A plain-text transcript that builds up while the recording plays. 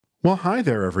Well, hi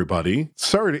there, everybody.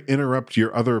 Sorry to interrupt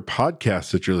your other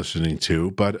podcasts that you're listening to,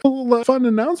 but a little fun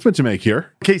announcement to make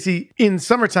here. Casey, in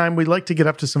summertime, we like to get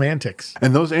up to some antics.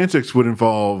 And those antics would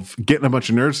involve getting a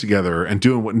bunch of nerds together and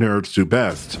doing what nerds do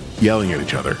best, yelling at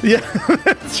each other. Yeah,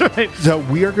 that's right. So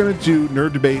we are going to do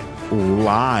Nerd Debate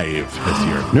live this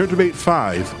year. Nerd Debate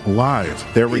 5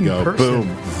 live. There we go. Person. Boom.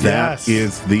 That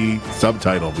is the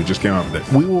subtitle. We just came up with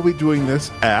it. We will be doing this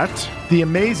at the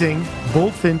amazing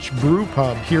Bullfinch Brew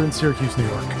Pub here in Syracuse, New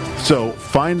York. So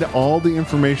find all the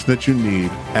information that you need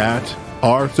at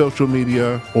our social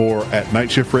media or at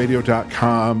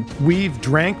nightshiftradio.com. We've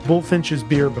drank Bullfinch's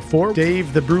beer before.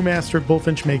 Dave, the brewmaster at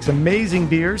Bullfinch, makes amazing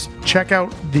beers. Check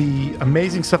out the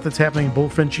amazing stuff that's happening in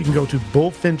Bullfinch. You can go to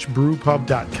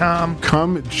bullfinchbrewpub.com.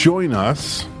 Come join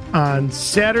us on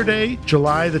Saturday,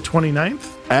 July the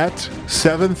 29th at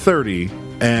 7:30.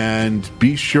 And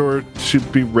be sure to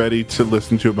be ready to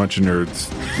listen to a bunch of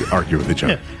nerds argue with each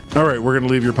other. Yeah. All right, we're going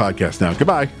to leave your podcast now.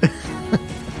 Goodbye.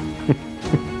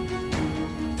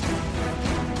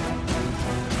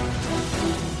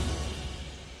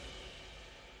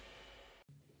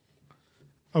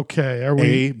 Okay, are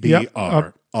we? ABR. Yep,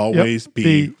 always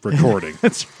be recording.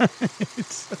 That's right.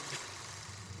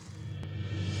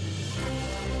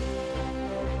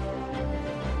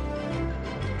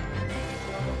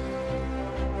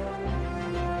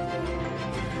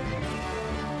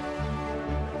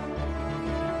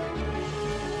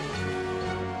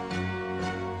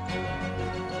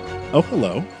 Oh,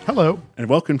 hello. Hello. And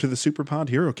welcome to the Superpod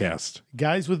HeroCast.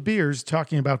 Guys with beers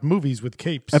talking about movies with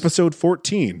capes. Episode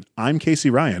 14. I'm Casey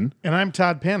Ryan. And I'm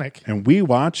Todd Panic. And we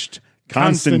watched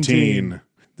Constantine.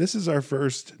 This is our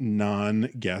first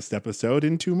non-guest episode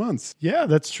in 2 months. Yeah,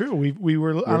 that's true. We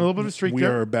were on a little bit of a streak We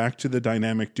there. are back to the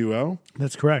dynamic duo.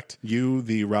 That's correct. You,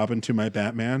 the Robin to my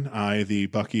Batman. I, the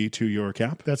Bucky to your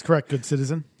Cap. That's correct, good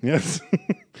citizen. Yes.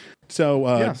 So,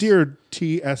 yes. Dear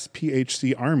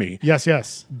TSPHC Army.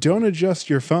 Yes. Don't adjust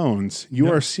your phones. You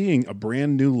are seeing a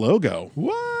brand new logo.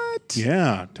 What?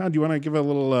 Yeah. Todd, do you want to give a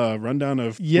little rundown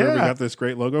of where we got this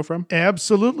great logo from?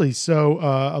 Absolutely. So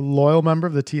a loyal member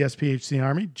of the TSPHC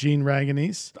Army, Gene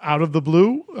Raganese, out of the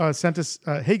blue, sent us,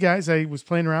 hey guys, I was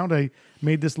playing around. I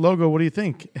made this logo. What do you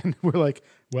think? And we're like,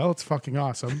 well, it's fucking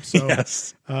awesome. So,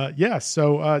 yes.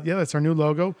 that's our new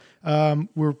logo.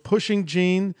 We're pushing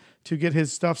Gene to get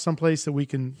his stuff someplace that we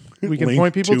can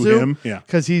point people to him. Yeah.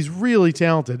 Because he's really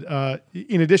talented.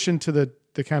 In addition to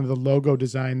the kind of the logo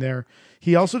design there,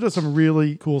 he also does some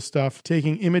really cool stuff,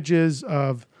 taking images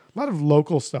of a lot of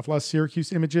local stuff, a lot of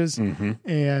Syracuse images,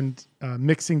 and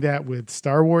mixing that with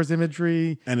Star Wars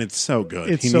imagery. And it's so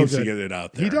good. He needs to get it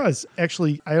out there. He does.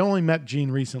 Actually, I only met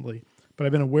Gene recently, but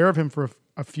I've been aware of him for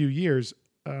a few years,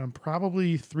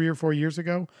 probably 3 or 4 years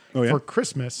ago. Oh, yeah? For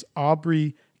Christmas,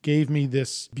 Aubrey gave me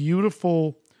this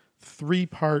beautiful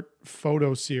 3-part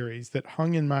photo series that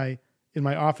hung in my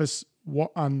office,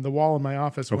 on the wall in my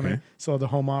office when I still had the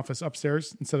home office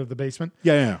upstairs instead of the basement.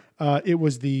 Yeah. It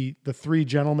was the 3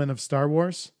 gentlemen of Star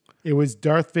Wars. It was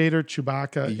Darth Vader,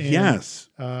 Chewbacca, and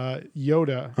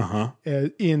Yoda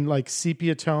in like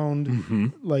sepia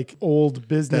toned, like old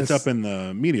business. That's up in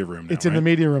the media room now. It's in the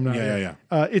media room now. Yeah.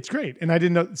 It's great, and I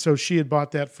didn't know. So she had bought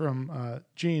that from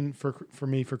Gene for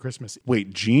me for Christmas.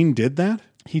 Wait, Gene did that?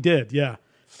 He did, yeah.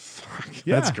 Fuck,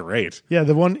 yeah. That's great. Yeah,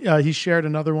 the one he shared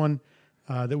another one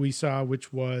that we saw,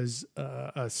 which was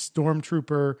a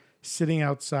stormtrooper sitting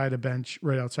outside a bench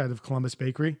right outside of Columbus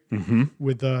Bakery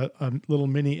with a little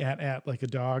mini at like a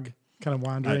dog kind of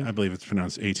wandering. I believe it's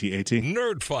pronounced AT-AT.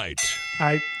 Nerd fight.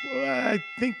 I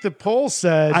think the poll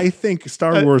said... I think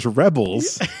Star Wars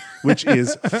Rebels, which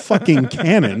is fucking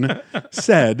canon,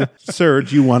 said, sir,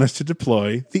 do you want us to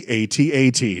deploy the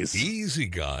AT-ATs? Easy,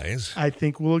 guys. I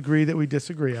think we'll agree that we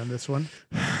disagree on this one.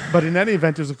 But in any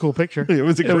event, it was a cool picture. It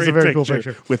was a very cool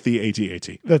picture. Picture. With the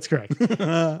AT-AT. That's correct. You said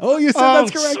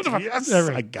that's correct. Yes.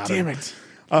 I got it. Damn it.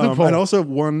 And also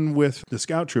one with the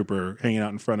Scout Trooper hanging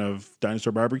out in front of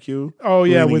Dinosaur Barbecue. Oh,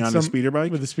 yeah. With on a speeder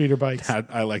bike. With the speeder bikes.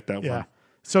 I like that one.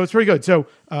 So it's pretty good. So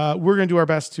we're going to do our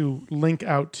best to link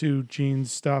out to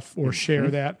Gene's stuff or share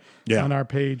that on our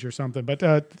page or something.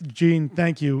 But Gene,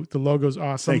 thank you. The logo's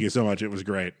awesome. Thank you so much. It was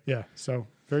great. Yeah. So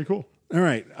very cool. All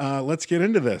right. Let's get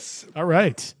into this. All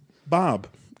right. Bob,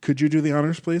 could you do the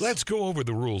honors, please? Let's go over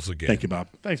the rules again. Thank you, Bob.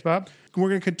 Thanks, Bob. We're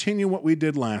going to continue what we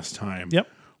did last time. Yep.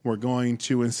 We're going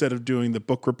to, instead of doing the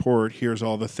book report, here's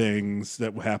all the things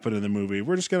that happened in the movie,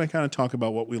 we're just going to kind of talk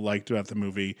about what we liked about the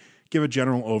movie, give a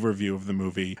general overview of the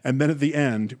movie. And then at the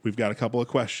end, we've got a couple of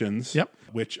questions,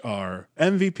 which are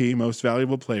MVP, most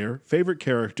valuable player, favorite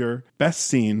character, best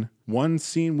scene, one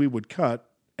scene we would cut,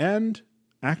 and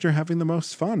actor having the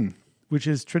most fun. which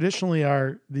is traditionally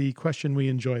the question we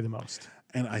enjoy the most.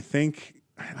 And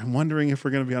I'm wondering if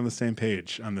we're going to be on the same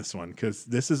page on this one, because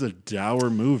this is a dour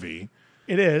movie.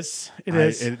 It is.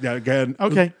 Again,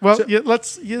 Okay. Well,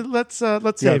 let's save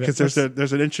it. Because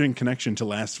there's an interesting connection to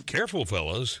last. Careful,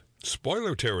 fellas.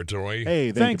 Spoiler territory.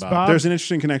 Hey, thanks, you, Bob. There's an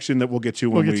interesting connection that we'll get to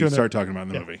when we start talking about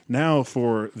the movie. Now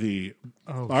for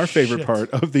our favorite part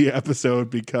of the episode,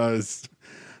 because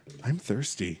I'm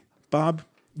thirsty. Bob,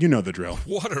 you know the drill.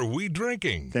 What are we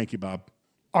drinking? Thank you, Bob.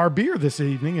 Our beer this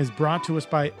evening is brought to us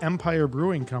by Empire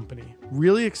Brewing Company.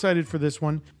 Really excited for this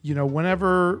one. You know,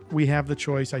 whenever we have the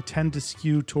choice, I tend to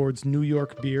skew towards New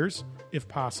York beers, if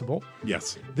possible.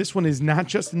 Yes. This one is not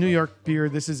just a New York beer.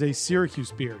 This is a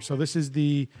Syracuse beer. So this is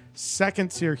the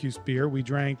second Syracuse beer. We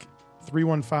drank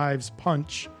 315's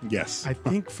Punch. Yes. I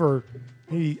think for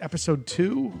maybe episode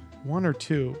 1 or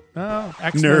 2. Oh,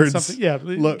 X-Men Nerds. something. Yeah,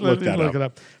 look it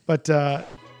up. But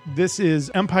this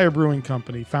is Empire Brewing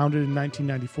Company, founded in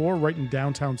 1994, right in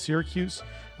downtown Syracuse.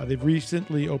 They've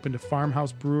recently opened a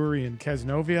farmhouse brewery in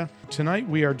Cazenovia. Tonight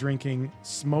we are drinking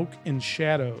Smoke and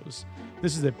Shadows.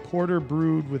 This is a porter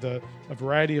brewed with a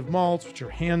variety of malts, which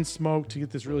are hand smoked to get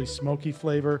this really smoky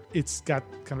flavor. It's got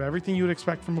kind of everything you would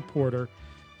expect from a porter.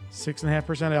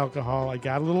 6.5% alcohol. I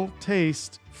got a little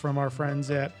taste from our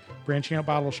friends at Branching Out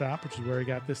Bottle Shop, which is where I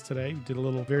got this today. Did a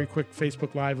little very quick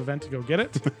Facebook Live event to go get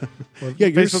it.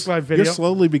 Facebook Live video. You're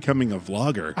slowly becoming a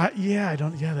vlogger.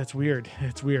 That's weird.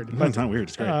 It's weird. No, it's not weird.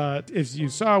 It's great. If you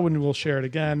saw when we'll share it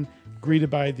again, greeted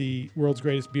by the world's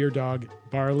greatest beer dog,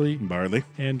 Barley,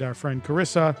 and our friend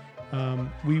Carissa.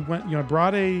 We went,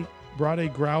 brought a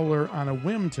growler on a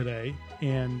whim today,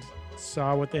 and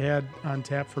saw what they had on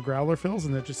tap for growler fills,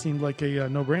 and it just seemed like a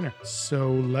no-brainer.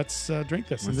 So let's drink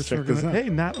this. Let's check this out. Hey,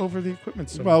 not over the equipment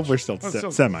so well, much. we're still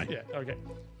semi. Yeah, okay.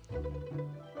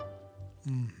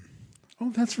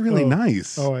 Oh, that's really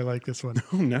nice. Oh, I like this one.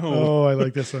 Oh, no. Oh, I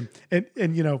like this one. And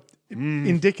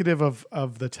indicative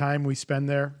of the time we spend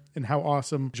there and how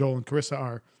awesome Joel and Carissa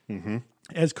are. Mm-hmm.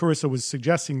 As Carissa was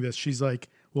suggesting this, she's like,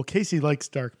 well, Casey likes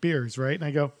dark beers, right? And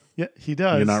I go, yeah, he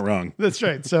does. You're not wrong. That's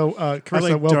right. So, Carissa, I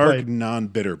like well dark, played.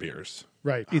 non-bitter beers.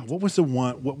 Right. What was the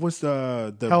one? What was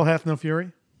the Hell Hath No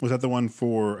Fury? Was that the one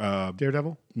for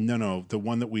Daredevil? No, the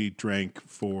one that we drank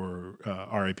for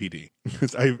RIPD.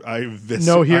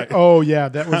 Oh yeah,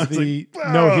 that was the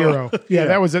No Hero. Yeah, Yeah.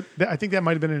 that was it. I think that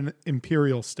might have been an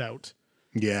Imperial Stout.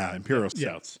 Yeah, Imperial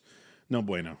Stouts. No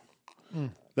bueno.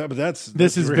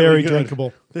 This is really very good.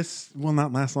 drinkable. This will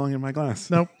not last long in my glass.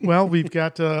 No, well, we've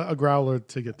got a growler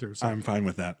to get through. So. I'm fine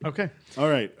with that. Okay. All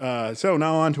right. So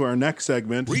now on to our next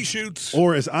segment. Reshoots.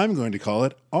 Or as I'm going to call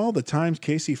it, all the times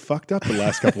Casey fucked up the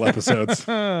last couple episodes.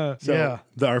 Yeah.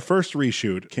 Our first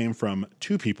reshoot came from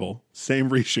two people, same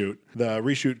reshoot. The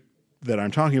reshoot that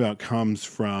I'm talking about comes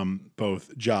from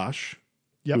both Josh,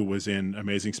 who was in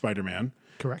Amazing Spider-Man.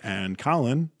 Correct. And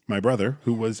Colin, my brother,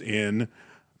 who was in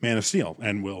Man of Steel,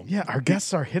 and will. Yeah, our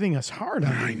guests are hitting us hard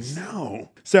on these. I know.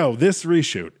 So this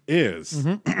reshoot is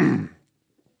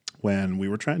when we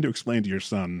were trying to explain to your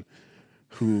son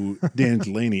who Dan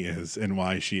Delaney is and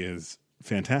why she is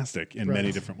fantastic in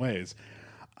many different ways.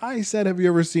 I said, have you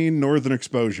ever seen Northern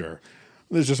Exposure?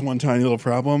 There's just one tiny little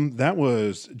problem. That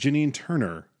was Janine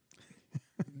Turner,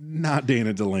 not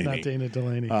Dana Delaney. Not Dana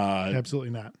Delaney.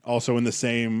 Absolutely not. Also in the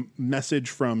same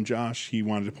message from Josh, he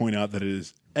wanted to point out that it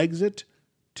is Exit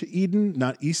to Eden,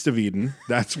 not East of Eden.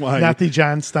 That's why. Not the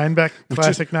John Steinbeck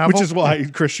classic novel. Which is why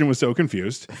Christian was so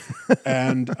confused.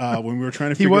 And when we were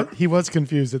trying to figure out. He was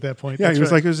confused at that point. Yeah, That's he was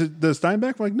right. like, is it the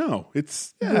Steinbeck? I'm like, no,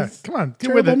 it's. Come on. Get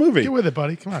terrible with it. movie. Get with it,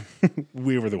 buddy. Come on.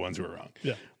 We were the ones who were wrong.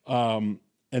 Yeah.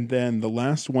 And then the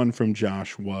last one from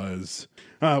Josh was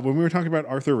when we were talking about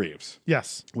Arthur Reeves.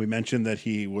 Yes. We mentioned that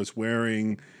he was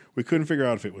wearing, we couldn't figure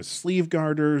out if it was sleeve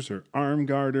garters or arm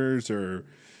garters or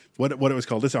what it was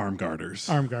called. It's arm garters.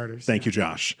 Arm garters. Thank you,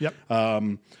 Josh. Yep.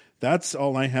 That's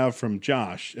all I have from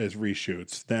Josh as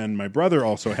reshoots. Then my brother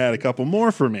also had a couple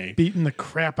more for me. Beating the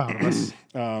crap out of us.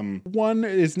 One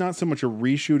is not so much a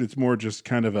reshoot. It's more just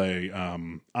kind of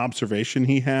a observation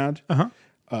he had.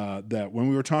 That when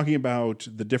we were talking about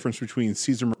the difference between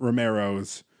Cesar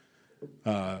Romero's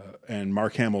and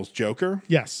Mark Hamill's Joker.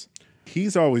 Yes.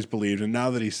 He's always believed, and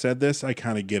now that he said this, I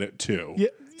kind of get it too. Yeah.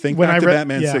 Think When back I to read-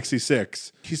 Batman yeah.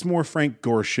 66. He's more Frank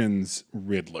Gorshin's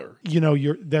Riddler.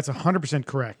 That's 100%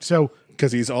 correct. So,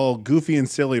 Because he's all goofy and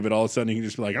silly, but all of a sudden he can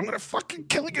just be like, I'm going to fucking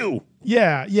kill you.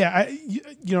 yeah. I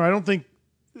don't think,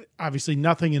 obviously,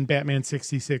 nothing in Batman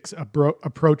 66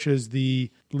 approaches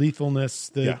the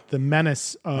lethalness, the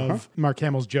menace of Mark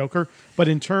Hamill's Joker. But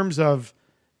in terms of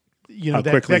How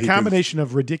quickly that he combination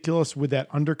of ridiculous with that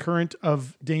undercurrent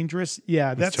of dangerous.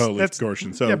 Yeah, that's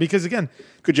Gorshin. So because again,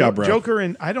 good job, bro. Joker,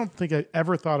 and I don't think I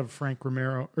ever thought of Frank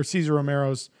Romero or Cesar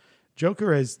Romero's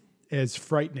Joker as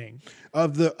frightening.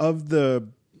 Of the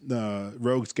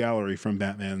Rogues Gallery from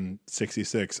Batman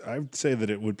 66, I would say that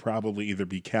it would probably either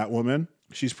be Catwoman.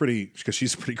 She's pretty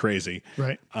crazy,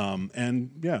 Right?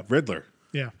 And yeah, Riddler.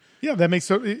 Yeah, that makes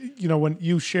when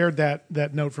you shared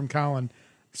that note from Colin,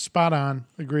 spot on.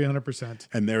 Agree 100%.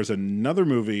 And there's another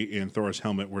movie in Thor's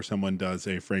helmet where someone does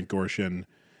a Frank Gorshin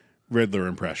Riddler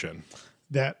impression.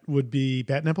 That would be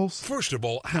Bat Nipples. First of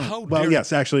all, how Well, dare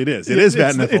yes, actually it is. It is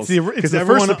Bat Nipples. It's the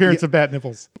first appearance of Bat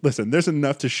Nipples. Listen, there's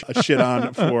enough to shit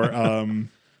on for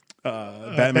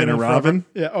Batman and Robin.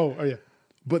 Yeah. Oh, yeah.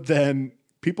 But then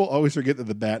people always forget that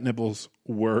the Bat Nipples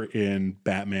were in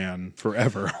Batman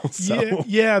Forever also.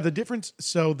 Yeah, the difference.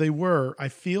 So they were. I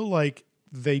feel like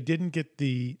they didn't get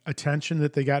the attention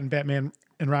that they got in Batman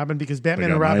and Robin because Batman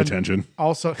got and my Robin attention.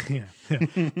 also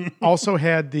also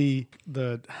had the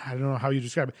I don't know how you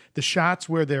describe it, the shots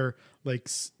where they're like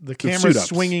the camera's suit-ups.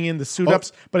 swinging in the suit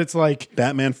ups, but it's like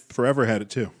Batman Forever had it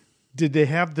too. did they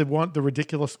have the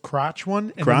ridiculous crotch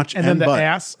one and Crotch then, and then and the butt.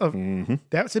 ass of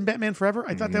that's in Batman Forever?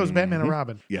 I thought that was Batman and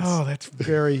Robin. Yes. Oh, that's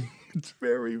very It's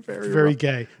very, very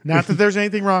gay. Not that there's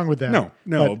anything wrong with that.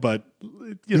 No, but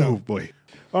you know. oh boy.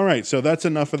 All right, so that's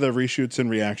enough of the reshoots and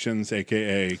reactions,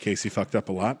 aka Casey fucked up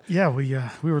a lot. Yeah, we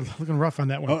were looking rough on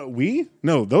that one. We?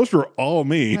 No, those were all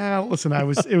me. Listen, it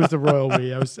was the royal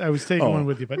we. I was taking one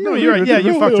with you, but no, No, you're right. the Yeah,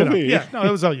 you fucked it royal up. we. Yeah, no,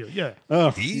 that was all you. Yeah.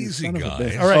 Oh, Easy, son of a guys.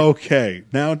 bitch. All right. Okay,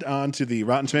 now on to the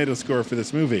Rotten Tomatoes score for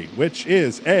this movie, which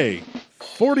is a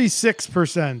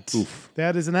 46%. Oof.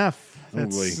 That is an F.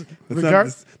 holy. That's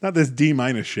That's not this D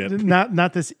minus shit.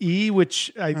 not this E,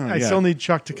 which I yeah. still need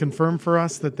Chuck to confirm for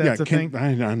us that's a thing.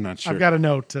 I'm not sure. I've got a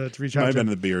note to reach Might out have to. been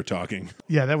the beer talking.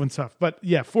 Yeah, that one's tough. But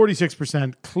yeah,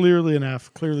 46%, clearly an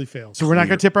F, clearly fails. So we're not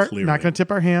going to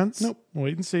tip our hands. Nope. We'll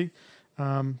wait and see.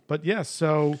 But yeah,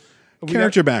 so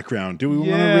Character background. Do we want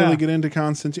to Yeah. really get into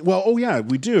Constantine? Well, oh yeah,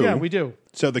 we do. Yeah, we do.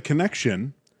 So the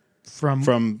connection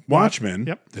From Watchmen.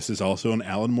 Yep. This is also an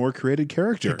Alan Moore created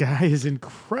character. guy is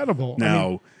incredible.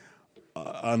 Now,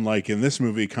 unlike in this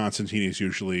movie, Constantine is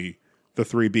usually the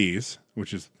 3 Bs,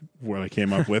 which is what I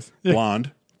came up with: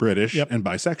 blonde, British, Yep. and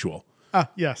bisexual.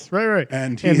 Yes, right.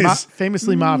 And he is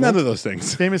famously modeled. None of those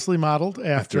things. Famously modeled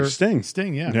after Sting.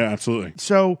 Sting, yeah. Yeah, absolutely.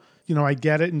 So, I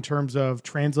get it in terms of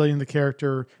translating the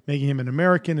character, making him an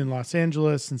American in Los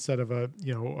Angeles instead of a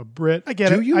Brit. I get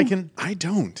Do it. you? I can. I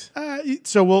don't.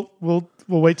 So we'll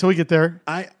wait till we get there.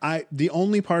 The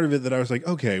only part of it that I was like,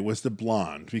 okay, was the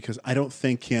blonde, because I don't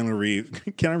think Keanu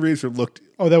Reeves would looked.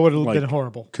 Oh, that would have been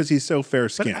horrible. Because he's so fair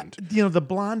skinned. The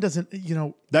blonde doesn't.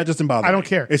 That doesn't bother me. I don't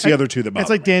care. It's the other two that bother It's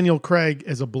like me. Daniel Craig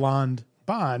as a blonde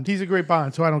Bond. He's a great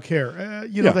Bond, so I don't care.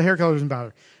 Yeah. The hair color doesn't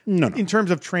bother. No. In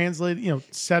terms of translating,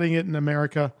 setting it in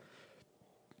America.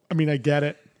 I mean, I get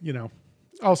it.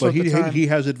 Also, But at the time, he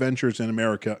has adventures in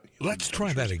America. Let's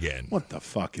try that again. What the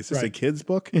fuck? Is this a Right. kid's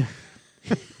book?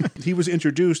 He was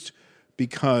introduced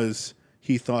because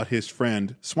he thought his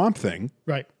friend Swamp Thing,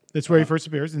 right. That's where he first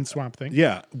appears in Swamp Thing.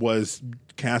 was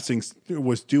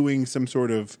doing some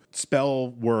sort of spell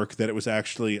work that it was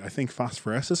actually, I think,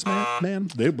 Phosphorescence Man.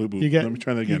 Let me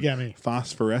try that again. You got me.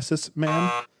 Phosphorescence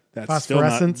Man. That's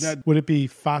Phosphorescence. Still not, Would it be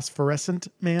phosphorescent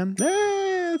man?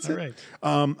 that's All it.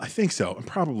 right. I think so. I'm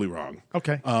probably wrong.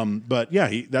 Okay. But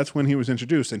yeah, that's when he was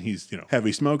introduced, and he's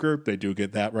heavy smoker. They do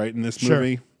get that right in this Sure.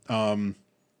 movie.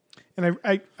 And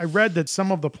I read that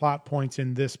some of the plot points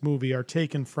in this movie are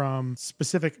taken from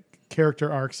specific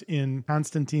character arcs in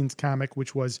Constantine's comic,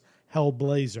 which was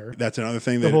Hellblazer. That's another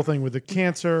thing. The whole thing with the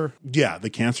cancer. Yeah, the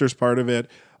cancer is part of it.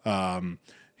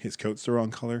 His coat's the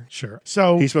wrong color. Sure.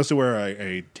 So He's supposed to wear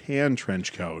a tan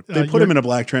trench coat. They put him in a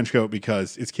black trench coat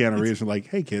because it's Keanu Reeves. And like,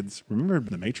 hey kids, remember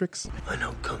The Matrix? I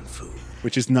know kung fu.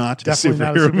 Which is not definitely a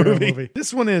not a superhero superhero movie. movie.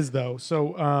 This one is, though.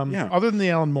 So Yeah. other than the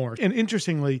Alan Moore. And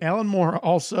interestingly, Alan Moore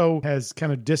also has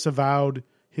kind of disavowed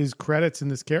his credits in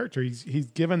this character. He's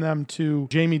given them to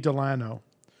Jamie Delano.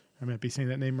 I might be saying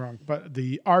that name wrong, but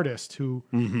the artist who,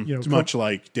 It's much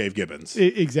like Dave Gibbons.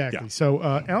 Exactly. Yeah. So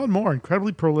Alan Moore,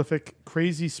 incredibly prolific,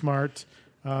 crazy smart,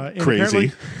 and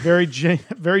Crazy. apparently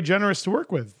very generous to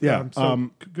work with. Yeah.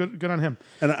 Good on him.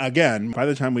 And again, by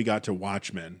the time we got to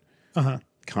Watchmen,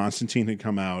 Constantine had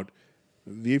come out.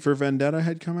 V for Vendetta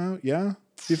had come out. Yeah.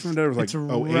 V for Vendetta was like It's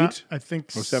 08, I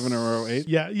think 07 or 08.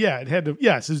 Yeah, it had to.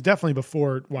 Yes, it was definitely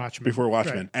before Watchmen. Before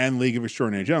Watchmen Right. and League of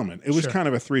Extraordinary Gentlemen. It was Sure. kind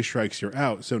of a 3 strikes you're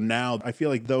out. So now I feel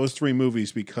like those 3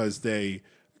 movies, because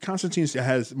Constantine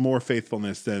has more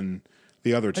faithfulness than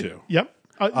the other 2. Yep.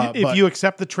 If you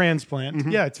accept the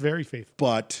transplant, yeah, it's very faithful.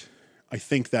 But I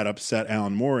think that upset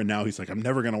Alan Moore, and now he's like, I'm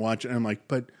never going to watch it. And I'm like,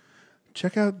 but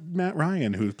check out Matt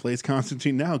Ryan, who plays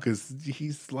Constantine now, because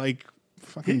he's like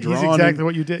fucking drawn. He's exactly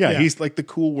what you did. Yeah, he's like the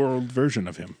cool world version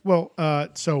of him. Well,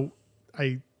 so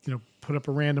I put up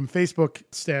a random Facebook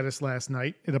status last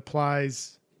night. It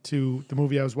applies to the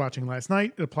movie I was watching last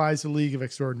night. It applies to League of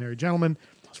Extraordinary Gentlemen.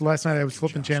 So last night I was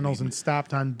flipping channels and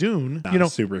stopped on Dune. Not a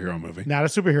superhero movie. Not a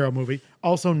superhero movie.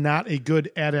 Also not a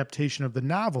good adaptation of the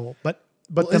novel, but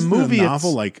the isn't movie the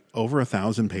novel like over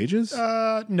 1,000 pages?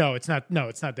 No, it's not. No,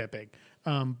 it's not that big.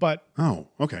 But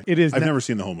okay. It is. I've never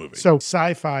seen the whole movie. So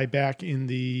Sci-Fi back in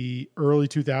the early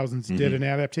 2000s did an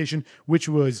adaptation which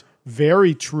was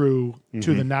very true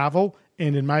to the novel,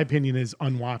 and in my opinion is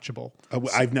unwatchable.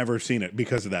 I've never seen it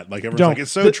because of that. Like everyone's like,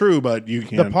 it's so true, but you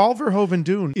can't. The Paul Verhoeven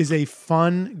Dune is a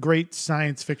fun, great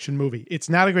science fiction movie. It's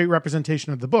not a great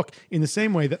representation of the book in the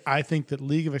same way that I think that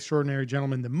League of Extraordinary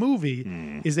Gentlemen, the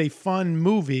movie, is a fun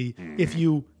movie if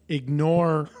you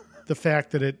ignore the fact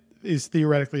that it is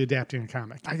theoretically adapting a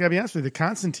comic. I gotta be honest with you, the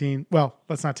Constantine, well,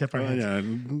 let's not tip our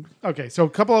hands. Okay, so a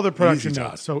couple other production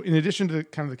notes. So in addition to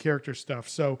kind of the character stuff,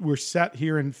 so we're set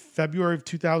here in February of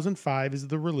 2005 is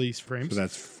the release frame. So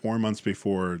that's 4 months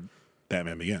before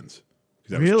Batman Begins.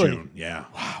 That Really? was June. Yeah.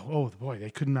 Wow. Oh boy,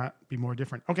 they could not be more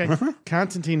different. Okay.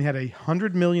 Constantine had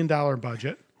 $100 million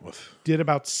budget. Oof. Did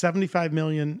about $75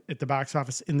 million at the box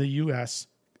office in the U.S.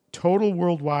 Total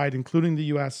worldwide, including the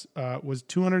U.S., was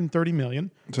 $230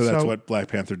 million. So that's what Black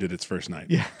Panther did its first night.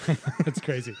 Yeah, that's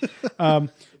crazy.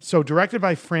 So directed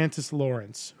by Francis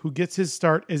Lawrence, who gets his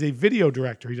start as a video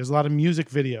director. He does a lot of music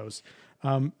videos.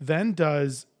 Then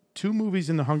does 2 movies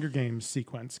in the Hunger Games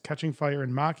sequence, Catching Fire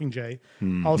and Mockingjay.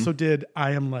 Also did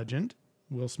I Am Legend,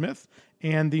 Will Smith,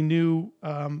 and the new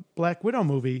Black Widow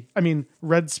movie. I mean,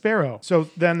 Red Sparrow. So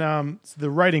then the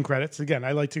writing credits. Again,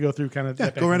 I like to go through kind of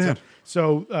that. Go right ahead.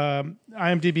 So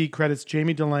IMDb credits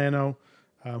Jamie Delano,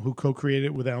 who co-created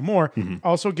it with Al Moore.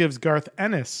 Also gives Garth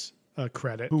Ennis a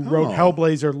credit, who wrote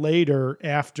Hellblazer later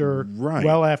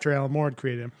well after Alan Moore had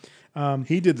created him.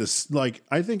 He did this, like,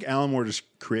 I think Alan Moore just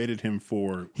created him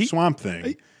for Swamp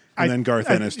Thing. And then Garth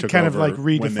Ennis took kind over. Kind of like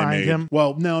redefined him?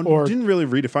 Well, no, didn't really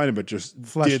redefine him, but just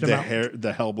did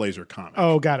the Hellblazer comic.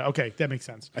 Oh, got it. Okay, that makes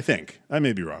sense. I think. I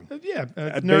may be wrong.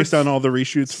 Based on all the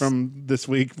reshoots from this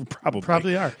week, probably.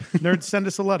 Probably are. Nerds, send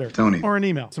us a letter. Tony. Or an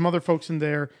email. Some other folks in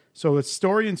there. So it's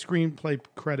story and screenplay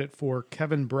credit for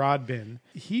Kevin Broadbent.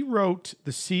 He wrote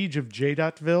The Siege of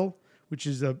Jadotville, which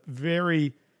is a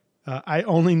very... I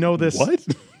only know this... What?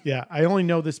 Yeah, I only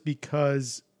know this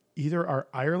because... either our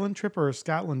Ireland trip or a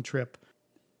Scotland trip.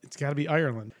 It's got to be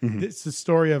Ireland. It's the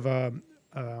story of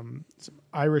some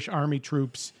Irish army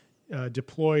troops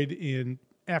deployed in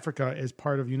Africa as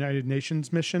part of United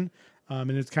Nations mission.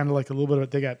 And it's kind of like a little bit of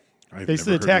they got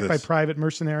basically attacked by private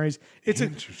mercenaries. It's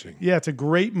interesting. It's a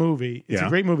great movie. It's a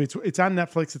great movie. It's on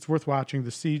Netflix. It's worth watching.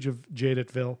 The Siege of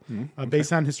Jadotville,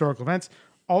 based on historical events.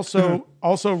 Also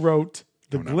wrote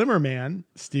The Glimmer Man,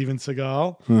 Steven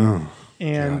Seagal,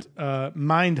 and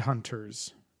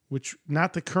Mindhunters, which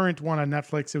not the current one on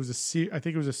Netflix. It was I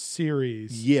think it was a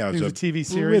series. Yeah, it was a TV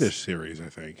series. British series, I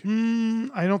think.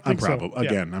 I don't think so.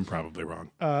 Again, I'm probably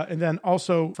wrong. And then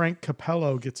also Frank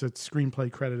Capello gets a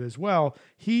screenplay credit as well.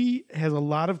 He has a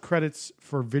lot of credits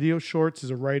for video shorts as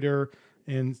a writer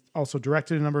and also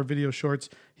directed a number of video shorts.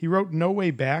 He wrote No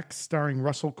Way Back, starring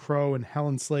Russell Crowe and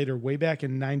Helen Slater way back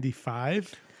in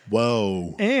 95.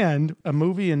 Whoa. And a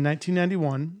movie in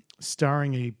 1991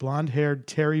 starring a blonde-haired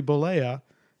Terry Bollea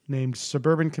named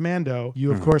Suburban Commando.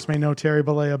 You, of course, may know Terry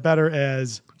Bollea better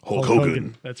as Hulk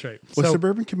Hogan. That's right. Was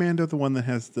Suburban Commando the one that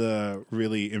has the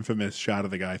really infamous shot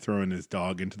of the guy throwing his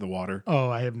dog into the water? Oh,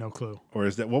 I have no clue. Or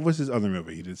is that, what was his other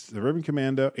movie? He did Suburban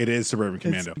Commando? It is Suburban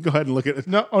Commando. Go ahead and look at it.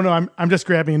 No, I'm just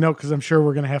grabbing a note because I'm sure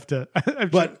we're going to have to.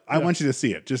 But I want you to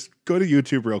see it. Just go to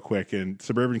YouTube real quick and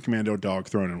Suburban Commando dog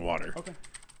thrown in water. Okay.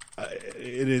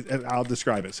 It is. I'll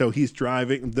describe it. So he's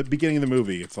driving. The beginning of the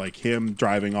movie, it's like him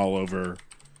driving all over.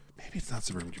 Maybe it's not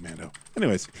Suburban Commando.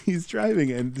 Anyways, he's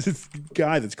driving, and this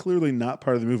guy that's clearly not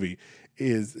part of the movie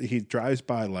he drives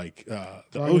by like the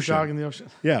ocean. Dog in the ocean.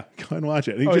 Yeah, go and watch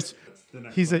it.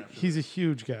 And he's a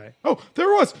huge guy. Oh,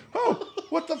 there it was. Oh,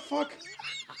 what the fuck?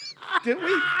 Did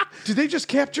they just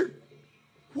capture?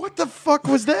 What the fuck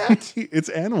was that? It's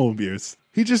animal abuse.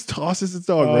 He just tosses his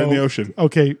dog right in the ocean.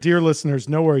 Okay, dear listeners,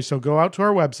 no worries. So go out to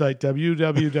our website,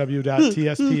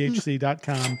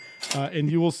 www.tsphc.com,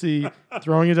 and you will see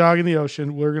throwing a dog in the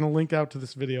ocean. We're going to link out to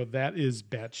this video. That is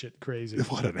batshit crazy.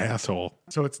 What an asshole.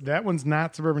 So that one's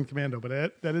not Suburban Commando,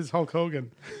 but that is Hulk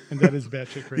Hogan, and that is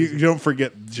batshit crazy. You don't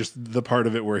forget just the part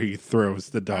of it where he throws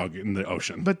the dog in the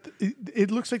ocean. But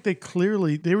it looks like they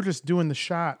were just doing the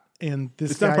shot, and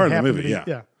this It's guy not part of the happened movie, to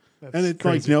be, yeah. That's And it's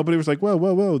crazy. like nobody was like,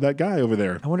 whoa, that guy over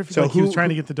there. I wonder if he was trying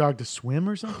to get the dog to swim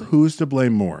or something. Who's to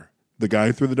blame more? The guy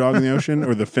who threw the dog in the ocean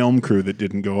or the film crew that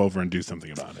didn't go over and do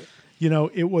something about it? You know,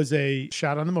 it was a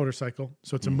shot on the motorcycle,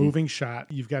 so it's a moving shot.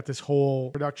 You've got this whole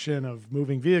production of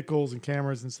moving vehicles and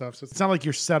cameras and stuff. So it's not like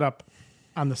you're set up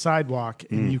on the sidewalk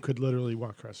and you could literally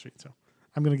walk across the street. So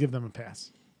I'm going to give them a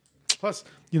pass. Plus,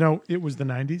 you know, it was the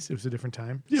 90s. It was a different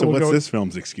time. So what's this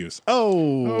film's excuse?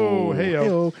 Oh,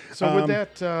 hey-o. So with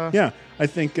that... yeah, I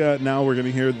think now we're going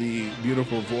to hear the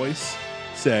beautiful voice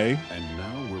say... And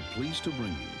now we're pleased to bring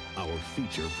you our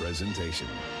feature presentation.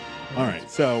 All right,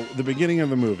 so the beginning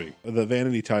of the movie, the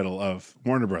vanity title of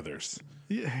Warner Brothers.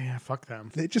 Yeah, fuck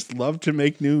them. They just love to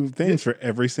make new things for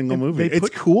every single movie. they It's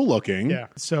put- cool looking. Yeah.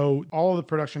 So all of the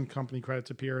production company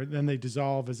credits appear, and then they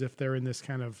dissolve as if they're in this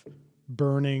kind of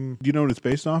burning Do you know what it's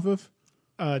based off of?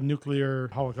 nuclear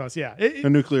holocaust. Yeah. A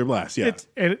nuclear blast, yeah.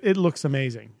 It looks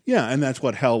amazing. Yeah, and that's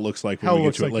what hell looks like when Hell we get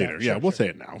looks to it like later. that. Yeah, Sure, we'll sure. say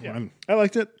it now. Yeah. I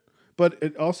liked it, but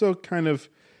it also kind of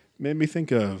made me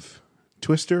think of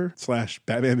Twister /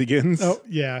 Batman Begins. Oh,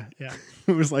 yeah, yeah.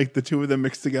 It was like the two of them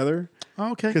mixed together.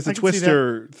 Oh, okay. Because the I can see that.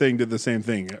 Twister thing did the same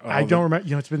thing. I don't remember.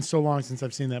 You know, it's been so long since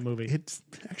I've seen that movie. It's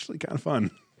actually kind of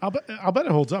fun. I'll bet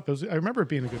it holds up. I remember it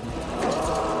being a good movie.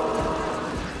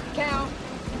 Cow.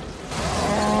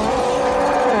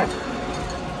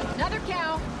 Another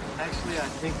cow. Actually, I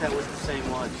think that was the same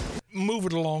one. Move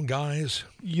it along, guys.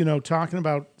 You know, talking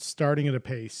about starting at a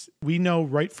pace, we know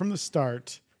right from the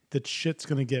start that shit's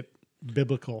going to get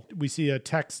biblical. We see a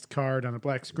text card on a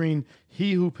black screen.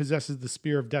 He who possesses the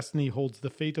spear of destiny holds the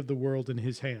fate of the world in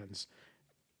his hands.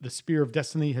 The spear of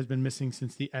destiny has been missing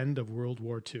since the end of World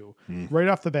War II. Right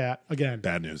off the bat, again,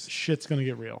 Bad news. shit's going to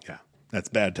get real. Yeah, that's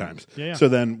bad times. Yeah. So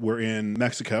then we're in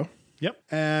Mexico. Yep.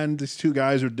 And these two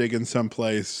guys are digging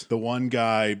someplace. The one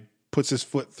guy puts his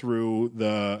foot through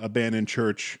the abandoned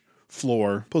church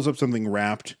floor, pulls up something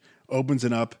wrapped, opens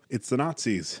it up. It's the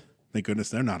Nazis. Thank goodness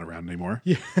they're not around anymore.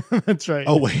 Yeah, that's right.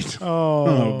 Oh, wait.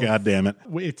 Oh, God damn it.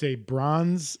 It's a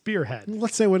bronze spearhead.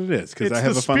 Let's say what it is, because It's I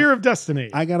have the a fun... spear of destiny.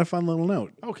 I got a fun little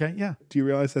note. Okay, yeah. Do you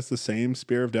realize that's the same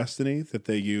Spear of Destiny that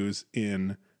they use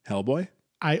in Hellboy?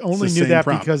 I only the knew same that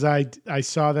prop. because I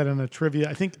saw that in a trivia.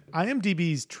 I think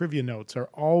IMDb's trivia notes are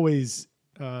always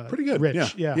Pretty good.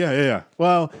 rich. Yeah.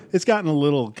 Well, it's gotten a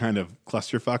little kind of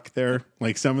clusterfuck there.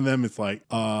 Like some of them, it's like,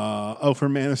 for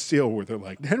Man of Steel, where they're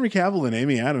like, Henry Cavill and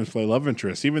Amy Adams play love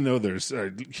interests, even though there's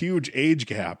a huge age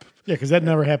gap. Yeah, because that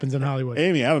never happens in Hollywood.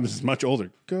 Amy Adams is much older.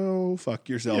 Go fuck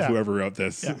yourself, Yeah. whoever wrote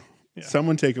this. Yeah. Yeah.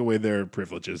 Someone take away their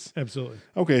privileges. Absolutely.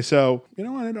 Okay, so, you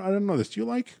know what? I don't know this. Do you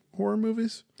like horror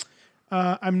movies?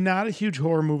 I'm not a huge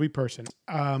horror movie person.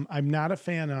 I'm not a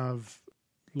fan of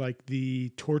like the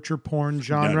torture porn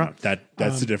genre. No,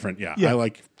 that's different. Yeah. yeah. I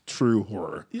like true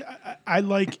horror. Yeah, I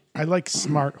like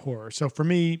smart horror. So for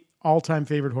me, all-time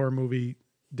favorite horror movie,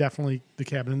 definitely The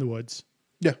Cabin in the Woods,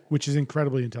 Yeah. which is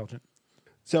incredibly intelligent.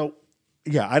 So,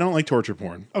 yeah, I don't like torture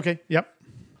porn. Okay, yep.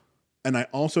 And I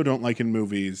also don't like in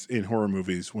horror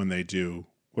movies, when they do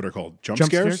what are called jump Jump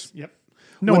scares. scares? Yep.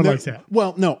 No When one they're- likes that.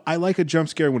 Well, no, I like a jump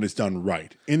scare when it's done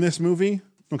right. In this movie,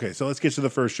 okay, so let's get to the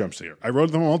first jump scare. I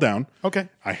wrote them all down. Okay.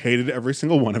 I hated every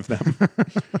single one of them.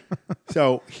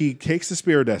 So he takes the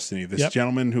Spear of Destiny, this Yep.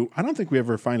 gentleman who, I don't think we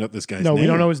ever find out this guy's No, name. we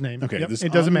don't know his name. Okay, Yep, this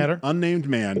it doesn't matter. Unnamed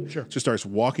man Sure. just starts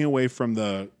walking away from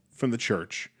the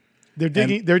church. They're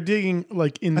digging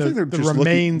like in I think they're the just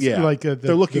remains, looking, yeah. like the,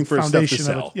 they're looking the for stuff to foundation of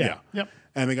it. sell. Yeah. Yep.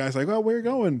 And the guy's like, "Oh, where are you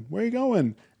going? Where are you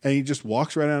going?" And he just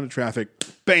walks right out of traffic.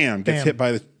 Bam! Gets Bam.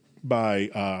 hit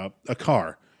by a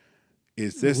car.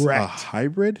 Is this a Wrecked.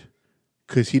 hybrid?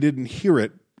 Because he didn't hear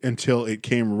it until it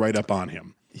came right up on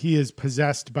him. He is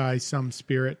possessed by some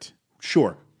spirit.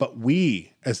 Sure, but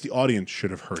we as the audience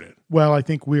should have heard it. Well, I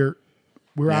think we're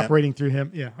Yeah. operating through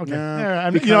him. Yeah. Okay. Nah, Yeah, I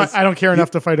because don't care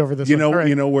enough to fight over this. You one. know, All right.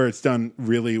 you know where it's done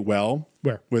really well.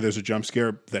 Where? Where there's a jump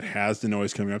scare that has the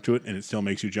noise coming up to it, and it still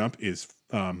makes you jump. Is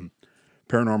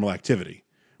Paranormal Activity.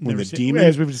 When Never the seen- demon,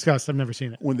 as we've discussed, I've never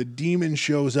seen it when the demon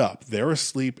shows up, they're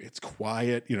asleep. It's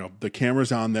quiet. You know, the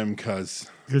camera's on them because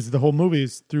because the whole movie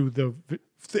is through the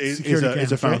it's security a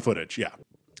cameras, found right? footage. Yeah,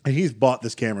 and he's bought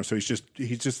this camera, so he's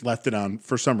just left it on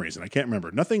for some reason. I can't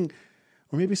remember. Nothing.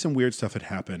 or maybe some weird stuff had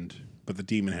happened, but the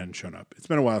demon hadn't shown up. It's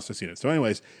been a while since I've seen it. So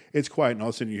anyways, it's quiet, and all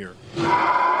of a sudden you hear,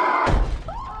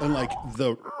 and like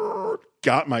the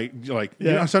got my, like,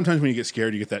 you know, sometimes when you get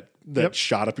scared, you get that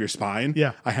shot up your spine.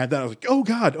 Yeah. I had that. I was like, oh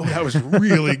God, that was a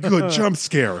really good jump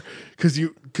scare. Because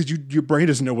your brain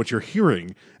doesn't know what you're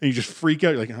hearing, and you just freak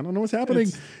out. You're like, I don't know what's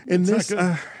happening in this,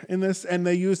 and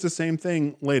they use the same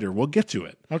thing later. We'll get to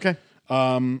it. Okay.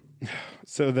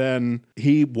 So then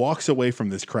he walks away from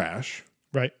this crash.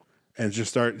 Right. And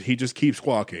he just keeps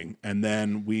walking. And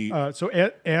then he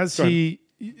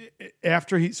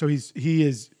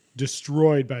is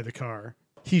destroyed by the car.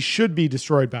 He should be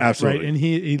destroyed by Absolutely. it, right? And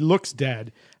he looks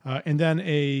dead. And then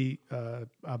a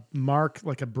mark,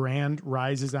 like a brand,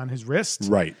 rises on his wrist.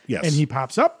 Right, yes. And he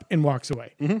pops up and walks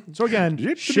away. Mm-hmm. So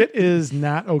again, shit is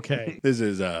not okay. This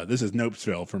is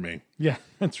Nopesville for me. Yeah,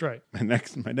 that's right. My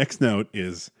next note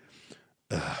is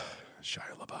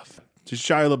Shia LaBeouf. Just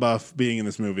Shia LaBeouf being in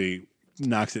this movie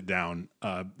knocks it down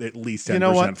at least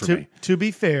 10% for me. To be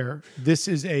fair, this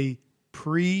is a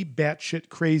pre-batshit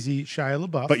crazy Shia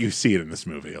LaBeouf. But you see it in this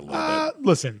movie a little bit.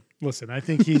 Listen. I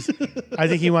think he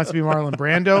wants to be Marlon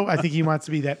Brando. I think he wants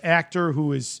to be that actor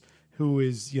who is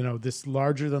this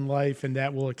larger than life, and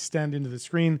that will extend into the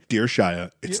screen. Dear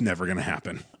Shia, it's never going to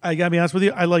happen. I gotta be honest with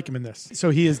you, I like him in this. So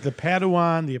he is the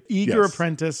Padawan, the eager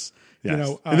apprentice.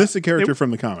 Yes. And this is a character from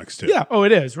the comics too. Yeah. Oh,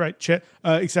 it is, right?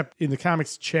 Except in the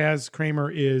comics, Chaz Kramer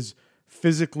is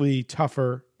physically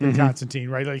tougher than Constantine,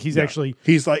 right? Like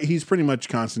he's pretty much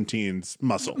Constantine's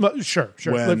muscle. Sure.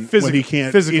 When he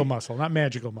can't physical muscle, not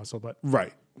magical muscle, but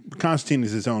right. Constantine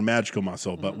is his own magical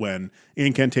muscle, but when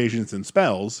incantations and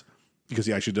spells, because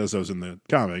he actually does those in the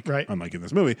comic, right, unlike in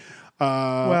this movie.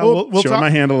 We'll showing my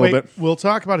hand a little bit. We'll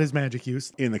talk about his magic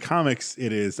use. In the comics,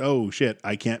 it is, oh shit,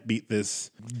 I can't beat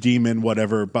this demon,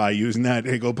 whatever, by using that.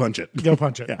 Hey, go punch it. Go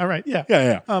punch it. Yeah. All right,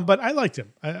 yeah. But I liked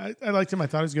him. I liked him. I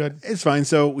thought it was good. It's fine.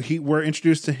 So we're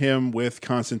introduced to him with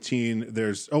Constantine.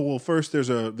 First there's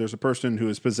a person who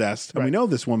is possessed, and we know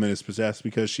this woman is possessed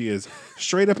because she is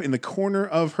straight up in the corner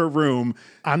of her room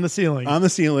on the ceiling,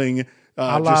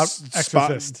 a la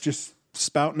Exorcist, just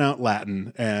spouting out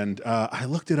Latin, and I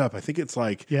looked it up. I think it's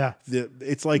like I did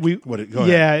the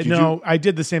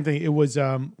same thing. It was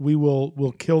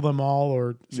we'll kill them all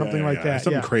or something like that.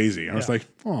 Something crazy. I was like,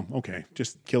 oh, okay,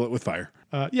 just kill it with fire.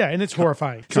 And it's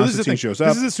horrifying. So this is the thing. Shows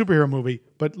up. This is a superhero movie,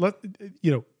 but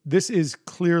this is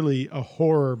clearly a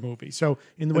horror movie. So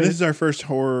this is our first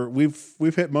horror.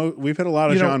 We've hit a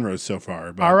lot of genres so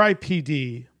far. But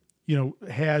R.I.P.D.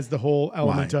 has the whole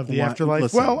element of the afterlife.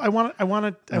 Listen. Well, I want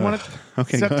to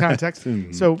set context.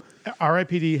 So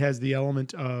R.I.P.D. has the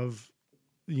element of,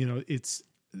 it's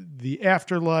the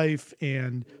afterlife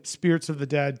and spirits of the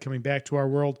dead coming back to our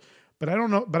world. But I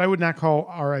don't know. But I would not call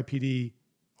R.I.P.D.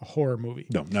 a horror movie.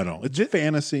 No, not at all. It's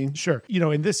fantasy. Sure.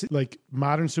 And this, like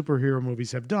modern superhero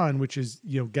movies have done, which is,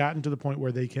 gotten to the point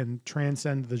where they can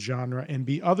transcend the genre and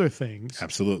be other things.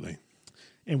 Absolutely.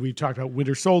 And we've talked about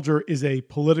Winter Soldier is a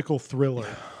political thriller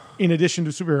in addition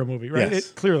to superhero movie, right? Yes.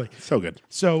 Clearly. So good.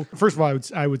 So first of all,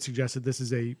 I would suggest that this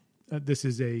is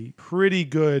a pretty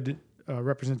good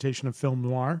representation of film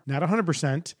noir. Not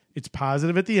 100%. It's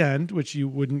positive at the end, which you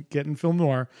wouldn't get in film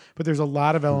noir, but there's a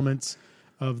lot of elements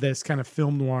of this kind of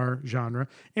film noir genre,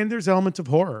 and there's elements of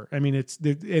horror. I mean,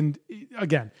 and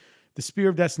again, the Spear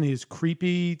of Destiny is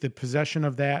creepy. The possession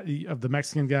of the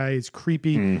Mexican guy is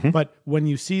creepy. Mm-hmm. But when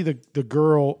you see the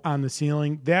girl on the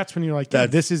ceiling, that's when you're like,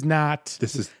 this is not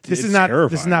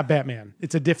Batman.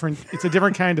 It's a different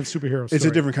kind of superhero story. It's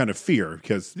a different kind of fear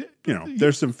because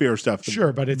there's some fear stuff.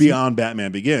 Sure, but it's beyond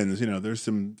Batman Begins. There's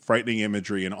some frightening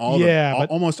imagery in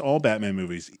almost all Batman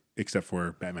movies. Except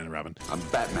for Batman and Robin. I'm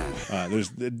Batman. There's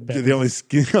the only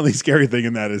scary thing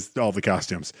in that is all the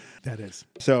costumes. That is.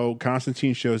 So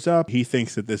Constantine shows up. He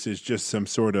thinks that this is just some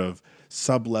sort of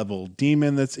sub-level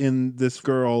demon that's in this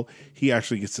girl. He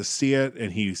actually gets to see it,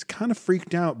 and he's kind of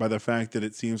freaked out by the fact that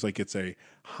it seems like it's a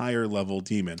higher level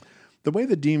demon. The way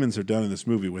the demons are done in this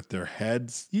movie with their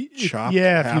heads chopped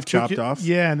off.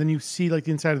 Yeah, and then you see like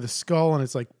the inside of the skull, and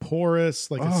it's like porous.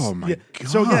 Like God.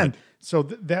 So again,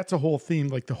 that's a whole theme,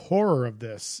 like the horror of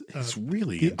this. It's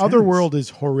really the intense. other world is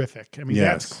horrific. I mean,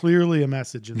 that's clearly a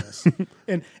message in this.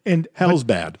 and hell's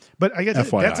bad. But I guess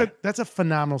that's a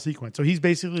phenomenal sequence. So he's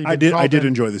basically I did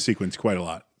enjoy the sequence quite a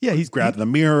lot. Yeah, he's grabbed the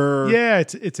mirror. Yeah,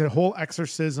 it's a whole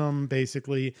exorcism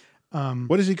basically.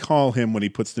 What does he call him when he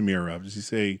puts the mirror up?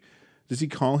 Does he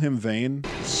call him vain?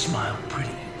 Smile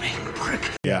pretty, vain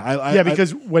prick. Yeah,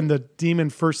 because when the demon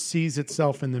first sees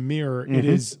itself in the mirror, it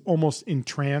is almost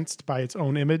entranced by its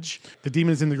own image. The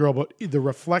demon is in the girl, but the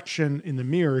reflection in the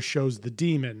mirror shows the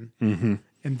demon. Mm-hmm.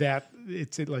 And that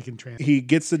it's like in trance. He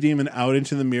gets the demon out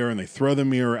into the mirror, and they throw the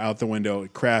mirror out the window.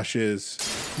 It crashes.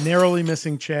 Narrowly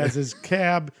missing Chaz's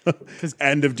cab.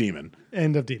 End of demon.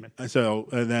 End of demon. So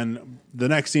then the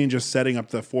next scene, just setting up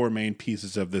the 4 main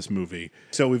pieces of this movie.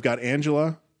 So we've got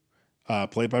Angela,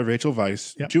 played by Rachel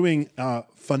Weisz, doing a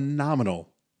phenomenal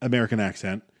American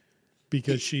accent.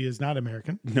 Because she is not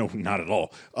American. No, not at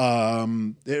all.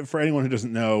 For anyone who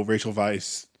doesn't know, Rachel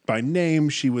Weisz, by name,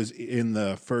 she was in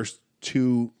the first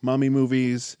 2 Mummy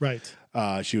movies. Right.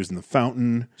 She was in The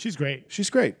Fountain. She's great. She's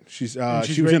great. She was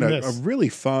great in in a really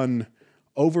fun,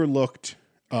 overlooked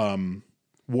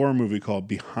war movie called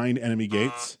Behind Enemy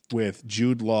Gates with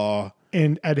Jude Law.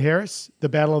 And Ed Harris, The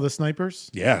Battle of the Snipers.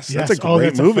 Yes. That's a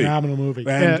great movie. A phenomenal movie.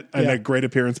 And a great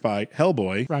appearance by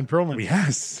Hellboy. Ron Perlman.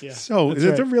 Yes. Yeah, so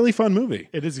it's a really fun movie.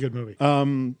 It is a good movie. Let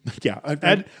me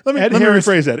Harris,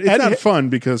 rephrase that. It's not fun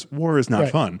because war is not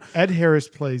fun. Ed Harris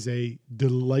plays a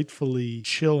delightfully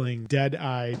chilling,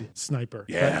 dead-eyed sniper.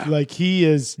 Yeah. Like he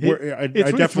is.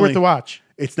 It's worth the watch.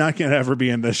 It's not going to ever be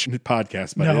in this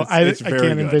podcast, but no, it's I very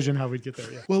can't good. envision how we'd get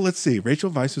there. Yeah. Well, let's see. Rachel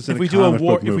Weisz was in If we a do a comic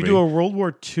book movie. If we do a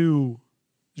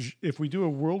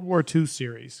World War II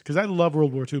series, because I love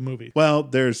World War II movies. Well,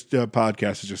 there's a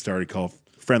podcast that just started called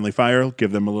Friendly Fire.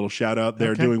 Give them a little shout out.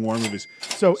 They're doing war movies.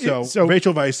 So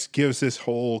Rachel Weisz gives this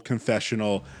whole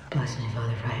confessional. Blessed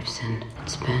Father, I have sinned.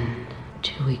 It's been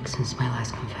 2 weeks since my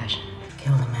last confession.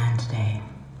 Killed a man today.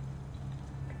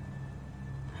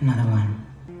 Another one.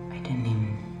 I didn't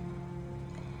even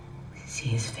see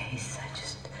his face. I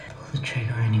just pulled the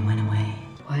trigger and he went away.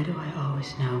 Why do I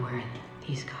always know where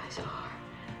these guys are?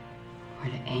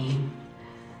 Where to aim?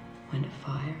 When to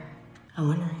fire? I'm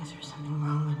wondering, is there something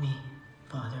wrong with me,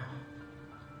 Father?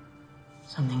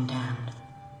 Something damned.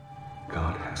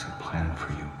 God has a plan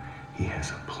for you. He has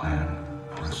a plan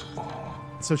for us all.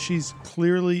 So she's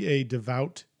clearly a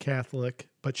devout Catholic,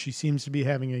 but she seems to be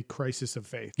having a crisis of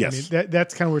faith. Yes. I mean,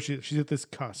 that's kind of where she's at this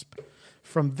cusp.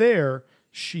 From there,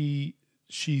 she's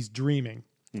dreaming.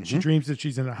 Mm-hmm. She dreams that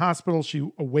she's in a hospital. She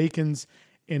awakens,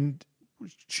 and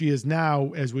she is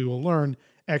now, as we will learn,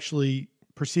 actually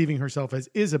perceiving herself as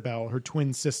Isabel, her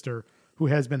twin sister, who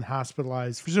has been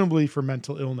hospitalized, presumably for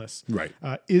mental illness. Right.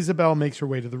 Isabel makes her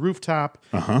way to the rooftop.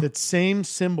 Uh-huh. That same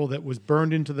symbol that was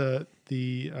burned into the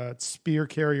spear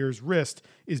carrier's wrist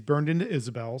is burned into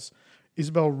Isabel's.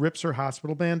 Isabel rips her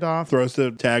hospital band off, Throws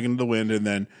the tag into the wind, and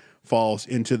then falls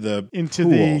into the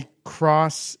pool. the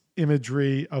cross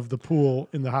imagery of the pool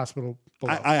in the hospital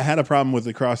below. I had a problem with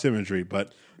the cross imagery,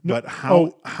 but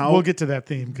how we'll get to that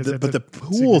theme but the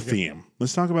pool theme.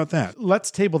 Let's talk about that. Let's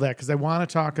table that because I want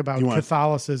to talk about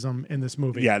Catholicism in this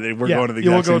movie. Yeah, we're going to the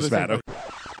exact same spot.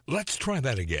 Let's try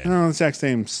that again. No, exact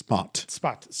same spot.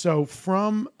 So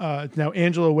from now,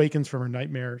 Angela awakens from her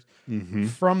nightmares. Mm-hmm.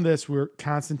 From this,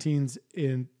 Constantine's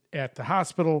at the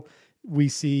hospital. We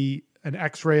see an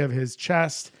X-ray of his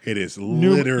chest. It is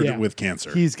littered with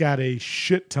cancer. He's got a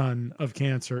shit ton of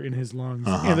cancer in his lungs,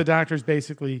 and the doctor's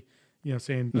basically,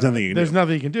 saying there's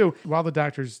nothing you can do. While the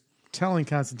doctor's telling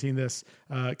Constantine this,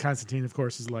 Constantine, of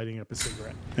course, is lighting up a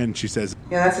cigarette. And she says,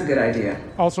 "Yeah, that's a good idea."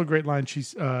 Also, a great line. She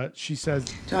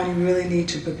says, "John, you really need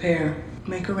to prepare,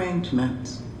 make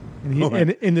arrangements."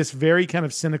 And in this very kind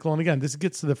of cynical, and again, this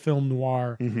gets to the film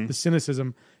noir, the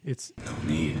cynicism. It's no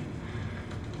need.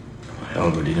 I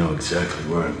already know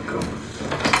exactly where I'm going.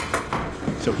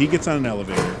 So he gets on an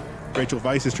elevator. Rachel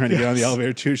Weisz is trying to get on the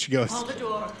elevator too. She goes, Hold the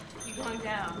door. You going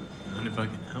down? Not if I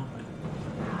can help it.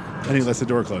 And he lets the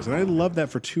door close. And I love that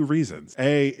for 2 reasons.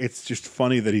 A, it's just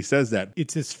funny that he says that.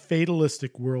 It's this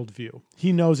fatalistic worldview.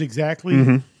 He knows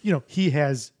exactly, he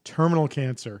has terminal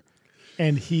cancer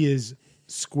and he is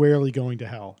squarely going to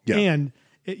hell. Yeah. And,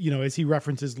 as he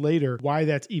references later, why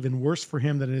that's even worse for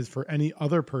him than it is for any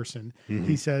other person. Mm-hmm.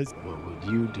 He says, "What would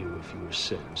you do if you were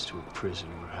sentenced to a prison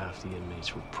where half the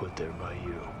inmates were put there by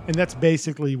you?" And that's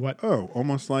basically what... Oh,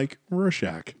 almost like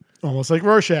Rorschach. Almost like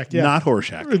Rorschach, yeah. Not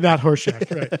Horshack. Not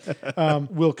Horshack,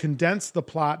 right. We'll condense the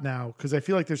plot now because I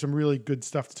feel like there's some really good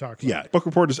stuff to talk about. Yeah. Book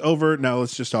report is over. Now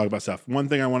let's just talk about stuff. One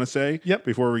thing I want to say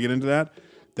before we get into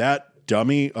that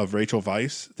dummy of Rachel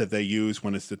Weisz that they use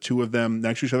when it's the 2 of them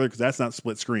next to each other, because that's not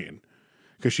split screen.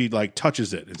 Because she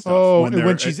touches it and stuff. Oh,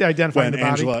 when she's identifying the body?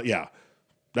 Angela, yeah.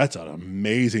 That's an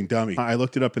amazing dummy. I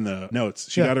looked it up in the notes.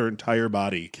 She got her entire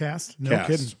body cast. No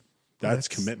kidding. That's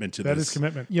commitment to this. That is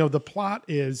commitment. The plot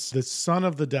is the son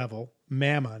of the devil,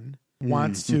 Mammon,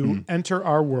 wants to enter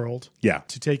our world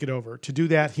to take it over. To do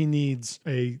that, he needs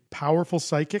a powerful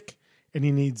psychic and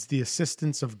he needs the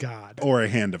assistance of God. Or a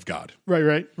hand of God.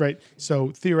 Right.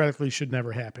 So theoretically should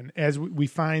never happen. As we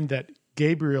find that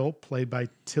Gabriel, played by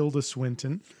Tilda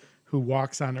Swinton, who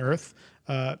walks on Earth,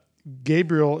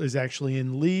 Gabriel is actually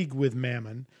in league with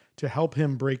Mammon to help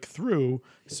him break through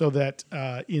so that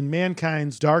in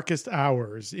mankind's darkest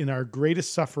hours, in our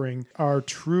greatest suffering, our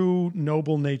true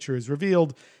noble nature is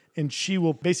revealed, and she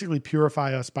will basically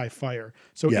purify us by fire.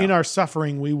 So in our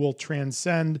suffering, we will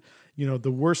transcend,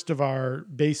 the worst of our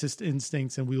basest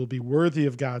instincts, and we will be worthy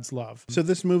of God's love. So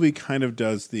this movie kind of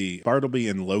does the Bartleby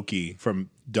and Loki from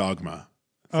Dogma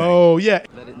thing. Oh, yeah.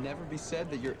 Let it never be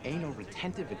said that your anal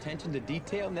retentive attention to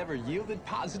detail never yielded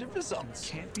positive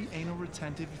results. You can't be anal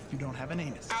retentive if you don't have an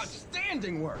anus.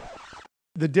 Outstanding work.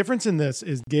 The difference in this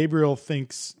is Gabriel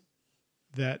thinks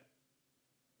that.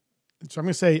 So I'm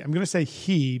going to say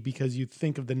he, because you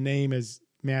think of the name as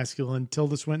masculine.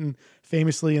 Tilda Swinton,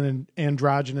 famously an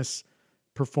androgynous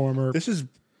performer. This is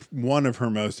one of her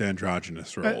most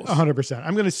androgynous roles. 100%.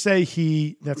 I'm going to say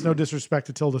he. That's no disrespect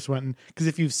to Tilda Swinton, because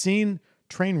if you've seen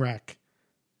Trainwreck,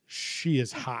 she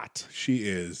is hot. She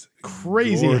is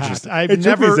crazy gorgeous. hot. It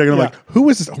took me a second. I'm like, who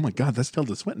is this? Oh my God, that's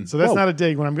Tilda Swinton. So that's not a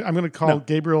dig. When I'm going to call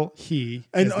Gabriel he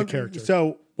as the character.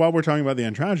 So while we're talking about the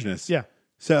androgynous, yeah.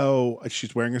 So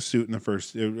she's wearing a suit in the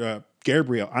first.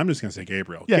 Gabriel, I'm just going to say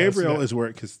Gabriel. Yeah, Gabriel is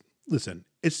wearing, because listen,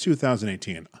 it's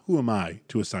 2018. Who am I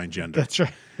to assign gender? That's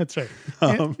right. That's right.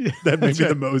 That may be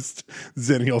the most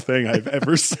zennial thing I've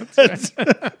ever said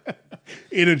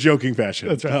in a joking fashion.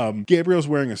 That's right. Gabriel's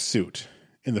wearing a suit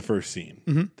in the first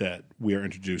scene that we are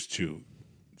introduced to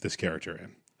this character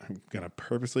in. I'm going to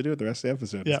purposely do it the rest of the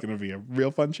episode. Yeah. It's going to be a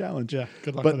real fun challenge. Yeah,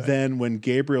 good luck But with that. then when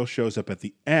Gabriel shows up at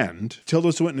the end,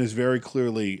 Tilda Swinton has very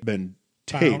clearly been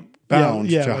bound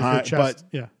to hide, but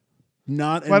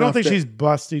not Well, I don't think she's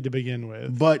busty to begin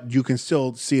with. But you can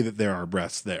still see that there are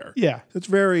breasts there. Yeah. It's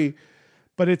very...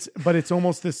 But it's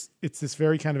almost this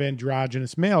very kind of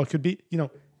androgynous male. It could be,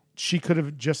 she could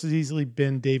have just as easily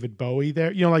been David Bowie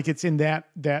there. Like it's in that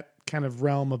kind of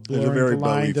realm of blurring the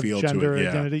line of gender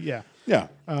identity. Yeah. Yeah.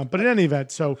 But in any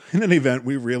event,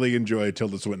 we really enjoy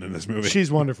Tilda Swinton in this movie.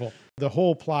 She's wonderful. The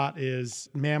whole plot is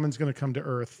Mammon's going to come to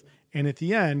Earth. And at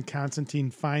the end, Constantine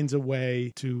finds a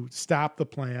way to stop the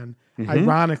plan,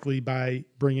 ironically, by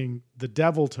bringing the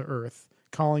devil to Earth,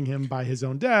 calling him by his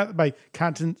own death, by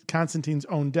Constantine's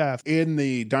own death. In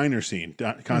the diner scene,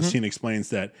 Constantine explains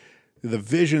that the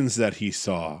visions that he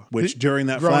saw, which during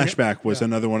that flashback was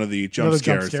another one of the jump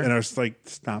scares. And I was like,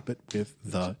 stop it with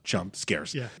the jump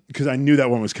scares. Yeah. Because I knew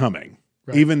that one was coming.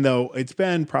 Right. Even though it's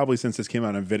been probably since this came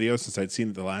out on video, since I'd seen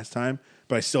it the last time,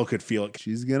 but I still could feel it.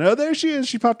 She's going to, there she is.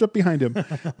 She popped up behind him.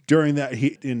 During that,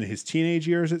 in his teenage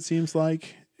years, it seems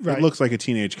like. Right. It looks like a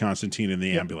teenage Constantine in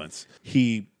the ambulance.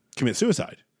 He commits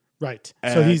suicide. Right.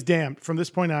 So he's damned. From this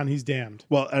point on, he's damned.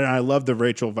 Well, and I love the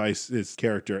Rachel Weisz's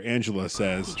character, Angela,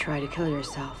 says... You try to kill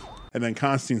yourself. And then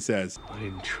Constantine says... I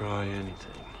didn't try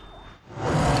anything.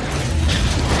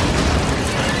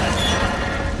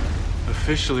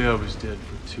 Officially, I was dead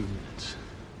for 2 minutes.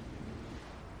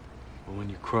 But when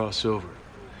you cross over,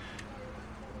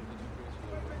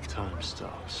 time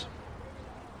stops.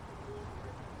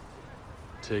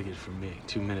 Take it from me,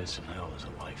 2 minutes in hell is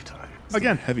a lifetime.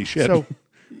 Again, heavy shit. So,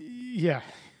 yeah.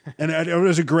 And it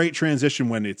was a great transition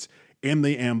when it's in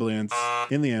the ambulance,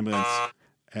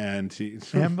 and he...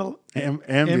 ambulance.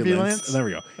 There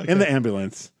we go. Okay. In the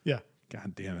ambulance. Yeah.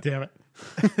 God damn it. Damn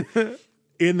it.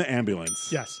 In the ambulance.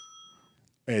 Yes.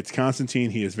 It's Constantine.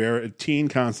 He is very teen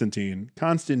Constantine.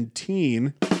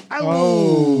 Constantine.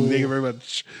 Oh, thank you very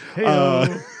much. Hey,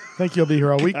 thank you. I'll be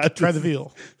here all week. Try the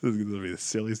veal. This is going to be the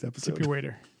silliest episode. Tip your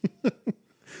waiter.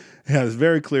 Has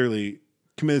very clearly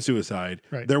committed suicide.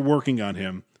 Right. They're working on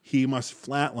him. He must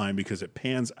flatline because it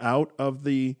pans out of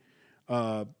the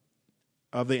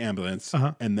ambulance,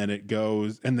 and then it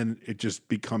goes, and then it just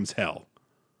becomes hell.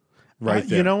 Right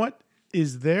there. You know what?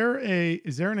 Is there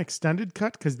an extended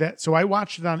cut? So I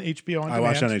watched it on HBO. I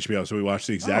watched it on HBO, so we watched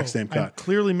the exact same cut. I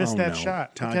clearly missed that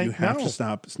shot. Todd, okay? you have to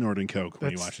stop snorting coke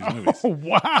when you watch these movies. Oh,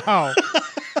 wow.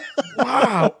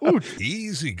 Wow. Ooh.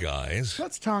 Easy, guys.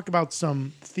 Let's talk about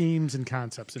some themes and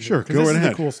concepts. Sure, go right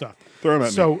ahead. The cool stuff. Throw them at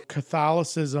me. So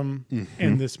Catholicism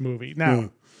in this movie.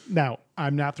 Now,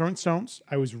 I'm not throwing stones.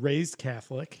 I was raised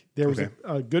Catholic. There was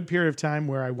a good period of time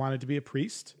where I wanted to be a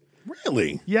priest.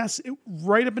 Really? Yes,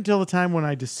 right up until the time when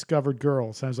I discovered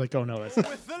girls. I was like, oh, no, that's not.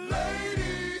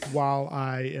 While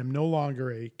I am no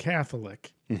longer a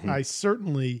Catholic, I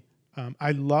certainly,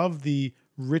 I love the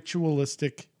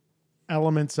ritualistic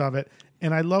elements of it,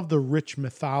 and I love the rich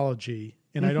mythology.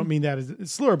 And I don't mean that as a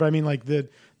slur, but I mean like the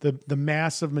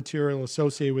massive material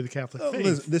associated with the Catholic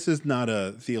faith. This is not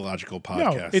a theological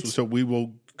podcast, so we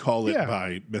will call it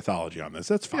by mythology on this.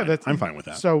 That's fine. I'm fine with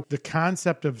that. So the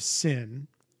concept of sin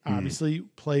obviously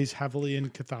plays heavily in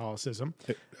Catholicism.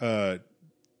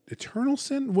 eternal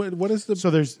sin? What is the...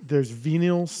 So there's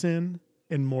venial sin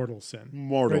and mortal sin.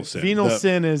 Mortal sin. Venial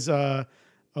sin is, I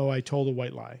told a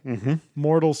white lie. Mm-hmm.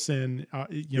 Mortal sin,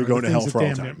 you're going to hell for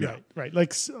all time. Yeah. Right.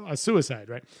 Like a suicide,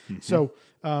 right? Mm-hmm. So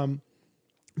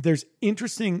there's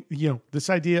interesting, this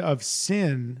idea of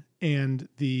sin and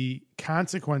the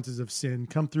consequences of sin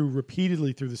come through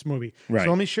repeatedly through this movie. Right. So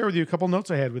let me share with you a couple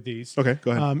notes I had with these. Okay,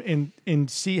 go ahead.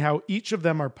 And see how each of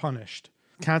them are punished.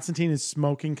 Constantine is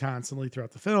smoking constantly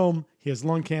throughout the film. He has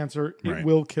lung cancer. It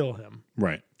will kill him.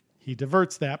 Right. He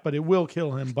diverts that, but it will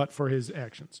kill him, but for his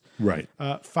actions. Right.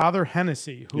 Father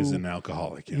Hennessy, who is an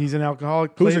alcoholic. Yeah. He's an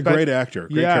alcoholic. Who's a great actor,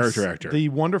 character actor. The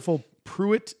wonderful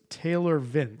Pruitt Taylor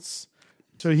Vince.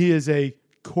 So he is a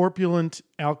corpulent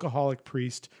alcoholic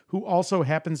priest who also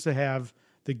happens to have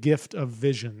the gift of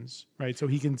visions, right? So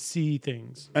he can see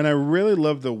things. And I really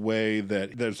love the way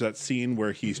that there's that scene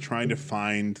where he's trying to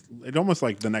find it almost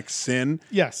like the next sin.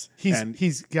 Yes.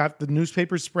 He's got the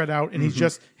newspapers spread out and he's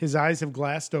just, his eyes have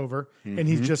glassed over and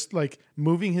he's just like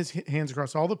moving his hands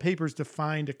across all the papers to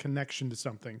find a connection to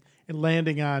something and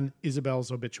landing on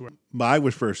Isabel's obituary. I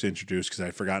was first introduced, because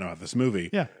I'd forgotten about this movie,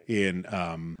 in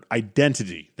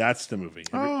Identity. That's the movie.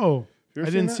 I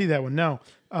didn't see that one. No.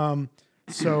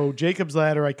 So Jacob's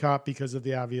Ladder I caught because of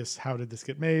the obvious, how did this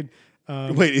get made?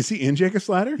 Wait, is he in Jacob's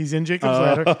Ladder? He's in Jacob's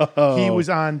Ladder. He was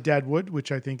on Deadwood,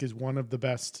 which I think is one of the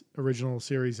best original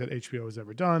series that HBO has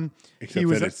ever done. Except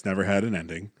that it's never had an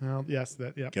ending. Well, yes.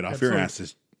 Get off your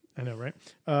asses. I know, right?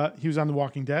 He was on The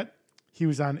Walking Dead. He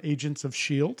was on Agents of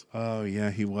S.H.I.E.L.D. Oh,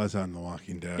 yeah, he was on The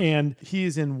Walking Dead. And he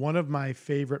is in one of my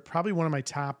favorite, probably one of my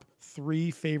top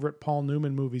 3 favorite Paul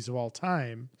Newman movies of all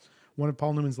time. One of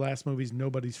Paul Newman's last movies,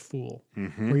 Nobody's Fool,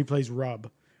 where he plays Rub,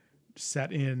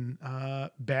 set in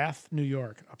Bath, New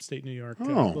York, upstate New York,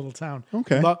 little town.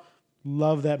 Okay.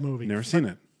 Love that movie. Never seen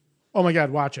it. Oh, my God,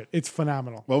 watch it. It's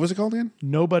phenomenal. What was it called again?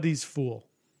 Nobody's Fool.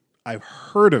 I've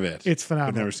heard of it. It's phenomenal.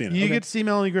 I've never seen it. You get to see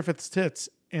Melanie Griffith's tits,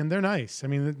 and they're nice. I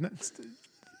mean,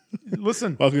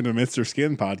 listen. Welcome to Mr.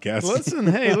 Skin podcast.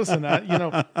 Listen.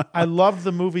 I loved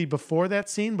the movie before that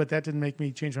scene, but that didn't make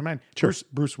me change my mind. Sure.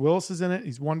 Bruce Willis is in it.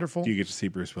 He's wonderful. Do you get to see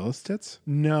Bruce Willis' tits?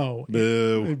 No.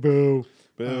 Boo.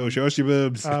 Boo. Show us your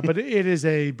boobs. But it is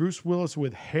a Bruce Willis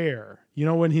with hair. You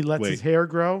know when he lets his hair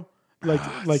grow?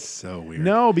 Like so weird.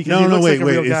 No, because he looks like a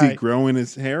real guy. Is he growing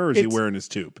his hair or is he wearing his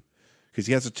tube? Because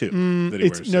he has a tube that he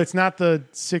wears. No, it's not the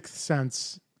Sixth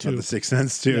Sense tube. Not the Sixth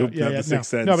Sense tube. Yeah, not the Sixth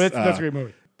Sense. No, but that's a great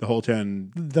movie. The whole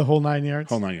 10. The whole 9 yards.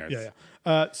 Whole 9 yards.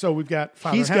 Yeah. So we've got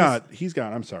Father He's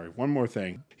got, I'm sorry, one more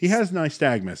thing. He has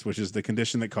nystagmus, which is the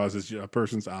condition that causes a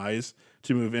person's eyes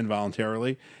to move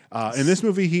involuntarily. In this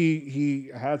movie,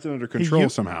 he has it under control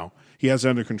somehow. He has it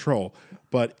under control.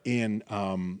 But in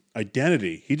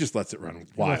Identity, he just lets it run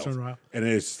wild. And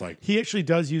it's like... He actually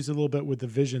does use a little bit with the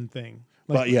vision thing.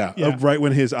 Right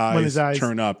when his eyes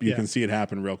turn up, you can see it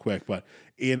happen real quick. But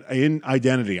in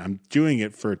Identity, I'm doing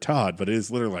it for Todd, but it is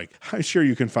literally like, I'm sure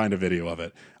you can find a video of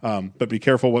it. But be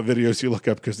careful what videos you look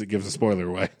up because it gives a spoiler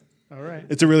away. All right.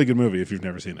 It's a really good movie if you've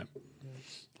never seen it.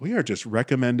 We are just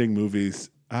recommending movies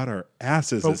out our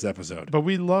asses this episode. But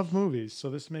we love movies, so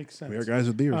this makes sense. We are guys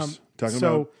with beers.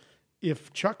 So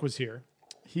if Chuck was here,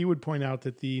 he would point out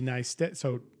that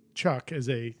so Chuck, as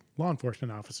a law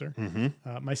enforcement officer,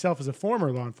 myself as a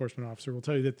former law enforcement officer, will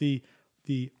tell you that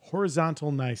the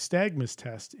horizontal nystagmus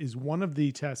test is one of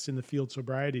the tests in the field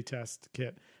sobriety test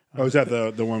kit. Is that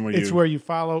the one where it's where you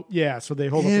follow? Yeah, so they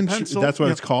hold up a pencil. That's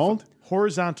what it's called?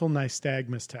 Horizontal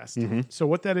nystagmus test. So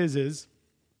what that is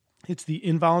it's the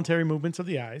involuntary movements of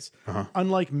the eyes.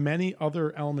 Unlike many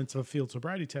other elements of a field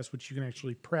sobriety test, which you can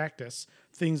actually practice,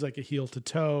 things like a heel to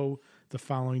toe, the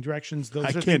following directions.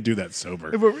 I can't do that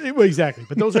sober. Exactly.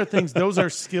 But those are things, those are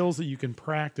skills that you can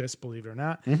practice, believe it or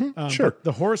not. Sure.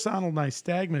 The horizontal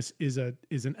nystagmus is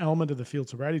an element of the field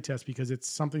sobriety test because it's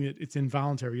something that it's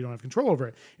involuntary. You don't have control over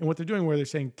it. And what they're doing where they're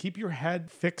saying, keep your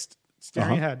head fixed,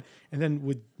 staring ahead, and then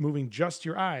with moving just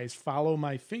your eyes, follow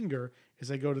my finger as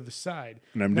I go to the side.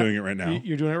 And I'm doing it right now.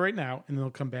 You're doing it right now, and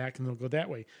they'll come back and they'll go that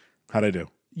way. How'd I do?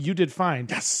 You did fine.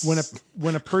 Yes.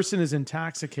 When a person is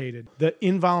intoxicated, the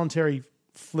involuntary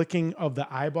flicking of the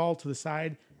eyeball to the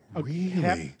side.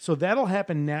 Really? So that'll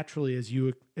happen naturally as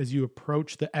you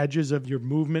approach the edges of your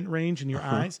movement range in your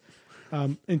eyes.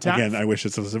 Again, I wish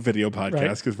this was a video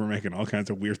podcast because we're making all kinds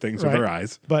of weird things with our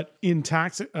eyes. But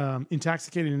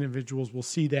intoxicated individuals will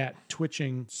see that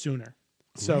twitching sooner.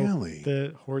 So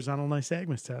the horizontal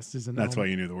nystagmus test is an That's why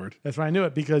you knew the word. That's why I knew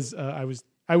it because I was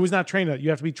not trained on it. You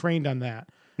have to be trained on that.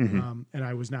 And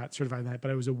I was not certified in that, but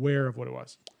I was aware of what it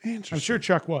was. Interesting. I'm sure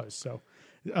Chuck was. So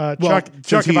Chuck,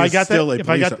 if I got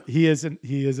that, he isn't.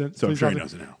 So I'm sure he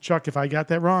knows it now. Chuck, if I got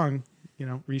that wrong,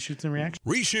 reshoots and reactions.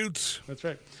 Reshoots. That's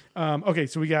right. Okay,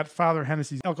 so we got Father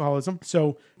Hennessy's alcoholism.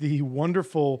 So the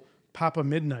wonderful Papa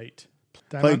Midnight,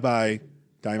 played by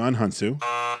Daimon Hansu,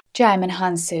 Jaimon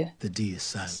Hansu, The D is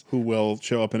silent. who will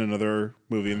show up in another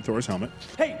movie in Thor's helmet.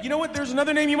 Hey, you know what? There's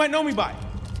another name you might know me by.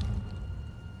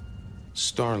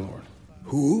 Star-Lord.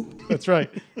 Who? That's right.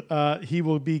 He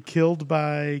will be killed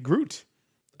by Groot.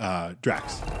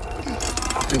 Drax.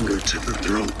 Finger to the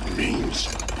throat means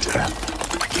death.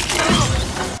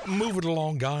 Move it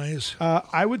along, guys.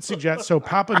 I would suggest, so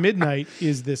Papa Midnight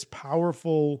is this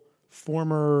powerful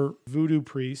former voodoo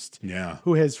priest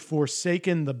who has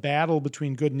forsaken the battle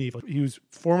between good and evil. He was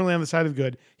formerly on the side of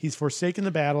good. He's forsaken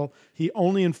the battle. He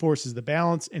only enforces the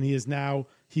balance, and he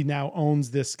now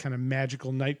owns this kind of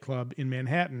magical nightclub in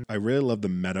Manhattan. I really love the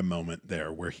meta moment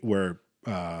there where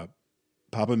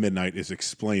Papa Midnight is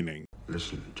explaining.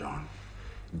 Listen, John.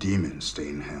 Demons stay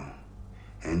in hell.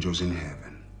 Angels in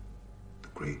heaven. The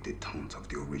great detente of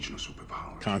the original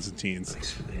superpowers. Constantine's.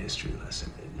 Thanks for the history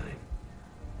lesson, Midnight.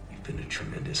 You've been a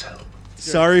tremendous help.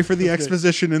 Sorry for the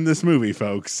exposition in this movie,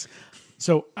 folks.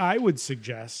 So I would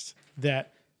suggest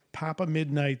that Papa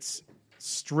Midnight's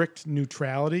strict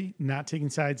neutrality, not taking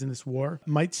sides in this war,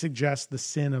 might suggest the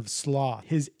sin of sloth.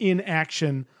 His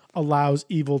inaction allows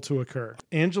evil to occur.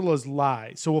 Angela's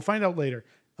lie. So we'll find out later.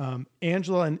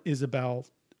 Angela and Isabel,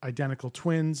 identical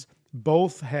twins,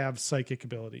 both have psychic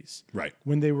abilities. Right.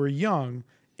 When they were young,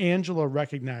 Angela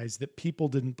recognized that people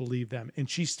didn't believe them, and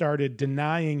she started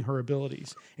denying her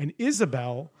abilities. And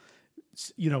Isabel,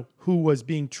 who was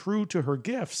being true to her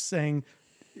gifts, saying,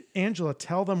 Angela,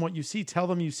 tell them what you see. Tell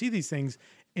them you see these things.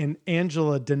 And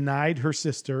Angela denied her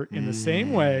sister in the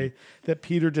same way that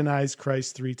Peter denies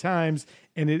Christ 3 times.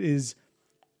 And it is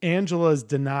Angela's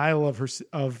denial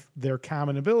of their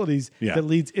common abilities that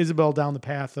leads Isabel down the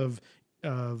path of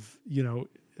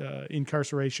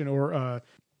incarceration or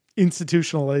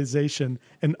institutionalization,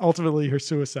 and ultimately her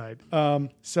suicide.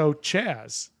 So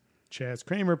Chaz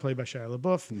Kramer, played by Shia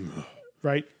LaBeouf,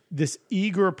 right? This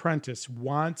eager apprentice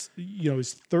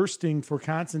is thirsting for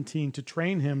Constantine to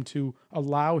train him, to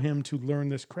allow him to learn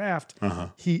this craft.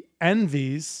 He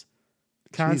envies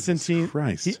Constantine.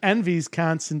 He envies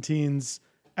Constantine's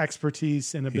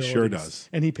expertise and abilities. He sure does.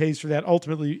 And he pays for that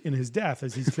ultimately in his death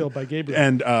as he's killed by Gabriel.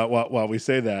 And while we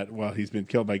say that, while he's been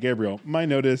killed by Gabriel, my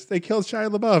notice, they killed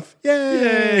Shia LaBeouf.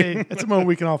 Yay! That's a moment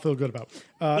we can all feel good about.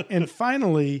 And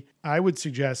finally, I would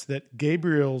suggest that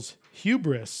Gabriel's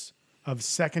hubris of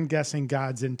second-guessing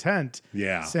God's intent,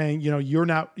 saying, you're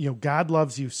not, God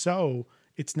loves you so,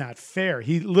 it's not fair.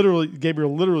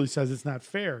 Gabriel literally says it's not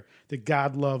fair that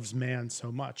God loves man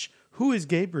so much. Who is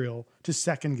Gabriel to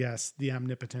second guess the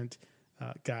omnipotent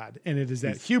God? And it is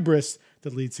that hubris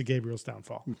that leads to Gabriel's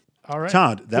downfall. All right.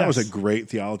 Todd, that was a great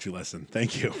theology lesson.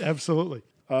 Thank you. Absolutely.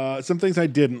 Some things I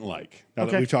didn't like. Now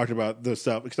that we talked about the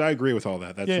stuff, because I agree with all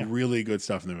that. That's really good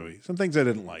stuff in the movie. Some things I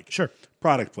didn't like. Sure.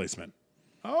 Product placement.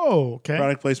 Oh, okay.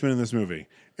 Product placement in this movie.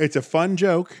 It's a fun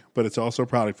joke, but it's also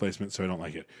product placement, so I don't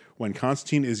like it. When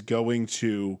Constantine is going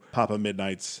to Papa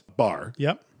Midnight's bar.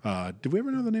 Yep. Did we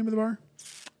ever know the name of the bar?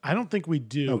 I don't think we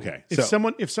do. Okay. If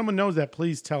someone knows that,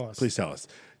 please tell us. Please tell us.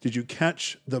 Did you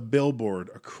catch the billboard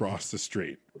across the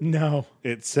street? No.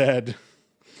 It said,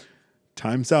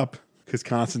 "Time's up," because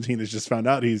Constantine has just found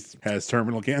out he has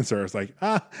terminal cancer. I was like,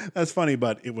 that's funny,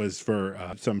 but it was for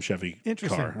some Chevy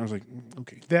car. I was like,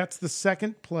 okay. That's the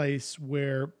second place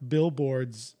where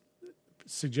billboards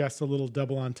suggest a little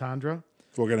double entendre.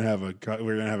 We're gonna have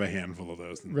a handful of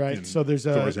those. Right. So there's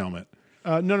Thor's helmet.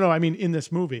 No. I mean, in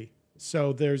this movie.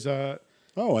 So there's a.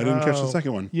 Oh, I didn't catch the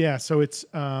second one. Yeah. So it's.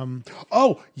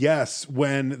 Oh yes,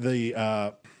 when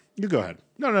the. You go ahead.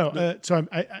 No. So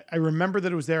I remember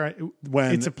that it was there.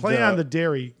 It's a play on the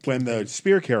dairy. When the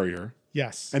spear carrier.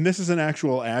 Yes. And this is an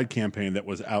actual ad campaign that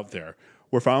was out there.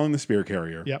 We're following the spear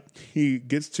carrier. Yep. He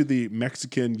gets to the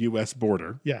Mexican-U.S.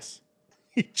 border. Yes.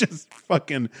 He just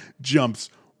fucking jumps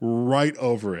right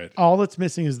over it. All that's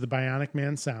missing is the Bionic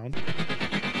Man sound.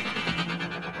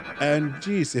 And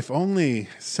geez, if only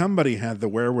somebody had the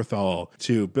wherewithal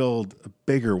to build a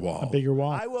bigger wall. A bigger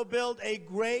wall. I will build a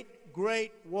great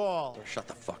wall. Shut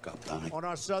the fuck up, Donnie. On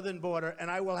our southern border, and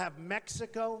I will have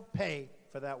Mexico pay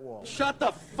for that wall. Shut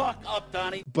the fuck up,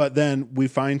 Donnie. But then we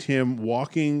find him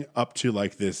walking up to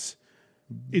like this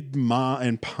ma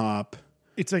and pop.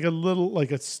 It's like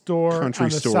a store country on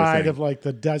the store side thing. of like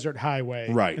the desert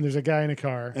highway. Right. And there's a guy in a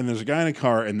car. And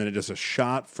then it does a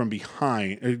shot from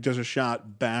behind. It does a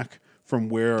shot back from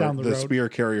where the spear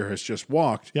carrier has just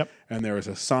walked. Yep. And there is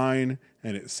a sign,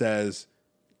 and it says,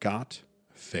 "Got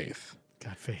faith."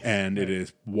 God, faith. And right. it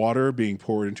is water being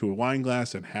poured into a wine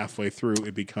glass, and halfway through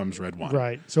it becomes red wine.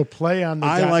 Right. So play on the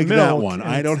I got like milk, that one. and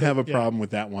I don't it's have a problem with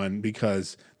that one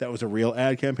because that was a real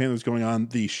ad campaign that was going on.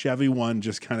 The Chevy one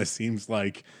just kind of seems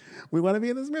like we want to be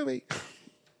in this movie.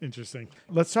 Interesting.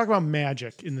 Let's talk about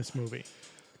magic in this movie,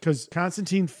 because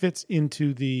Constantine fits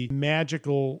into the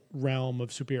magical realm of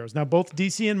superheroes. Now, both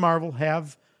DC and Marvel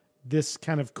have this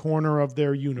kind of corner of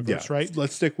their universe, right?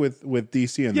 Let's stick with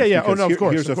DC and Yeah, this yeah. because of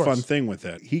course. here's of a course. fun thing with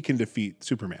it. He can defeat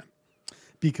Superman.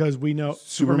 Because we know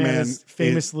Superman is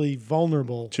famously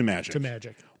vulnerable to magic.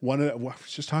 I was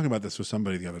just talking about this with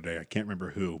somebody the other day. I can't remember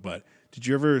who, but did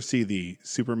you ever see the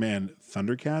Superman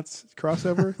Thundercats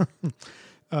crossover?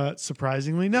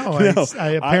 Surprisingly, no. No, I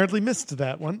apparently missed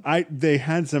that one. They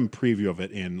had some preview of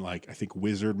it in, like, I think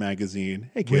Wizard magazine.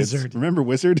 Hey kids, Wizard. remember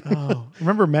Wizard? Oh,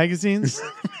 remember magazines?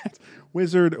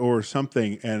 Wizard or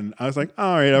something, and I was like,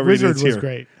 all right, I'll read Wizard it was here.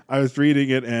 great. I was reading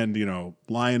it, and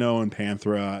Lion-O and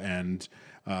Panthera, and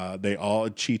they all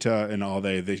Cheetah and all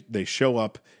they show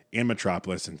up in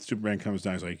Metropolis, and Superman comes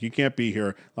down. He's like, you can't be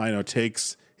here. Lion-O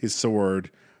takes his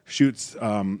sword, shoots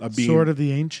a beam. Sword of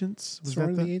the Ancients? Was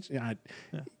Sword that of the Ancients?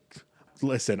 Yeah.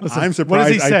 Listen, Listen, I'm what does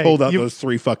surprised he say? I pulled out those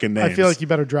three fucking names. I feel like you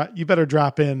better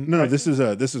drop in. No, this is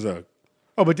a.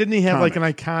 Oh, but didn't he have comic. like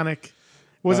an iconic?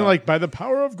 It wasn't like by the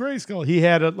power of Grayskull. He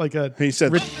had He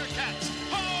said.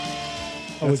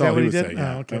 Oh, is that what he would did? say,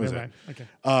 yeah. Oh, okay, That was never mind. it.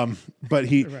 Okay. But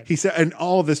he Right. he said, and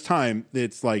all this time,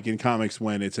 it's like in comics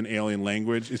when it's an alien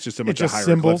language, it's just a bunch of just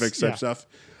symbols, hieroglyphics type stuff.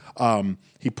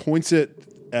 He points it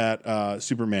at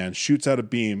Superman, shoots out a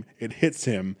beam, it hits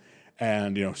him,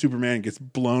 and Superman gets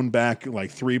blown back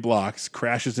like 3 blocks,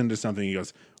 crashes into something. He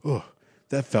goes, "Oh,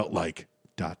 that felt like ...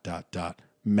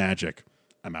 magic.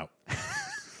 I'm out."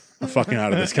 I'm fucking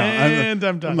out of this comic. And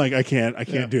I'm done. I'm like, I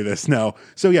can't do this. No.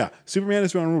 So yeah, Superman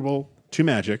is vulnerable to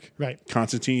magic. Right.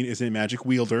 Constantine is a magic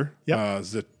wielder. Yep.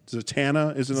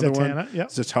 Zatanna is another one. Yep.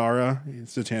 Zatara,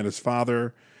 Zatanna's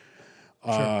father.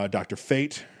 Sure. Dr.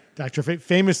 Fate. Dr. Fate,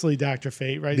 famously Dr.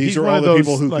 Fate, right? These He's are one all of the those,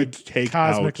 people who like, could take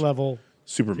cosmic out level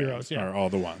Superman. heroes, yeah. Are all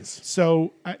the ones.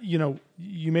 So,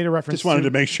 you made a reference. Just wanted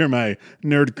to make sure my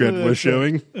nerd grid was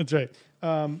showing. That's right.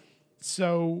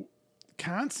 So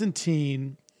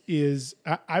Constantine is,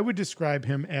 I would describe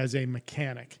him as a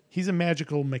mechanic. He's a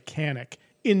magical mechanic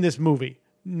in this movie.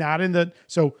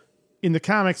 In the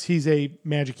comics, he's a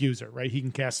magic user, right? He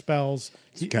can cast spells.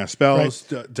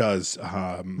 Does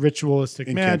ritualistic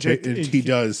magic. He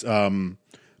does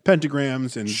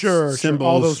pentagrams and symbols. Sure,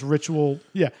 all those ritual.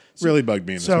 Yeah. Really bugged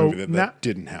me in this movie that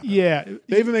didn't happen. Yeah.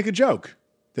 They even make a joke.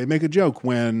 They make a joke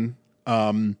when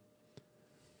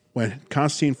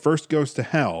Constantine first goes to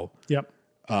hell. Yep.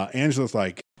 Angela's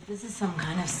like, This is some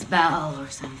kind of spell or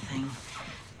something.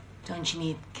 Don't you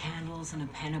need candles and a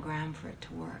pentagram for it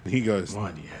to work? he goes,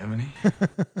 Why, do you have any?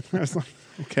 I was like,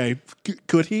 okay,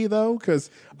 could he though?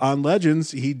 Because on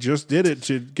Legends, he just did it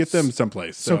to get them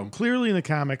someplace. So clearly in the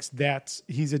comics,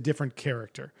 he's a different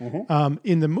character. Mm-hmm.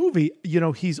 In the movie,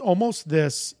 he's almost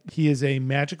this. He is a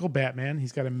magical Batman.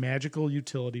 He's got a magical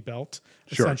utility belt,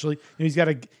 essentially. And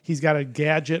he's got a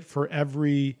gadget for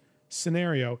every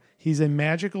scenario. He's a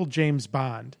magical James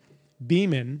Bond.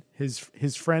 Beeman, his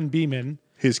friend Beeman.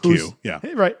 His Q, yeah.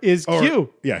 Right,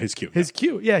 Q. Yeah, his Q. His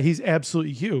Q. Yeah, he's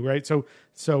absolutely Q, right?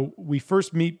 So we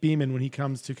first meet Beeman when he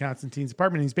comes to Constantine's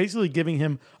apartment. He's basically giving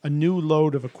him a new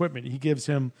load of equipment. He gives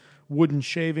him wooden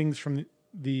shavings from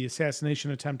the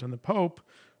assassination attempt on the Pope,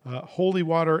 holy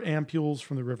water ampules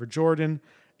from the River Jordan,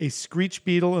 a screech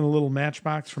beetle and a little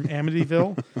matchbox from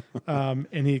Amityville.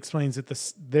 And he explains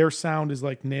that their sound is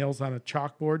like nails on a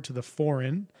chalkboard to the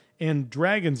foreign, and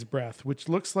dragon's breath, which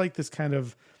looks like this kind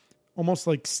of almost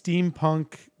like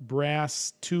steampunk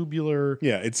brass tubular.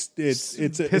 Yeah, it's a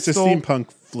pistol,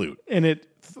 steampunk flute, and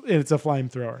it's a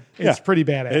flamethrower. It's pretty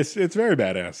badass. It's very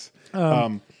badass.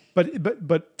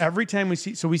 But every time we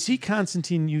see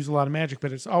Constantine use a lot of magic,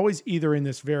 but it's always either in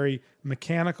this very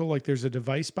mechanical, like there's a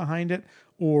device behind it,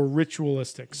 or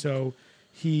ritualistic. So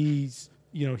he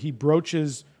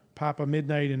broaches Papa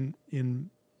Midnight in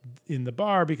the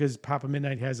bar because Papa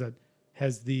Midnight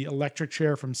has the electric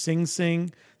chair from Sing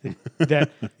Sing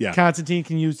that Yeah. Constantine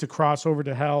can use to cross over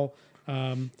to hell.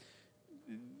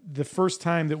 The first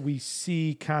time that we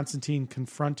see Constantine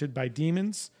confronted by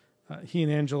demons, he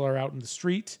and Angela are out in the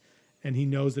street, and he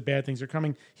knows that bad things are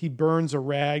coming. He burns a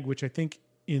rag, which I think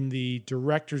in the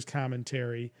director's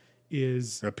commentary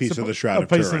is a piece of the shroud. A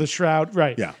piece of the shroud,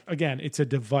 right? Yeah. Again, it's a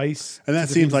device, and that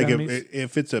to seems like enemies.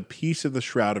 if it's a piece of the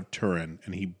shroud of Turin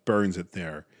and he burns it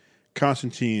there,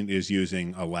 Constantine is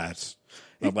using a last.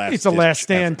 It's a last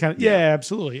stand effort. kind of. Yeah,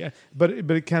 absolutely. But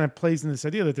it kind of plays in this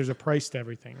idea that there's a price to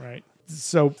everything, right?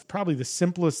 So probably the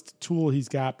simplest tool he's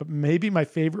got, but maybe my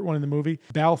favorite one in the movie,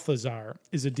 Balthazar,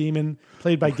 is a demon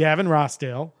played by Gavin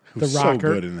Rossdale, who's the rocker,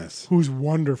 so good in this. Who's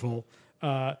wonderful.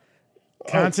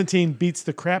 Constantine beats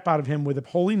the crap out of him with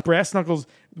holy brass knuckles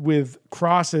with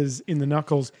crosses in the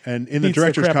knuckles. And in the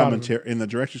director's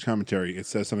commentary, it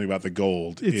says something about the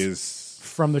gold is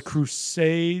from the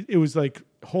Crusade. It was like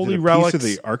holy piece relics of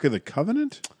the Ark of the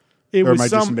Covenant. It was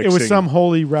some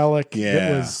holy relic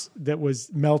that was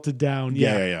melted down.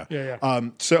 Yeah.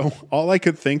 So all I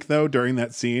could think though during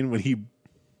that scene when he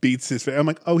beats his face, I'm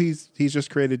like, oh, he's just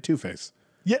created Two-Face.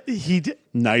 Yeah, he did.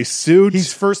 Nice suit.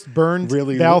 He's first burned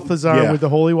Balthazar with the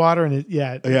holy water, and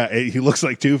he looks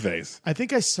like Two-Face. I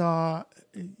think I saw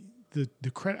the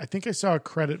credit. I think I saw a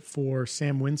credit for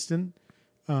Sam Winston.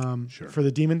 For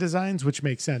the demon designs, which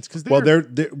makes sense because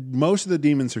most of the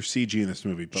demons are CG in this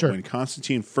movie. But when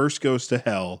Constantine first goes to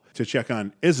hell to check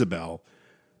on Isabel,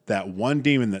 that one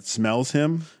demon that smells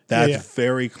him, that's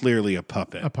very clearly a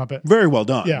puppet. Very well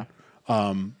done. Yeah.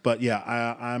 I'm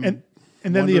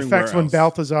and then the effects when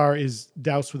Balthazar is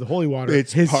doused with the holy water,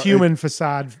 his human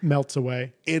facade melts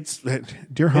away. It's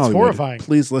dear Hollywood, it's horrifying.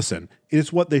 Please listen. It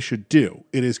is what they should do.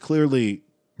 It is clearly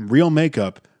real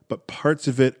makeup, but parts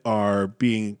of it are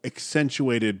being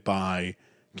accentuated by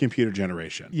computer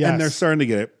generation. Yes. And they're starting to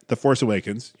get it. The Force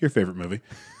Awakens, your favorite movie.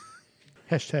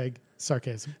 Hashtag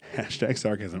sarcasm.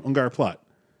 Ungar plot.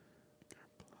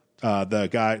 The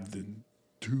guy, the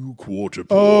 2/4 portions.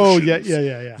 Oh,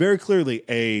 yeah. Very clearly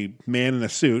a man in a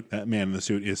suit. That man in the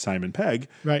suit is Simon Pegg.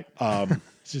 Right.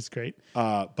 Which is great.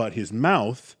 But his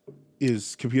mouth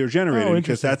is computer generated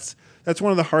because that's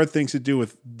one of the hard things to do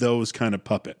with those kind of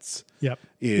puppets. Yep.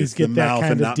 Is the mouth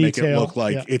and not make it look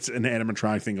like it's an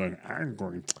animatronic thing going, I'm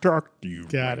going to talk to you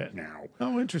now.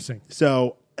 Oh, interesting.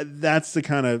 So that's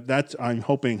I'm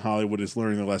hoping Hollywood is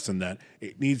learning the lesson that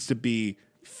it needs to be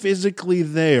physically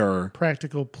there.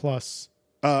 Practical plus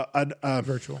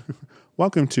virtual.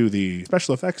 Welcome to the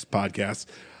special effects podcast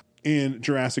in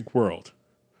Jurassic World.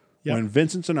 Yep. When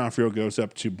Vincent D'Onofrio goes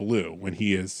up to Blue, when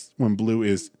Blue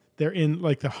is, they're in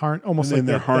like the almost in like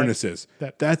their harnesses.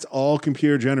 That's all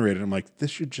computer generared. I'm like, this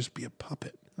should just be a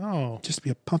puppet. Oh, just be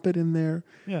a puppet in there.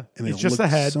 Yeah, and it's just the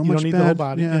head. So you don't need the whole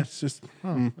body. Yeah, it's just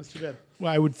that's too bad.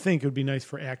 Well, I would think it would be nice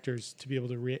for actors to be able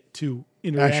to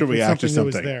interact actually with react to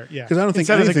something that was there. Yeah, because I don't think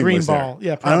instead anything of the green was ball. There.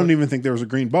 Yeah, probably. I don't even think there was a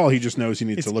green ball. He just knows he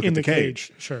needs it's to look in at the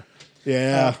cage. Sure.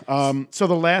 Yeah. So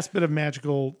the last bit of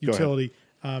magical utility.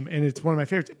 And it's one of my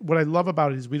favorites. What I love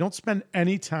about it is we don't spend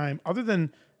any time other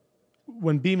than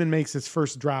when Beeman makes his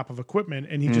first drop of equipment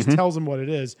and he just tells him what it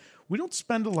is. We don't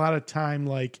spend a lot of time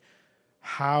like,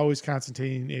 how is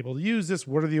Constantine able to use this?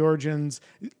 What are the origins?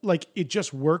 Like, it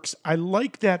just works. I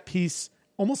like that piece,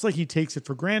 almost like he takes it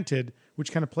for granted,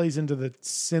 which kind of plays into the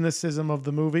cynicism of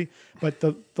the movie. But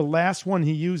the last one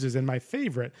he uses, and my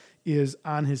favorite, is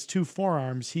on his two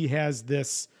forearms. He has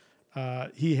this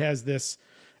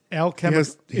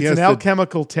alchemical. It's an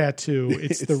alchemical tattoo.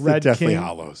 It's the Red Deathly King.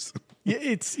 Hallows.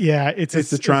 It's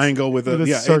the triangle with a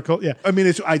circle. I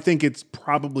mean, I think it's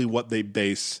probably what they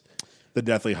base the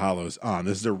Deathly Hallows on.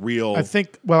 This is a real. I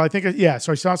think.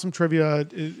 So I saw some trivia.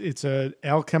 It's a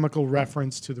alchemical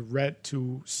reference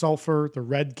to sulfur, the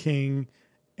Red King,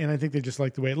 and I think they just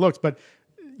like the way it looks. But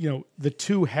the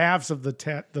two halves of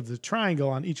the triangle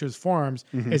on each of his forearms,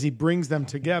 as he brings them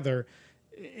together,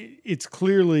 it's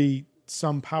clearly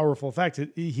some powerful effect.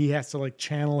 He has to like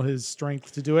channel his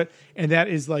strength to do it, and that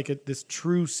is like this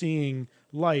true seeing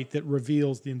light that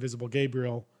reveals the invisible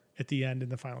Gabriel at the end in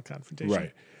the final confrontation.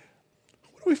 Right.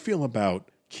 What do we feel about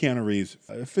Keanu Reeves'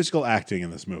 physical acting in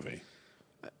this movie?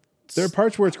 There are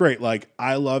parts where it's great. Like,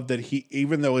 I love that he,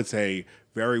 even though it's a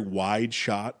very wide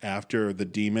shot after the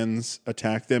demons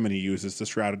attack them and he uses the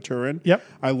Shrouded Turin. Yep.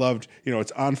 I loved,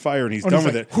 it's on fire and he's done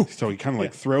with it. So he kind of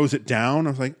like throws it down. I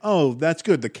was like, oh, that's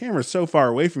good. The camera's so far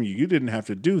away from you. You didn't have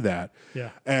to do that. Yeah.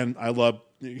 And I love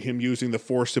him using the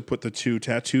force to put the two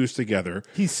tattoos together.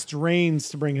 He strains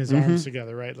to bring his arms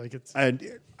together, right? Like it's.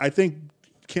 And I think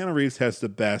Keanu Reeves has the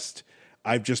best.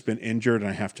 I've just been injured and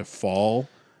I have to fall.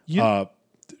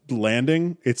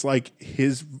 Landing. It's like the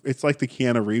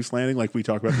Keanu Reeves landing, like we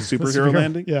talk about the superhero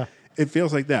landing. Yeah. It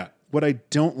feels like that. What I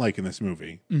don't like in this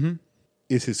movie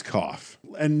is his cough.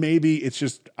 And maybe it's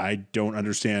just I don't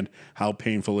understand how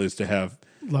painful it is to have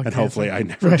lung and cancer. Hopefully I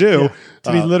never do. Yeah.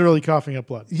 To be literally coughing up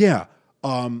blood. Yeah.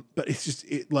 But it's just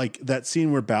like that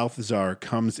scene where Balthazar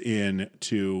comes in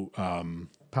to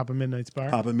Papa Midnight's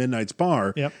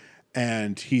bar. Yep.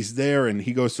 And And he's there and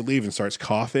he goes to leave and starts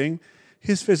coughing.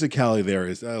 his physicality there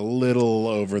is a little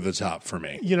over the top for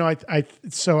me. You know,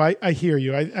 I hear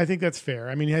you. I think that's fair.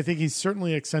 I mean, I think he's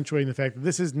certainly accentuating the fact that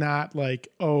this is not like,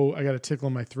 oh, I got a tickle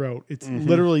in my throat. It's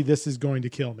literally, this is going to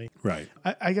kill me. Right.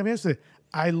 I gotta be honest with you,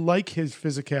 I like his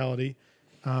physicality.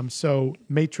 So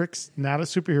Matrix, not a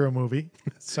superhero movie.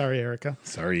 Sorry, Erica.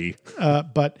 Sorry.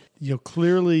 But,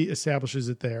 clearly establishes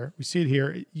it there. We see it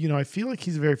here. I feel like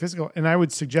he's very physical. And I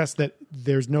would suggest that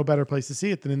there's no better place to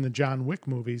see it than in the John Wick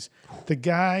movies. The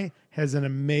guy has an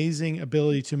amazing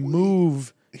ability to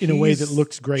move in a way that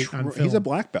looks great on film. He's a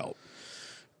black belt.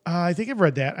 I think I've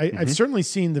read that. I've certainly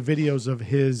seen the videos of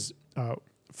his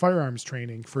firearms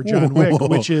training for John Wick,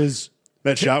 which is...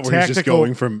 That shot where he's just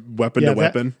going from weapon to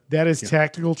weapon. That is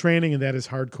tactical training, and that is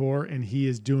hardcore, and he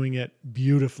is doing it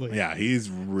beautifully. Yeah, he's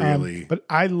really... but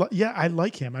I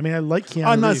like him. I mean, I like Keanu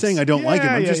I'm not Reeves. saying I don't like him.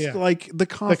 I'm just like, the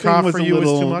cough thing was for a you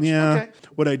little... was too much? Yeah. Okay.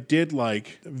 What I did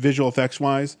like, visual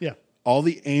effects-wise, all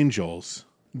the angels,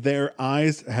 their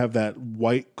eyes have that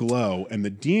white glow, and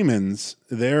the demons,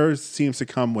 theirs seems to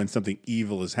come when something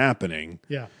evil is happening.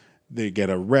 Yeah. They get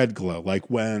a red glow, like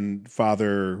when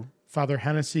Father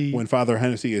Hennessy. When Father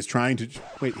Hennessy is trying to...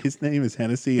 Wait, his name is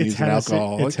Hennessy and he's Hennessy. an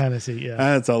alcoholic? It's Hennessy, yeah.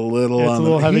 That's a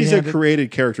little... he's a created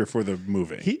character for the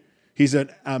movie. He's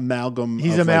an amalgam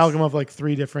of like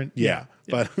three different... Yeah,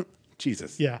 but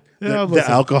Jesus. Yeah. The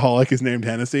alcoholic is named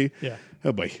Hennessy? Yeah.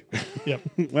 Oh, boy. Yep.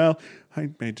 Well, I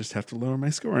may just have to lower my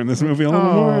score in this movie a little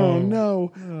more. Oh,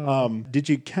 no. Did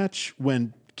you catch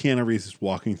when Keanu Reeves is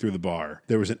walking through the bar?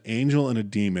 There was an angel and a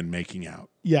demon making out.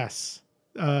 Yes.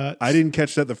 I didn't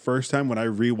catch that the first time when I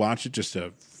rewatched it just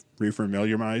to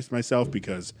refamiliarize myself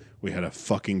because we had a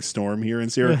fucking storm here in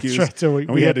Syracuse. That's right.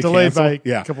 So we had to delayed by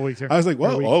a couple weeks here. I was like,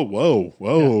 whoa.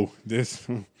 Yeah. This.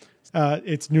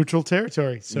 It's neutral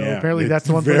territory. So apparently that's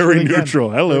the one. Very neutral.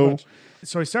 Hello.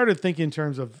 So I started thinking in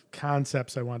terms of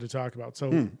concepts I wanted to talk about.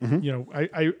 So,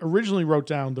 I originally wrote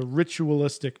down the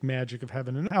ritualistic magic of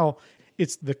heaven and hell.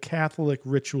 It's the Catholic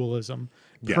ritualism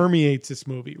permeates this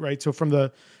movie, right? So from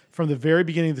the very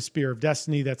beginning of the Spear of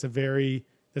Destiny, that's very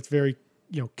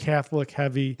Catholic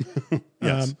heavy,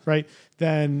 yes. Right?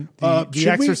 Then the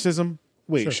exorcism.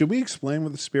 Should we explain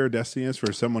what the Spear of Destiny is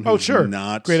for someone who's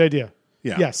not? Great idea.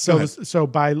 Yeah. Yes. So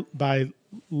by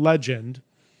legend,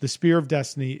 the Spear of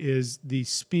Destiny is the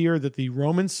spear that the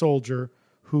Roman soldier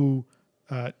who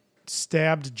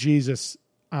stabbed Jesus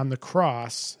on the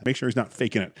cross. Make sure he's not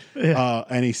faking it. Yeah.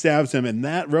 And he stabs him, and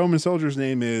that Roman soldier's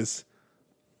name is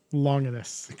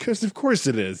Longinus. Because of course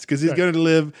it is. Because he's going to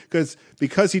live.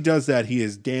 Because he does that, he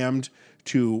is damned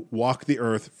to walk the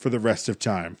earth for the rest of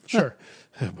time. Sure.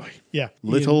 Oh boy. Yeah.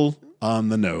 Little on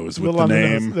the nose with the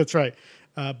name. That's right.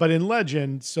 But in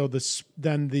legend, so the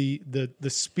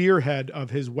spearhead of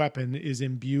his weapon is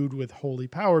imbued with holy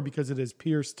power because it has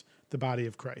pierced the body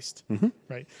of Christ. Mm-hmm.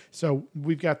 Right. So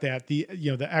we've got that. The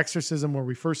exorcism where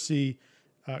we first see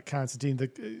Constantine,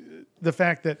 the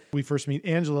fact that we first meet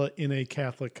Angela in a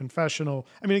Catholic confessional.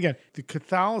 I mean, again, the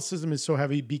Catholicism is so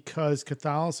heavy because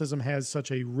Catholicism has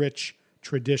such a rich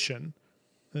tradition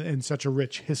and such a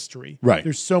rich history. Right.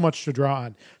 There's so much to draw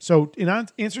on. So in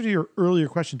answer to your earlier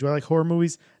question, do I like horror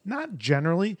movies? Not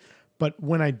generally, but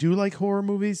when I do like horror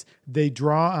movies, they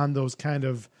draw on those kind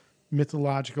of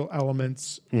mythological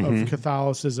elements of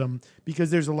Catholicism because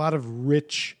there's a lot of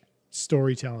rich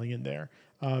storytelling in there.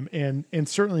 And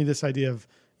certainly this idea of,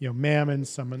 Mammon,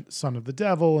 son of the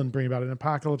devil, and bring about an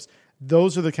apocalypse.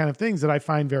 Those are the kind of things that I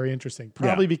find very interesting.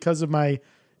 Probably because of my,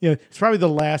 it's probably the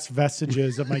last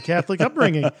vestiges of my Catholic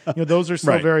upbringing. Those are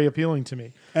still very appealing to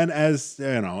me. And as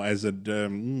I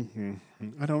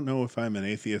don't know if I'm an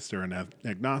atheist or an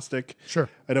agnostic. Sure.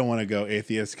 I don't want to go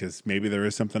atheist because maybe there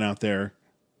is something out there.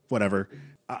 Whatever.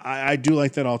 I do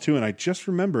like that all too. And I just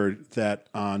remembered that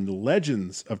on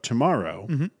Legends of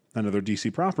Tomorrow, another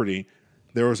DC property,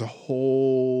 there was a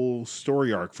whole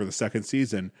story arc for the second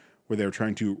season where they were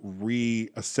trying to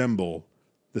reassemble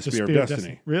the Spear of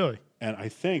Destiny. Really? And I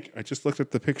just looked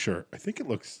at the picture. I think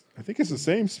it's the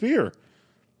same spear.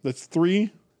 That's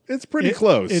three. It's pretty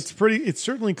close. It's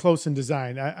certainly close in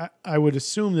design. I would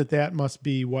assume that must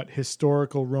be what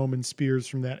historical Roman spears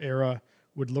from that era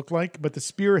would look like. But the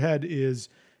spearhead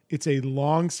it's a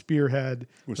long spearhead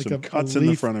with some cuts in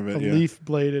the front of it. Leaf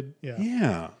bladed. Yeah.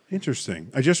 Yeah.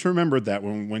 Interesting. I just remembered that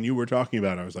when you were talking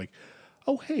about it, I was like,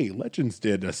 oh, hey, Legends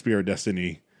did a Spear of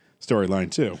Destiny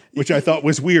storyline too, which I thought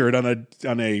was weird on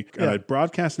a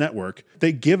broadcast network.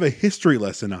 They give a history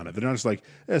lesson on it. They're not just like,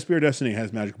 Spear of Destiny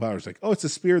has magical powers. It's like, oh, it's a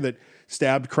spear that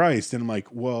stabbed Christ. And I'm like,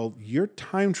 well, you're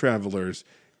time travelers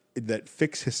that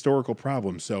fix historical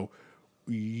problems. So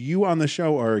you on the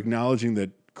show are acknowledging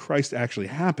that Christ actually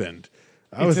happened.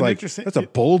 I was like, that's a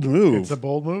bold move. It's a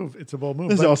bold move.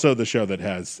 This is also the show that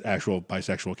has actual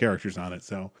bisexual characters on it.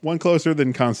 So one closer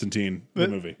than Constantine, the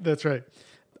movie. That's right.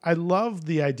 I love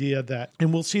the idea that,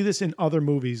 and we'll see this in other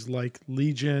movies like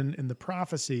Legion and The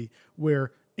Prophecy,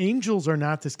 where angels are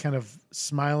not this kind of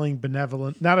smiling,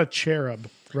 benevolent, not a cherub,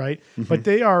 right? Mm-hmm. But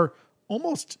they are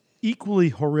almost equally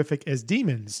horrific as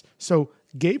demons. So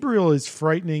Gabriel is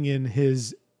frightening in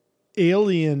his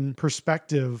alien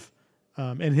perspective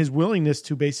and his willingness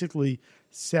to basically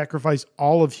sacrifice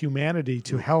all of humanity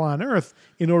to hell on earth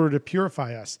in order to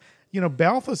purify us.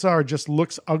 Balthasar just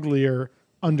looks uglier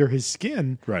under his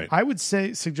skin. Right. I would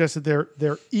suggest that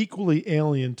they're equally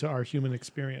alien to our human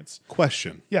experience.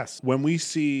 Question. Yes. When we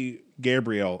see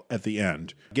Gabriel at the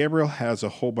end, Gabriel has a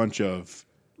whole bunch of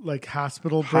like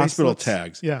hospital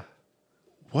tags. Yeah.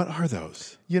 What are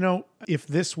those? If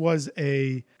this was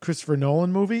a Christopher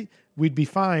Nolan movie, we'd be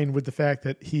fine with the fact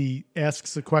that he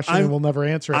asks a question and we'll never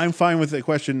answer it. I'm fine with the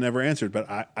question never answered,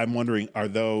 but I'm wondering, are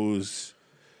those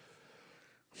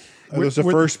the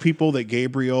first people that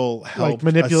Gabriel helped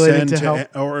manipulated to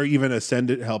help, or even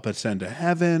help ascend to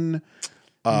heaven?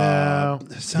 No,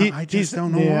 I just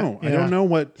don't know. Yeah. I don't know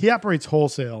what he operates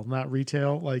wholesale, not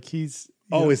retail. Like he's.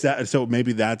 Is that so?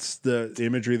 Maybe that's the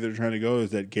imagery they're trying to go,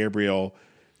 is that Gabriel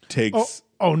takes.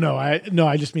 Oh no!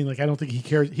 I just mean, like, I don't think he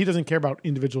cares. He doesn't care about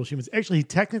individual humans. Actually, he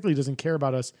technically doesn't care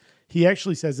about us. He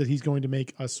actually says that he's going to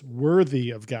make us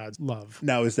worthy of God's love.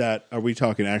 Now, are we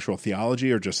talking actual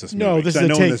theology or just this movie? No, this is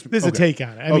a take. This is a take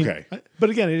on it. Okay,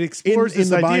 but again, it explores this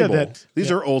in the idea Bible, that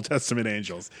these are Old Testament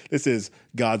angels. This is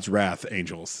God's wrath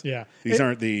angels. Yeah, these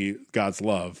aren't the God's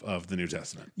love of the New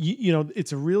Testament.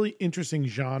 It's a really interesting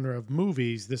genre of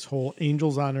movies. This whole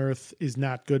angels on earth is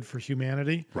not good for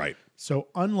humanity. Right. So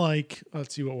unlike,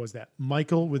 let's see, what was that?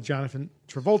 Michael with Jonathan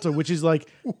Travolta, which is like,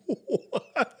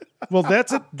 well,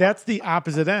 that's the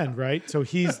opposite end, right? So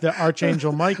he's the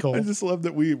Archangel Michael. I just love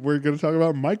that we're going to talk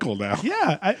about Michael now.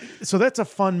 Yeah. So that's a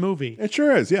fun movie. It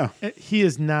sure is. Yeah. He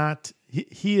is not,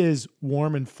 he is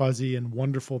warm and fuzzy and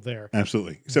wonderful there.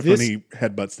 Absolutely. Except when he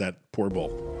headbutts that poor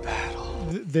bull.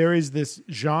 There is this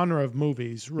genre of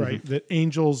movies, right? Mm-hmm. That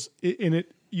angels in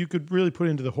it, you could really put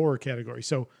into the horror category.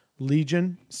 So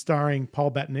Legion, starring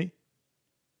Paul Bettany.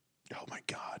 Oh my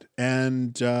God!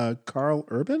 And Carl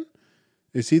Urban,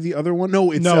 is he the other one?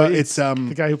 No, it's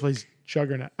the guy who plays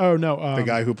Juggernaut. Oh no, the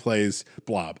guy who plays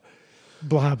Blob.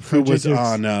 Who was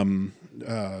on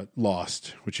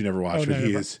Lost, which you never watched. But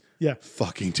he is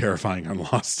fucking terrifying on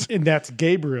Lost. And that's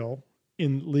Gabriel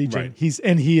in Legion.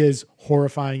 Right. He is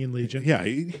horrifying in Legion. Yeah,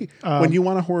 when you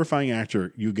want a horrifying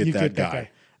actor, you get that guy.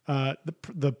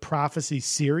 The Prophecy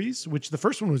series, which the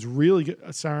first one was really good,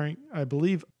 starring, I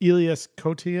believe, Elias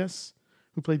Koteas,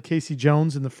 who played Casey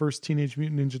Jones in the first Teenage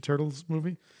Mutant Ninja Turtles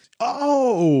movie.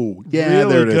 Oh, yeah,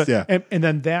 really there it good. is. Yeah, and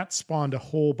then that spawned a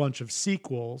whole bunch of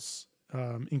sequels,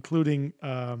 including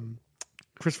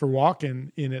Christopher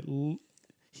Walken in it.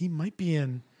 He might be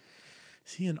in.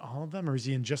 Is he in all of them, or is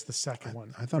he in just the second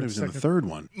one? I thought he was in the third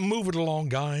one. Move it along,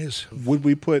 guys. Would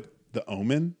we put The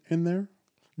Omen in there?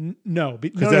 No,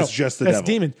 because that's just the devil.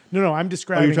 Demon. No, I'm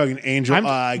describing. You're talking angel.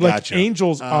 I gotcha.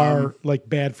 Angels are like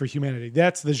bad for humanity.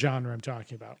 That's the genre I'm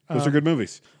talking about. Those are good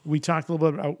movies. We talked a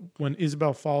little bit about when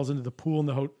Isabel falls into the pool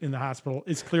in the hospital.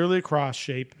 It's clearly a cross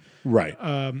shape. Right.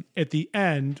 At the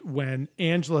end, when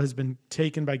Angela has been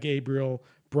taken by Gabriel,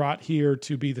 brought here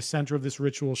to be the center of this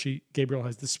ritual, Gabriel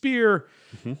has the spear,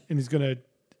 and he's going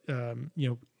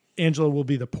to, Angela will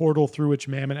be the portal through which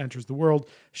Mammon enters the world.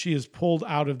 She is pulled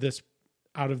out of this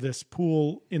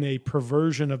pool in a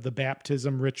perversion of the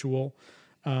baptism ritual.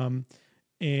 So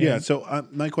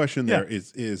my question there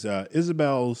is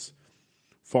Isabel's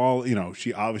fall,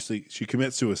 she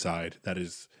commits suicide. That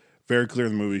is very clear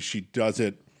in the movie. She does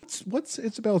it. What's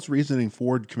Isabel's reasoning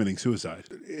for committing suicide?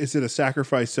 Is it a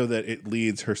sacrifice so that it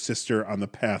leads her sister on the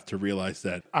path to realize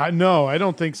that? No, I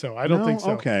don't think so. I don't think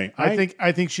so. Okay.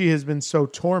 I think she has been so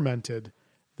tormented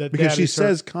because she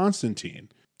says Constantine.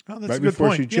 Oh, that's right a good before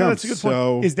point. She jumps. Yeah, that's a good point.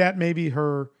 So, is that maybe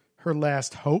her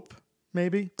last hope?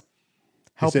 Maybe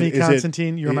help me,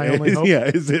 Constantine. You're my only hope.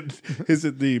 Yeah. Is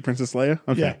it the Princess Leia?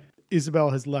 Okay. Yeah.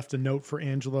 Isabel has left a note for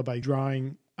Angela by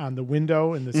drawing on the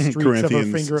window in the streets Corinthians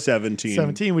of her finger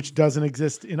 17, which doesn't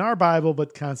exist in our Bible,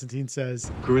 but Constantine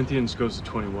says Corinthians goes to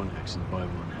 21 acts in the Bible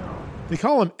and hell. They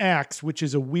call them acts, which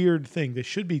is a weird thing. They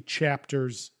should be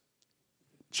chapters.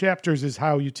 Chapters is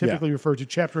how you typically refer to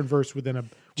chapter and verse within a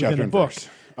book.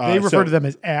 They refer to them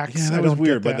as acts. Yeah, that was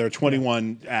weird, but there are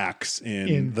 21 acts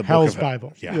in the Hell's book of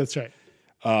Bible. Yeah, that's right.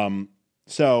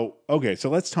 So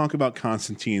let's talk about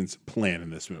Constantine's plan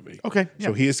in this movie. Okay. Yeah.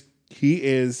 So he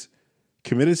is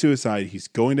committed suicide. He's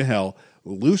going to hell.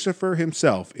 Lucifer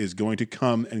himself is going to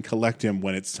come and collect him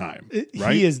when it's time.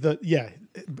 Right? He is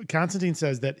Constantine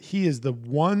says that he is the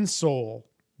one soul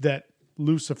that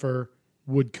Lucifer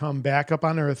would come back up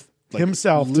on Earth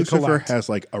himself Lucifer to collect. has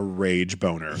like a rage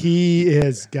boner. He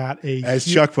has got as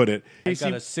Chuck put it, he's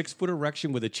got a 6-foot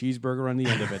erection with a cheeseburger on the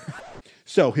end of it.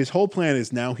 So his whole plan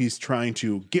is now he's trying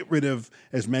to get rid of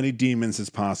as many demons as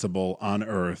possible on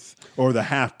Earth, or the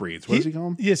half-breeds. What does he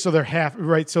call them? Yeah, so they're half,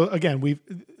 right? So again,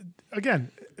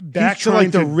 back to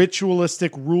like the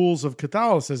ritualistic rules of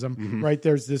Catholicism, right?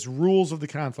 There's this rules of the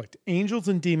conflict. Angels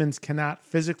and demons cannot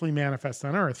physically manifest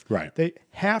on Earth. Right. They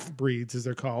half-breeds, as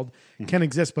they're called, can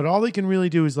exist, but all they can really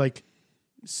do is like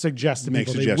suggest to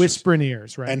people. They whisper in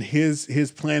ears, right? And his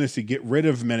plan is to get rid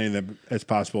of many of them as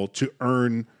possible to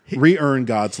re-earn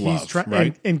God's love,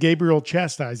 right? And Gabriel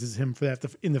chastises him for that.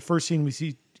 In the first scene, we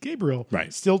see Gabriel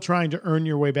still trying to earn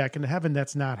your way back into heaven.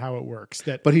 That's not how it works.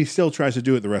 But he still tries to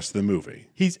do it the rest of the movie.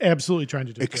 He's absolutely trying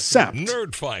to do it. Except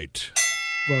Nerd Fight.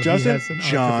 Well, doesn't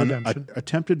John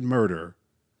attempted murder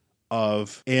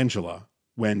of Angela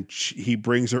when he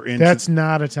brings her in? That's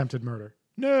not attempted murder.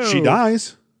 No. She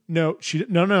dies. No.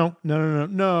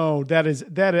 That is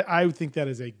I would think that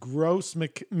is a gross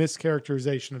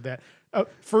mischaracterization of that.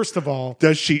 First of all,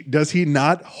 does he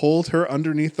not hold her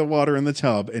underneath the water in the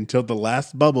tub until the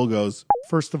last bubble goes?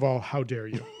 First of all, how dare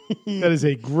you? That is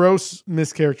a gross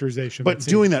mischaracterization. But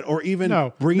doing that, or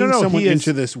even bringing someone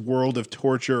into this world of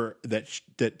torture that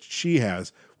she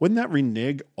has, wouldn't that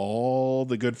renege all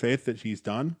the good faith that he's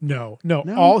done? No.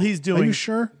 All he's doing. Are you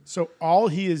sure? So all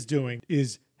he is doing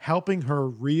is helping her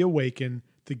reawaken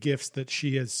the gifts that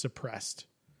she has suppressed.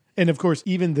 And of course,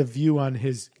 even the view on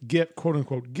his gift, quote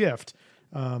unquote gift,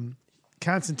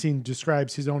 Constantine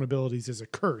describes his own abilities as a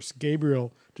curse.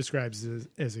 Gabriel describes it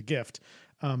as a gift.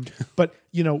 But,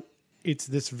 it's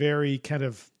this very kind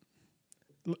of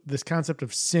this concept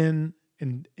of sin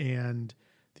and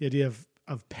the idea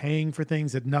of paying for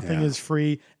things, that nothing is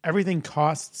free. Everything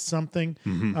costs something.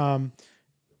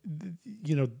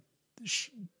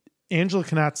 Angela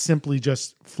cannot simply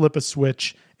just flip a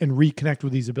switch and reconnect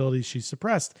with these abilities she's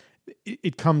suppressed.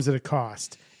 It comes at a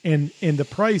cost. And the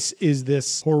price is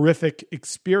this horrific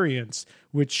experience,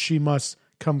 which she must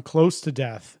come close to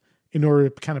death in order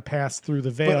to kind of pass through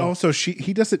the veil. But also,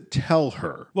 he doesn't tell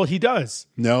her. Well, he does.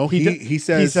 No, he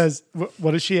says.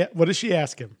 What does she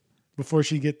ask him before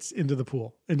she gets into the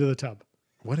pool, into the tub?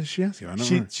 What does she ask him? I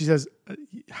don't know. She says,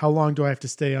 "How long do I have to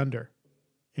stay under?"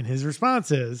 And his response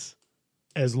is,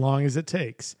 "As long as it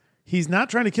takes." He's not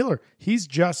trying to kill her. He's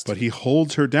just... But he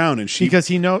holds her down, and she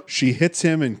hits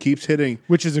him and keeps hitting.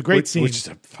 Which is a great scene. Which is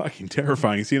a fucking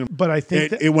terrifying scene. But I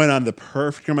think it went on the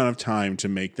perfect amount of time to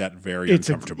make that very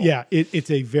uncomfortable.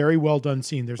 It's a very well done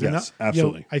scene. There's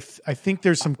absolutely. I think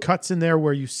there's some cuts in there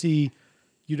where you see...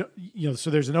 so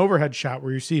there's an overhead shot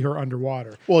where you see her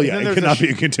underwater. Well, yeah, it cannot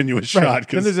be a continuous shot.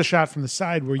 Then there's a shot from the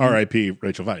side where you... R.I.P.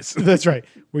 Rachel Weisz. That's right.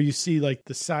 Where you see like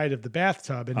the side of the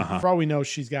bathtub, and for all we know,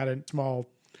 she's got a small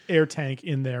air tank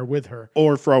in there with her.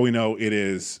 Or for all we know, it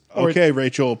is,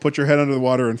 Rachel, put your head under the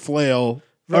water and flail.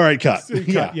 All right, cut.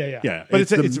 Yeah. But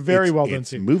it's a very well done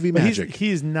scene. Movie magic. He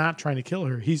is not trying to kill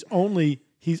her. He's only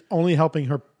helping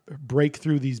her break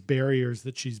through these barriers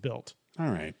that she's built. All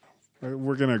right.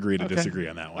 We're going to agree to disagree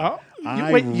on that one. Oh,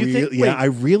 I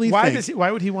really think.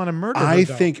 Why would he want to murder her? I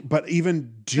think, but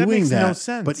even doing that makes that, no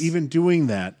sense. But even doing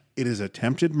that, it is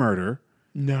attempted murder.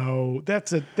 No,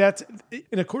 that's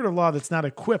in a court of law that's not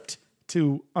equipped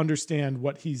to understand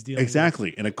what he's dealing with.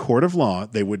 Exactly. In a court of law,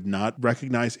 they would not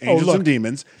recognize angels and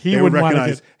demons. They would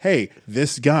recognize, hey,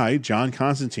 this guy, John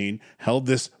Constantine, held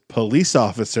this police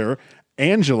officer,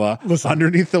 Angela,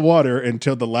 underneath the water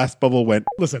until the last bubble went.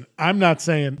 Listen, I'm not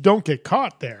saying don't get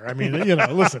caught there. I mean,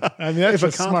 listen. I mean, that's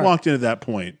if a cop walked in at that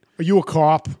point. Are you a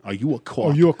cop? Are you a cop?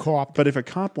 Are you a cop? But if a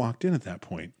cop walked in at that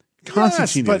point,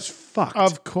 Constantine is fucked.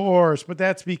 Of course, but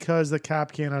that's because the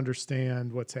cop can't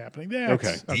understand what's happening.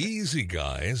 Okay. Easy,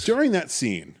 guys. During that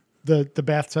scene, the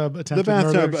bathtub attempt. The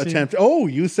bathtub attempt. Oh,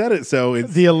 you said it. So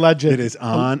it's the alleged. It is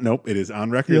on. Nope. It is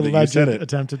on record the that you said it.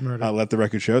 Attempted murder. I'll let the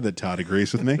record show that Todd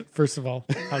agrees with me. First of all,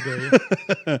 how dare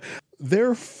you?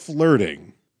 They're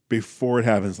flirting before it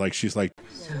happens. Like she's like.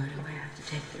 So do I have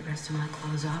to take the rest of my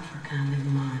clothes off, or can I leave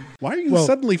them on? Why are you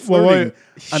suddenly flirting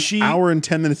an hour and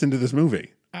 10 minutes into this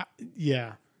movie?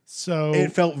 Yeah. So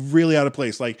it felt really out of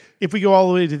place. Like if we go all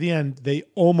the way to the end, they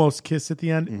almost kiss at the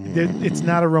end. It's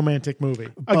not a romantic movie.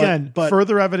 Again,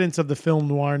 further evidence of the film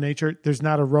noir nature. There's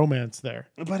not a romance there.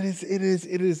 But it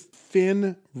is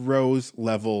Finn Rose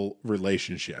level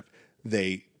relationship.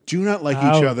 They do not like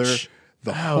each other.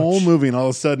 the whole movie, and all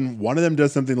of a sudden one of them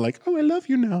does something like, "Oh, I love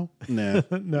you now." Nah,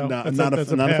 No, not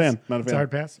that's a fan. Not a fan. It's a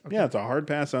hard pass? Okay. Yeah, it's a hard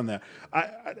pass on that.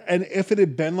 And if it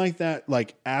had been like that,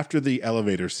 like after the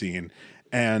elevator scene,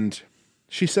 and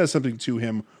she says something to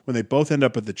him when they both end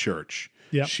up at the church.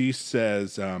 Yep. She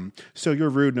says, "So you're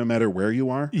rude no matter where you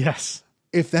are." Yes.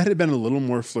 If that had been a little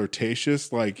more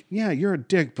flirtatious, like, "Yeah, you're a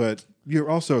dick, but you're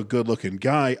also a good-looking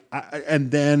guy,"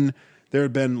 and then there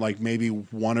had been like maybe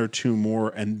one or two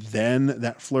more, and then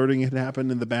that flirting had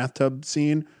happened in the bathtub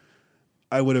scene,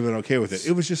 I would have been okay with it.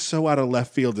 It was just so out of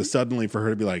left field to suddenly for her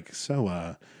to be like,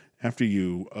 "So, after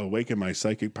you awaken my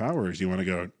psychic powers, you want to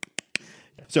go."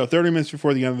 So 30 minutes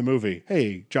before the end of the movie,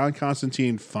 hey, John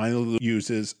Constantine finally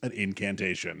uses an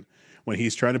incantation. When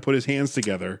he's trying to put his hands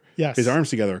together, his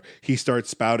arms together, he starts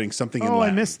spouting something in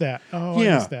Latin. I missed that. I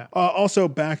missed that. Also,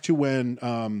 back to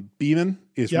when Beeman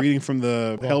is reading from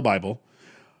the Hell Bible.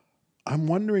 I'm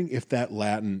wondering if that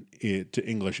Latin to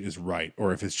English is right,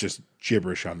 or if it's just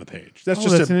gibberish on the page. That's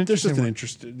just an interesting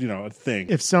thing.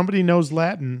 If somebody knows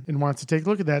Latin and wants to take a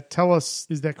look at that, tell us,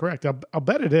 is that correct? I'll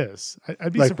bet it is.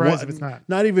 I'd be surprised if it's not.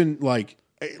 Not even like,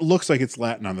 it looks like it's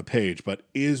Latin on the page, but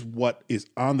is what is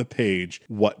on the page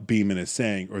what Beeman is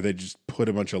saying, or they just put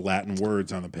a bunch of Latin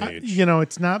words on the page?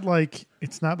 It's not like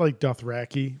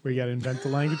Dothraki where you got to invent the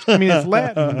language. I mean, it's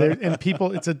Latin, and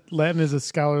people. Latin is a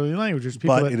scholarly language.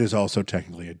 But it is also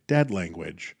technically a dead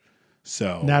language.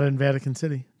 So not in Vatican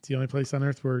City. It's the only place on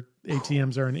earth where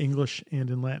ATMs are in English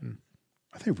and in Latin.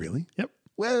 Are they really? Yep.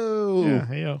 Whoa. Yeah.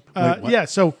 Hey-o.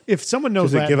 So if someone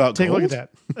knows Latin, take a look at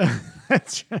that.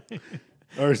 That's right.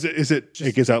 Or is it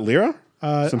gives out lira?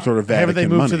 Some sort of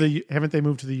Vatican money. Haven't they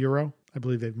moved to the euro? I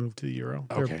believe they've moved to the euro.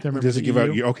 Okay. Does it give out?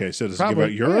 Okay, so does it give out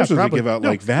euros, or does it give out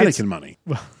like Vatican money?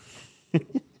 Well,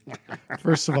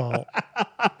 first of all,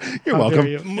 you're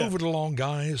welcome. Move it along,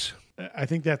 guys. I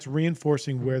think that's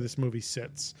reinforcing where this movie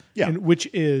sits. Yeah. And which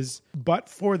is, but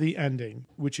for the ending,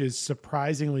 which is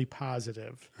surprisingly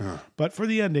positive. But for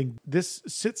the ending, this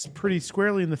sits pretty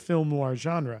squarely in the film noir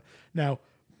genre. Now,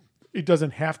 it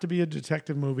doesn't have to be a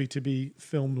detective movie to be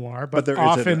film noir, but there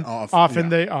often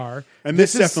they are. And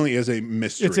this definitely is a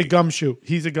mystery. It's a gumshoe.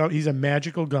 He's a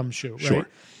magical gumshoe, right? Sure.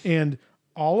 And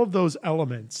all of those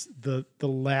elements, the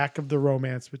lack of the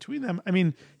romance between them, I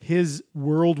mean, his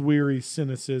world-weary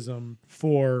cynicism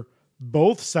for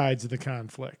both sides of the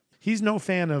conflict. He's no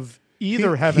fan of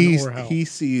either heaven or hell. He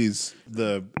sees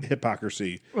the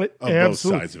hypocrisy of Absolutely. both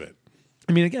sides of it.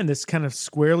 I mean, again, this kind of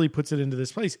squarely puts it into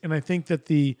this place. And I think that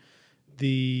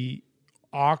the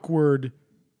awkward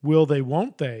will they,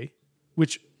 won't they,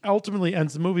 which ultimately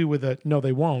ends the movie with a no,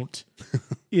 they won't,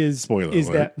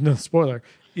 spoiler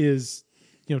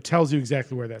tells you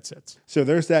exactly where that sits. So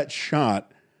there's that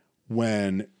shot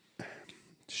when,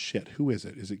 who is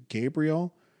it? Is it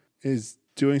Gabriel is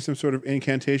doing some sort of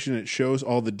incantation? It shows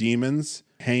all the demons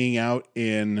hanging out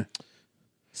in,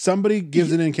 somebody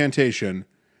gives an incantation,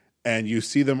 and you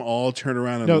see them all turn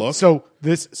around and look.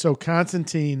 So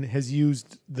Constantine has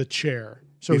used the chair.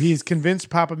 So he's convinced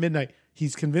Papa Midnight.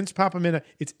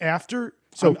 It's after.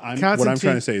 So what I'm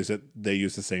trying to say is that they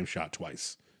use the same shot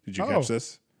twice. Did you catch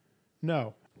this?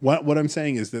 No. What I'm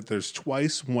saying is that there's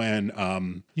twice when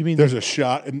you mean there's a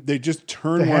shot and they just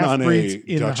turn one on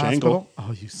a Dutch angle.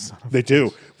 Oh, you son of a They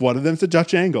do. One of them's a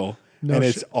Dutch angle.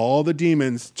 It's all the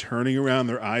demons turning around.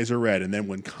 Their eyes are red. And then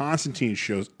when Constantine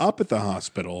shows up at the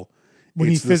hospital,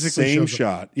 it's the same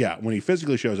shot. Yeah, when he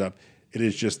physically shows up, it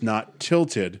is just not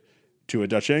tilted to a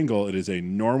Dutch angle. It is a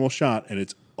normal shot, and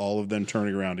it's all of them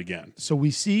turning around again. So we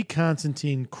see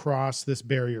Constantine cross this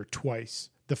barrier twice.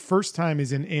 The first time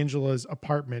is in Angela's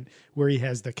apartment where he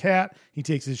has the cat. He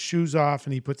takes his shoes off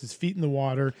and he puts his feet in the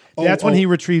water. That's when he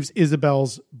retrieves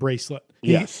Isabel's bracelet.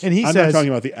 Yes. And he I'm says, not talking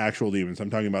about the actual demons. I'm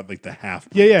talking about like the half.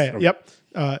 Yep.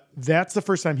 That's the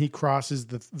first time he crosses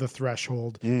the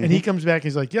threshold. Mm-hmm. And he comes back and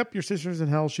he's like, yep, your sister's in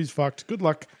hell. She's fucked. Good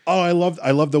luck. Oh, I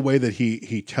love the way that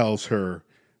he tells her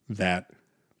that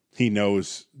he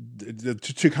knows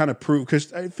to kind of prove,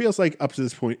 because it feels like up to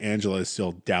this point, Angela is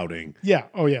still doubting. Yeah.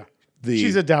 Oh, yeah.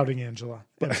 She's a doubting Angela.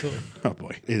 Absolutely. Oh,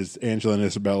 boy. Is Angela and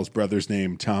Isabel's brother's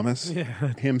name Thomas? Yeah.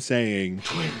 Him saying...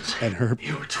 Twins. And her...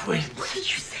 You were twins. What did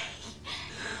you say?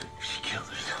 She killed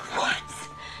herself. What?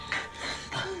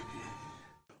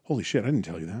 Holy shit, I didn't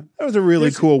tell you that. That was a really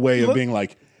cool way of being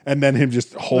like... And then him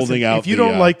just holding out. If you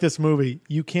don't like this movie,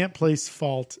 you can't place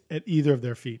fault at either of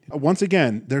their feet. Once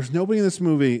again, there's nobody in this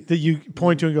movie that you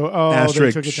point to and go, oh,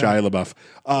 asterisk they took it down. Shia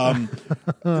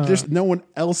LaBeouf. There's no one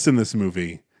else in this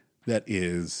movie that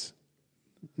is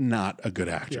not a good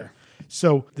actor. Yeah.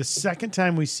 So the second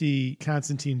time we see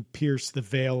Constantine pierce the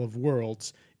veil of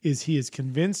worlds is he has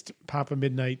convinced Papa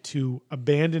Midnight to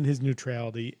abandon his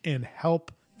neutrality and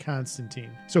help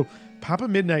Constantine. So Papa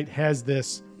Midnight has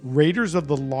this Raiders of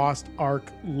the Lost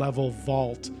Ark level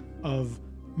vault of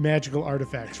magical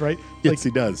artifacts, right? Yes, he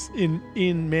does.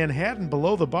 In Manhattan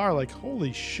below the bar, like,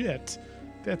 holy shit.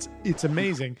 It's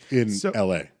amazing. In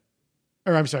LA.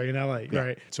 Or I'm sorry, in LA. Yeah.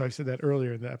 Right. So I said that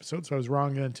earlier in the episode, so I was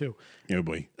wrong then too. Oh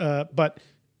boy.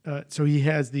 So he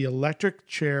has the electric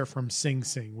chair from Sing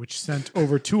Sing, which sent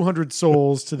over 200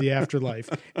 souls to the afterlife.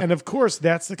 And of course,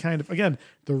 that's the kind of, again,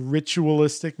 the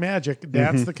ritualistic magic.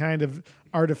 That's the kind of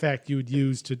artifact you would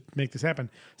use to make this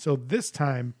happen. So this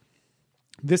time,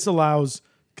 this allows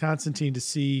Constantine to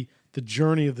see the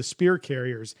journey of the spear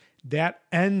carriers. That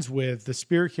ends with the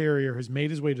spear carrier has made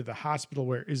his way to the hospital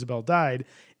where Isabel died.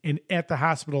 And at the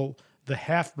hospital, the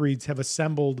half-breeds have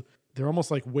assembled. They're almost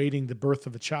like waiting the birth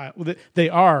of a child. Well, they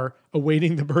are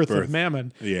awaiting the birth of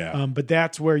Mammon. Yeah. But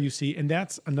that's where you see, and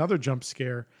that's another jump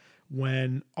scare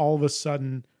when all of a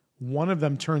sudden one of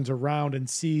them turns around and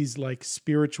sees like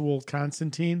spiritual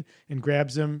Constantine and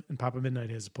grabs him, and Papa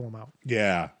Midnight has to pull him out.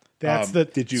 Yeah. That's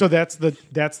that's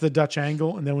the Dutch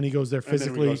angle, and then when he goes there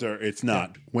physically, it's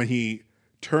not. When he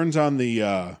turns on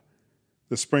the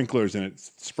sprinklers and it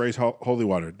sprays holy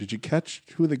water. Did you catch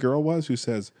who the girl was who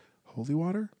says holy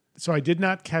water? So I did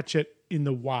not catch it in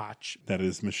the watch. That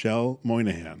is Michelle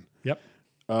Moynihan. Yep.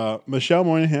 Michelle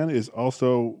Moynihan is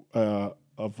also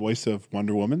a voice of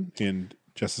Wonder Woman in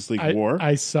Justice League War.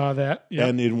 I saw that. Yep.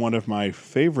 And in one of my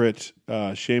favorite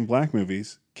Shane Black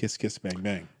movies, Kiss Kiss Bang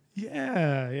Bang.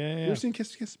 Yeah. You ever seen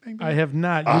Kiss Kiss Bang Bang? I have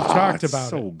not. You've talked it's about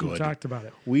so it. good. You've talked about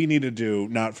it. We need to do,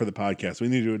 not for the podcast, we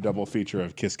need to do a double feature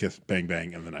of Kiss Kiss Bang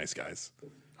Bang and The Nice Guys.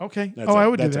 Okay. I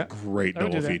would do that. That's a great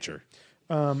double feature.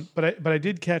 But I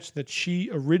did catch that she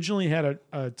originally had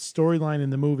a storyline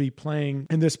in the movie playing,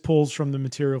 and this pulls from the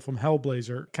material from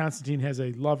Hellblazer. Constantine has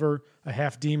a lover, a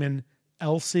half demon,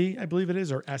 Elsie, I believe it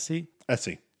is, or Essie.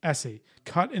 Essie,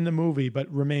 cut in the movie, but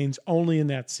remains only in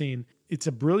that scene. It's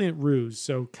a brilliant ruse.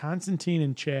 So Constantine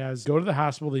and Chaz go to the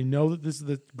hospital. They know that this is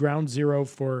the ground zero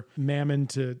for Mammon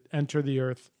to enter the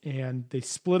earth, and they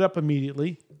split up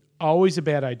immediately. Always a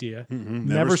bad idea.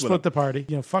 Never split the party.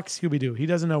 Fuck Scooby-Doo. He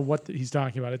doesn't know what he's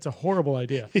talking about. It's a horrible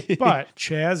idea. But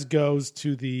Chaz goes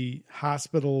to the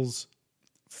hospital's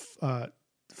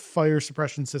fire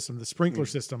suppression system, the sprinkler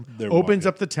system, opens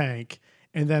up the tank,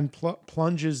 and then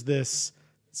plunges this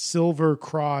silver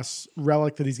cross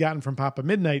relic that he's gotten from Papa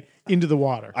Midnight into the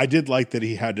water. I did like that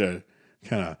he had to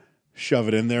kind of shove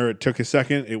it in there. It took a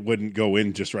second. It wouldn't go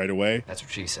in just right away. That's what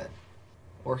she said.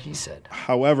 Or he said.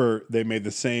 However, they made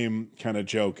the same kind of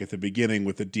joke at the beginning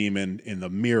with the demon in the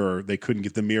mirror. They couldn't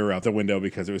get the mirror out the window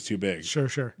because it was too big.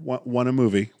 Sure. One a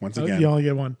movie, once again. You only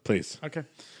get one. Please. Okay.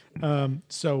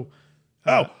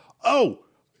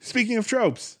 Speaking of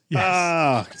tropes.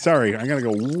 Yes. Sorry. I'm going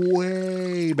to go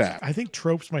way back. I think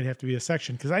tropes might have to be a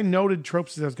section because I noted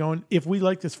tropes as I was going. If we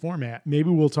like this format,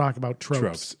 maybe we'll talk about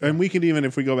tropes. And we can even,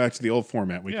 if we go back to the old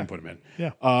format, we can put them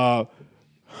in. Yeah.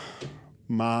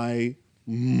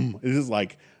 This is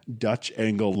like Dutch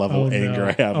angle level anger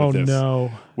I have with this.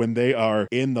 No. When they are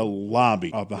in the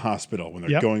lobby of the hospital, when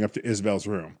they're going up to Isabel's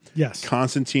room. Yes.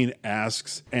 Constantine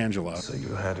asks Angela. So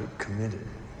you had it committed?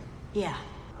 Yeah.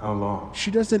 How long?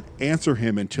 She doesn't answer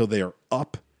him until they are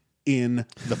up in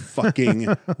the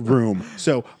fucking room.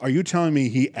 So are you telling me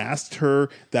he asked her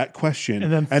that question?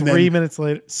 And then 3 minutes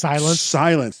later,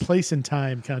 silence. Place and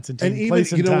time, Constantine. And even,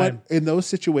 place and time. What? In those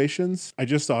situations, I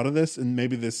just thought of this, and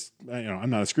maybe this,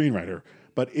 I'm not a screenwriter,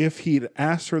 but if he'd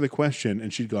asked her the question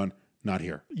and she'd gone, not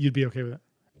here. You'd be okay with it.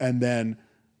 And then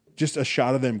just a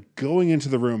shot of them going into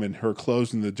the room and her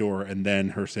closing the door and then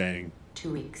her saying,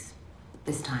 2 weeks.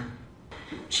 This time.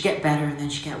 She get better and then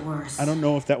she get worse. I don't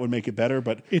know if that would make it better,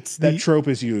 but that trope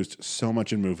is used so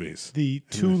much in movies. The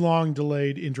too long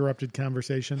delayed interrupted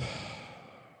conversation.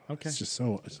 Okay. It's just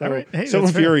so right. Hey, so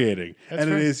infuriating. And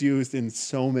it is used in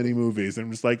so many movies.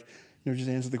 I'm just like, just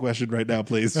answer the question right now,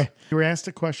 please. You were asked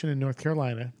a question in North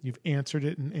Carolina. You've answered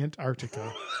it in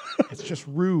Antarctica. It's just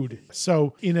rude.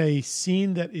 So in a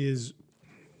scene that is,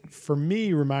 for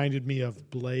me, reminded me of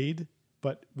Blade,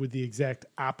 but with the exact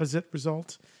opposite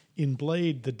result. In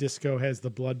Blade, the disco has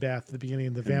the bloodbath at the beginning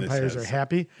and the vampires are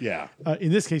happy. Yeah. In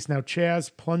this case, now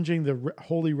Chaz plunging the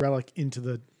holy relic into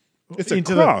the... It's a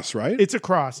cross, right? It's a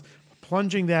cross.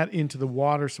 Plunging that into the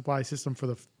water supply system for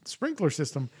the sprinkler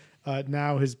system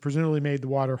now has presumably made the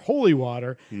water holy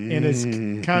water. And as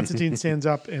Constantine stands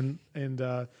up and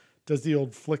does the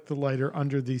old flick the lighter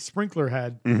under the sprinkler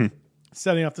head,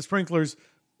 setting off the sprinklers,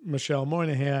 Michelle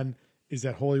Moynihan is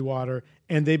that holy water,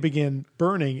 and they begin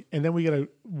burning, and then we get a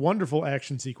wonderful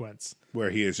action sequence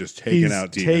where he is just taking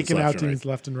out demons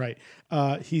left and right.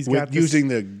 He's with got using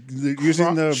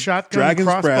the shotgun dragon's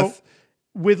crossbow breath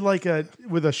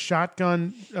with a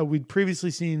shotgun. We'd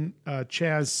previously seen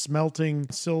Chaz smelting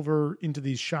silver into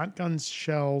these shotgun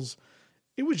shells.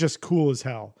 It was just cool as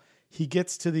hell. He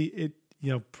gets to this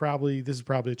is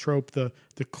probably a trope, the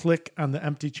click on the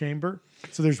empty chamber.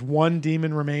 So there's one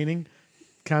demon remaining.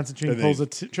 Constantine pulls a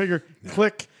trigger,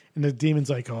 click, and the demon's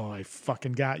like, "Oh, I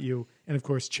fucking got you!" And of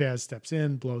course, Chaz steps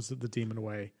in, blows the demon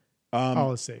away.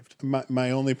 All is saved. My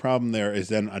only problem there is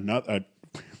then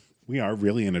we are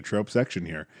really in a trope section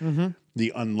here. Mm-hmm.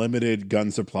 The unlimited gun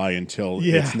supply until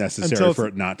it's necessary for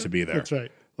it not to be there. That's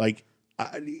right. Like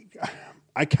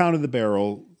I counted the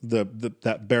barrel,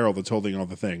 that barrel that's holding all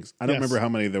the things. I don't remember how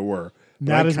many there were.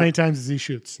 Not as many times as he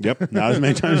shoots. Yep, not as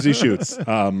many times as he shoots.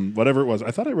 Whatever it was. I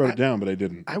thought I wrote it down, but I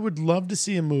didn't. I would love to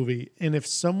see a movie, and if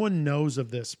someone knows of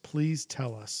this, please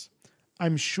tell us.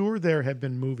 I'm sure there have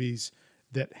been movies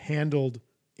that handled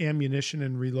ammunition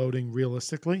and reloading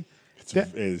realistically.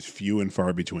 It is few and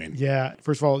far between. Yeah,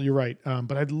 first of all, you're right.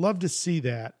 But I'd love to see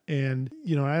that. And,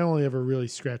 I only ever really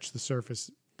scratched the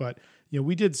surface. But,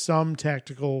 we did some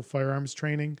tactical firearms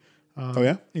training. Oh,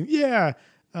 yeah? Yeah.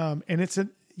 And it's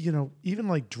even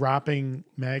like dropping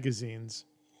magazines,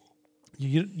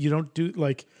 you don't do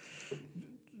like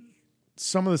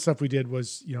some of the stuff we did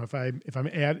was, if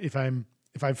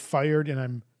I've fired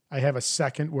and I have a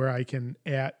second where I can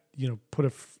put a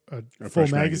full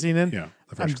magazine in. Yeah.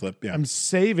 A fresh clip. Yeah. I'm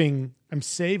saving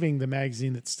the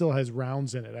magazine that still has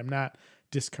rounds in it. I'm not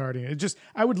discarding it.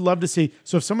 I would love to see.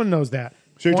 So if someone knows that,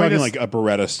 so you're talking like a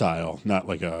Beretta style, not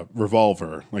like a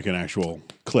revolver, like an actual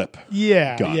clip.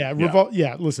 Yeah, gun.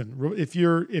 Yeah. Listen, if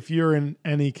you're in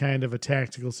any kind of a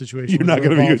tactical situation, you're not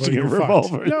going to be using a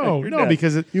revolver. No,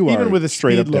 because even with a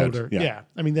speed loader,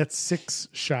 I mean that's 6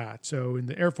 shots. So in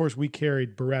the Air Force, we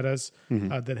carried Berettas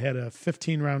that had a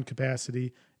 15 round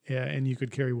capacity, and you could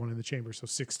carry one in the chamber, so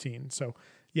 16. So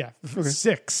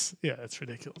 6. Yeah, that's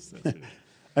ridiculous.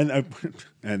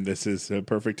 And this is a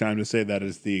perfect time to say that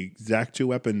is the exact 2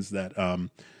 weapons that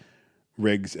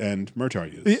Riggs and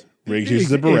Murtaugh use. Riggs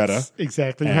uses a Beretta.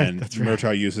 Exactly right. And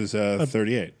Murtaugh uses a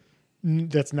 38.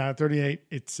 That's not 38.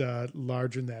 It's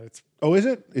larger than that. Oh, is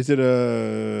it? Is it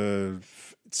a...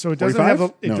 So it doesn't 45? have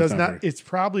a... It no, does it's not... 30. It's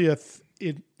probably a...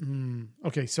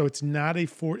 Okay, so it's not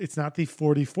it's not the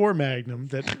 44 Magnum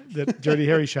that Dirty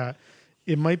Harry shot.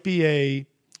 It might be a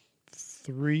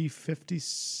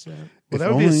 357. Well,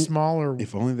 that would be a smaller.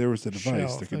 If only there was a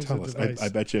device that could tell us. I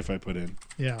bet you if I put in.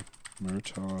 Yeah.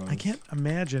 Murtaugh. I can't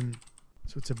imagine.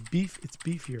 So it's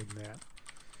beefier than that.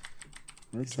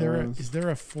 Is there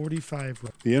a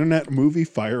 45? The Internet Movie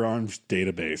Firearms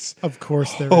Database. Of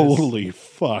course there is. Holy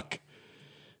fuck.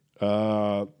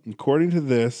 According to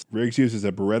this, Riggs uses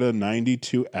a Beretta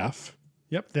 92F.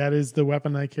 Yep, that is the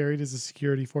weapon I carried as a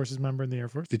security forces member in the Air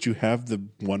Force. Did you have the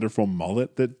wonderful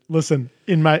mullet that... Listen,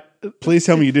 in my... Please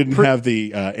tell me you didn't have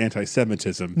the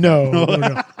anti-Semitism. No,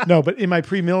 but in my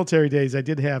pre-military days, I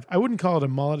did have... I wouldn't call it a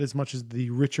mullet as much as the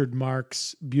Richard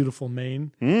Marx beautiful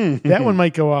mane. That one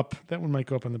might go up. That one might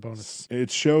go up on the bonus.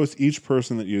 It shows each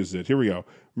person that used it. Here we go.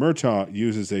 Murtaugh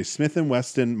uses a Smith &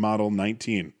 Wesson Model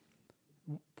 19.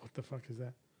 What the fuck is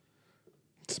that?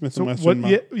 Smith & Wesson.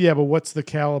 But what's the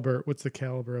caliber? What's the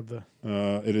caliber of the?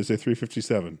 It is a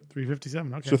 357.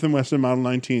 357. Okay. Smith & Wesson Model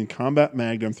 19 Combat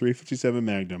Magnum 357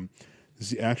 Magnum.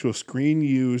 This is the actual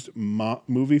screen-used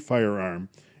movie firearm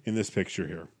in this picture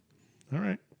here. All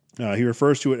right. He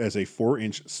refers to it as a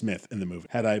 4-inch Smith in the movie.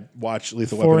 Had I watched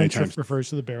Lethal Weapon 8 times, refers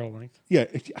to the barrel length. Yeah,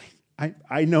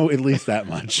 I know at least that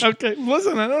much. Okay,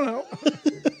 listen, I don't know.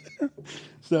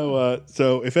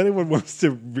 So if anyone wants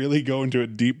to really go into a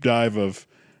deep dive of,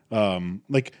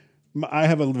 I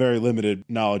have a very limited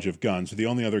knowledge of guns. The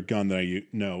only other gun that I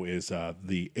know is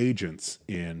the agents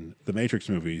in the Matrix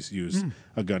movies use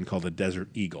a gun called a Desert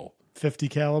Eagle. 50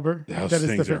 caliber. Those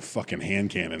things are fucking hand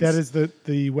cannons. That is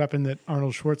the weapon that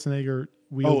Arnold Schwarzenegger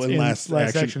wields in Last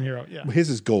Action Hero. Yeah, his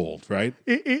is gold, right?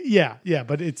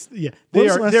 But it's When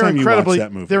was the last time you watched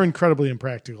that movie? They're incredibly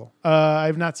impractical.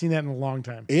 I've not seen that in a long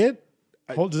time.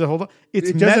 Does it hold up?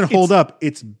 It doesn't hold up.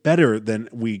 It's better than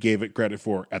we gave it credit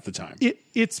for at the time.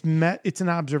 It's an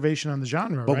observation on the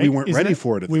genre, but right? we weren't ready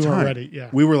for it at the time. We weren't ready. Yeah,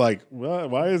 we were like,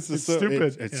 why is this so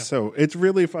stupid? It's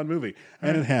really a fun movie,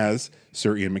 and it has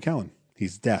Sir Ian McKellen.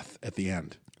 He's death at the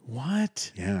end.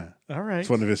 What? Yeah. All right. It's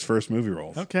one of his first movie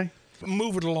roles. Okay.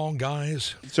 Move it along,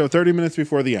 guys. So 30 minutes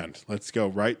before the end, let's go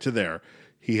right to there.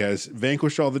 He has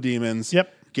vanquished all the demons.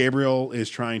 Yep. Gabriel is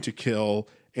trying to kill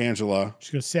Angela. She's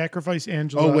going to sacrifice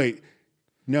Angela. Oh, wait.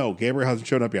 No, Gabriel hasn't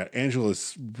shown up yet.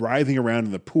 Angela's writhing around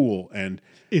in the pool, and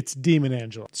it's Demon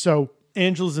Angela. So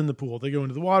Angela's in the pool. They go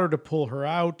into the water to pull her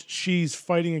out. She's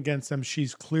fighting against them.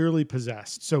 She's clearly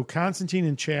possessed. So Constantine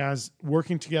and Chaz,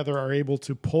 working together, are able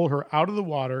to pull her out of the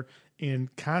water,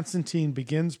 and Constantine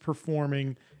begins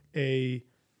performing an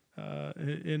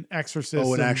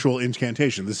exorcism. an actual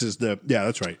incantation. This is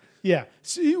that's right. Yeah.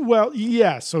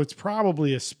 So it's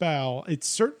probably a spell. It's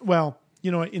certain. Well,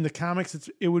 in the comics,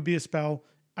 it would be a spell.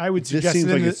 I would suggest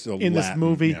seems like this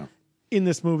movie. Yeah. In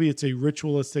this movie, it's a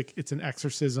ritualistic. It's an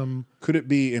exorcism. Could it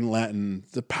be in Latin?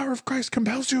 The power of Christ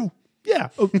compels you. Yeah.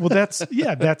 Well, that's the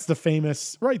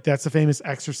famous That's the famous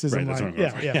exorcism line.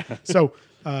 Yeah.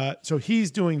 So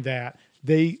he's doing that.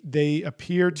 They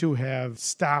appear to have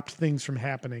stopped things from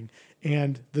happening.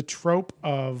 And the trope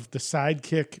of the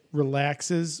sidekick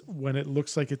relaxes when it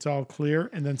looks like it's all clear,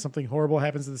 and then something horrible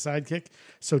happens to the sidekick.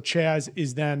 So Chaz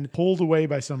is then pulled away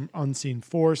by some unseen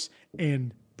force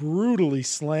and brutally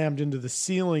slammed into the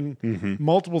ceiling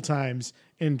multiple times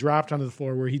and dropped onto the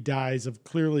floor, where he dies of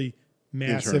clearly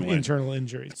massive internal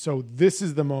injury. So this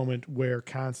is the moment where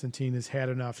Constantine has had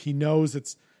enough. He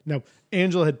knows now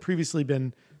Angela had previously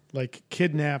been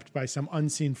kidnapped by some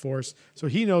unseen force. So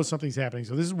he knows something's happening.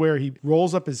 So this is where he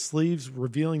rolls up his sleeves,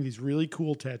 revealing these really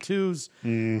cool tattoos.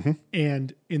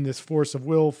 And in this force of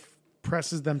will,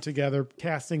 presses them together,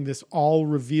 casting this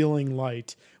all-revealing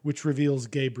light, which reveals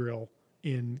Gabriel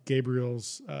in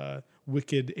Gabriel's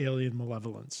wicked alien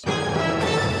malevolence.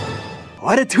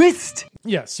 What a twist!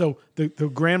 Yeah, so the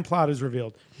grand plot is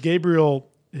revealed. Gabriel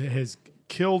has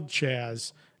killed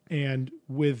Chaz, and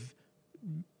with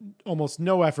almost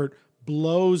no effort,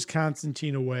 blows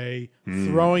Constantine away,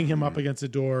 throwing him up against a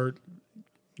door.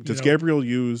 Does Gabriel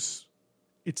use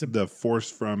the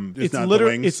force from? It's not the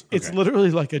wings. It's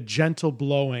literally like a gentle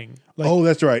blowing.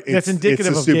 That's right. That's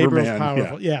indicative of Gabriel's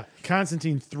powerful. Yeah.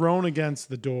 Constantine thrown against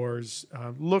the doors,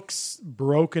 looks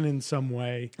broken in some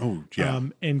way. Oh, yeah.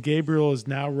 And Gabriel is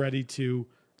now ready to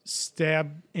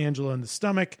stab Angela in the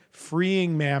stomach,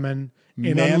 freeing Mammon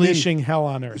and unleashing hell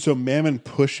on earth. So Mammon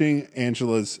pushing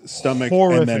Angela's stomach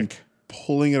Horrific. and then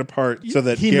pulling it apart so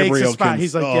that he Gabriel makes a spot. can.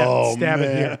 He's like, stab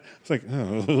it here. It's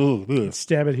like,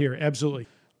 stab it here. Absolutely.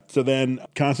 So then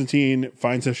Constantine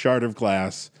finds a shard of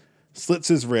glass, slits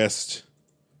his wrist,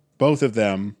 both of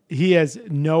them. He has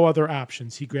no other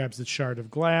options. He grabs the shard of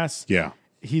glass. Yeah.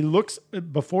 He looks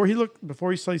before he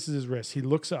slices his wrist. He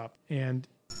looks up and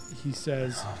he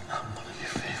says, I'm one of your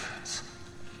favorites.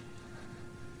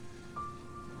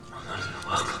 I'm not even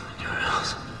welcome in your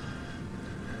house.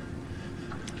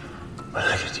 But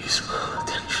I could use a little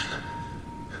attention.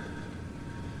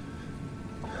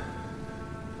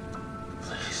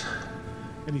 Please.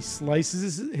 And he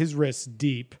slices his wrist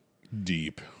deep.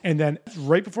 And then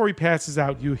right before he passes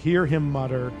out, you hear him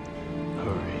mutter,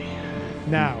 "Hurry."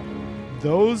 Now,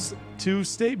 those two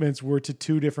statements were to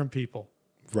two different people.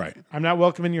 Right. I'm not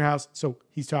welcome in your house. So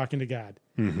he's talking to God.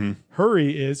 Mm-hmm.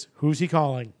 Hurry is, who's he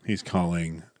calling? He's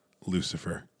calling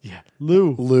Lucifer. Yeah.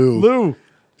 Lou.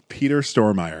 Peter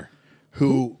Stormare,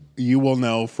 who you will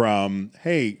know from,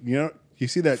 you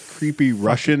see that creepy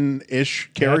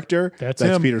Russian-ish character? That's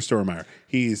him. Peter Stormare.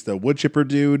 He's the wood chipper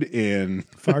dude in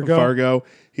Fargo.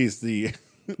 He's the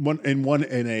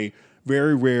in a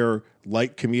very rare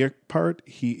light comedic part.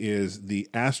 He is the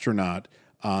astronaut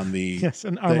on the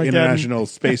International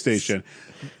Space Station.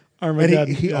 Armageddon.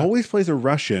 And he always plays a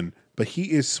Russian, but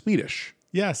he is Swedish.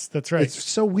 Yes, that's right. It's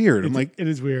so weird. I'm like, it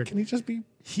is weird. Can he just be?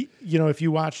 If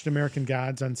you watched American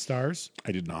Gods on Starz,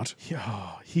 I did not.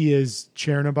 He is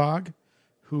Chernobog,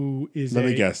 who is. Let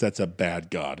me guess. That's a bad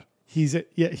god. He's a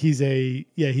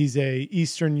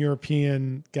Eastern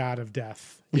European god of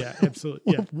death. Yeah,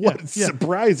 absolutely. Yeah,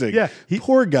 surprising. Yeah,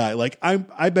 poor guy. Like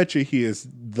I bet you he is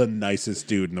the nicest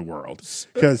dude in the world.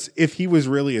 Because if he was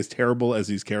really as terrible as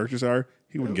these characters are,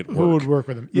 he wouldn't get work. Who would work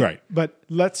with him? Yeah, right. But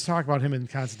let's talk about him in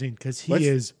Constantine because he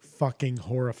is fucking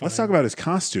horrifying. Let's talk about his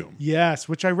costume. Yes,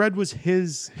 which I read was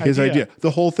his idea.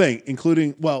 The whole thing,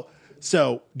 including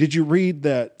so did you read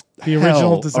that the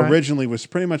original design originally was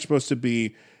pretty much supposed to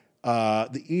be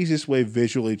the easiest way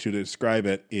visually to describe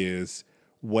it is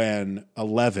when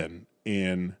 11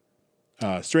 in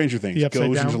Stranger Things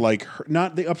goes into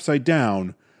not the upside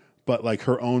down, but like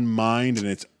her own mind, and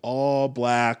it's all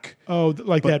black. Oh,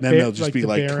 like that. Then they'll just be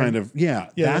kind of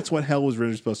that's what hell was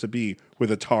really supposed to be,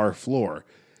 with a tar floor.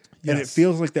 Yes. And it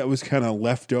feels like that was kind of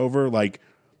left over, like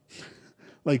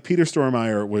Peter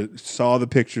Stormare saw the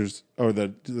pictures or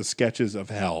the sketches of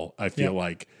hell. I feel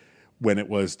like when it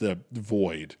was the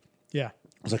void. Yeah,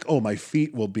 I was like, oh, my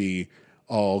feet will be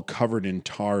all covered in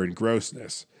tar and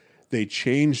grossness. They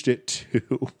changed it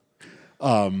to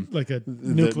like a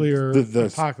nuclear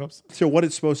apocalypse. So what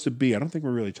it's supposed to be, I don't think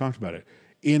we really talked about it.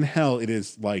 In hell, it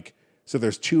is like, so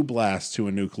there's 2 blasts to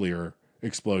a nuclear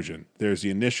explosion. There's the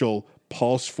initial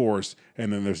pulse force,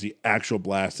 and then there's the actual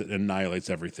blast that annihilates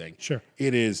everything. Sure.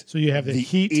 It is. So you have the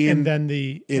heat and then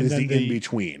the... It is the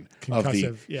in-between of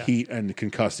the yeah. heat and the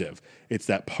concussive. It's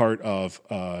that part of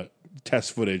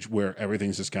test footage where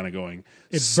everything's just kind of going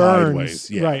sideways.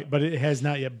 Burns, right, but it has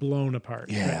not yet blown apart.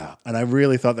 Yeah, right. and I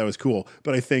really thought that was cool.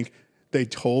 But I think they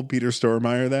told Peter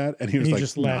Stormare that, and he was like,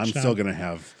 no, I'm still going to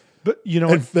have... But you know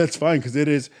what? That's fine, because it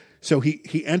is... So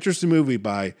he enters the movie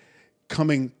by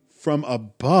coming from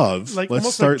above. Like Let's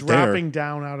almost start like there. dropping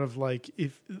down out of like...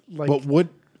 But what...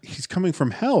 He's coming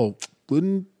from hell.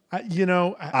 Wouldn't...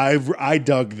 I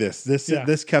dug this.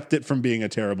 This kept it from being a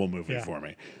terrible movie for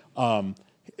me.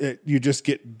 You just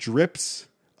get drips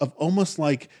of almost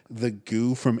like the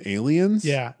goo from Aliens.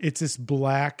 Yeah, it's this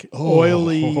black,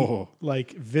 oily,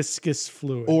 like viscous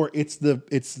fluid. Or it's the.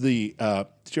 Did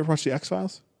you ever watch the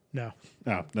X-Files? No.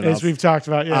 No. As we've talked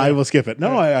about. Yeah, I will skip it.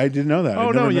 No, I didn't know that. Oh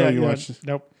I never no, you watched.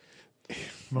 Nope.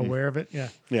 I'm aware of it. Yeah.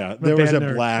 Yeah. I'm There was a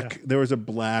nerd. black. Yeah. There was a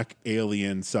black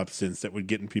alien substance that would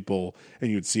get in people, and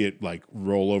you'd see it like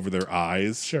roll over their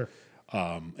eyes. Sure.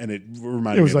 And it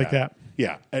reminded me. It was of like that.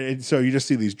 Yeah. And so you just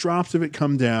see these drops of it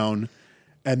come down,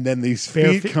 and then these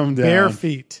feet come down. Bare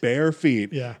feet. Bare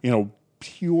feet. Yeah.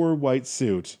 Pure white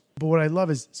suit. But what I love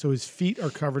is, so his feet are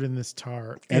covered in this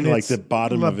tar. And like the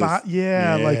bottom of his... like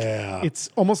it's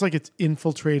almost like it's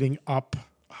infiltrating up.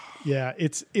 Yeah,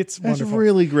 it's wonderful. That's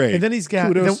really great. And then he's got...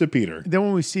 Kudos to Peter. Then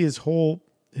when we see his whole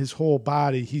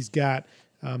body, he's got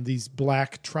these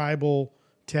black tribal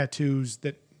tattoos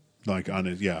that... Like on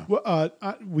his, yeah.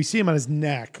 We see him on his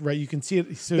neck, right? You can see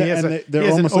it. So They're he has, they're he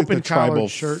has almost an like the open tribal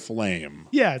collared shirt. flame.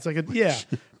 Yeah, it's like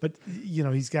but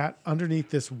he's got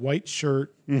underneath this white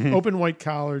shirt, open white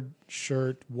collared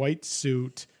shirt, white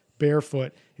suit,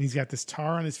 barefoot, and he's got this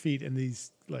tar on his feet and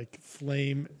these like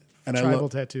flame tribal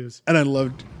tattoos. And I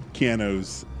loved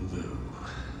Keanu's. Lou,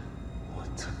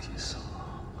 what took you so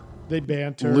long? They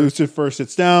banter. Lucifer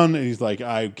sits down and he's like,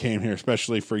 I came here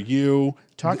especially for you.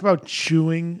 Talk about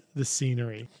chewing the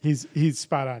scenery. He's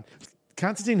spot on.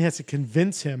 Constantine has to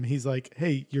convince him. He's like,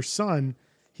 hey, your son,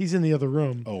 he's in the other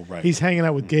room. Oh, right. He's hanging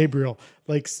out with Gabriel.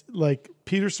 Like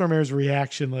Peter Stormare's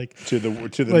reaction, like to the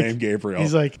name Gabriel.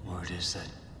 He's like, word is that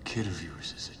kid of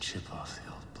yours is a chip off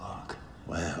the old block.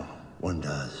 Well, one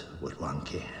does what one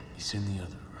can. He's in the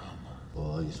other room.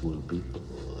 Boys will be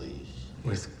boys.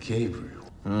 With Gabriel.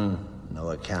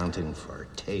 No accounting for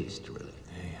taste, really.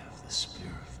 They have the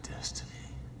spear of destiny.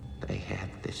 They have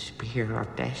the spear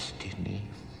of destiny.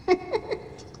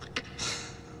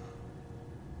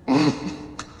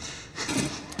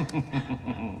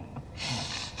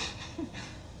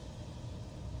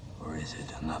 Or is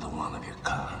it another one of your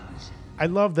cons? I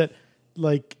love that,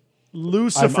 like,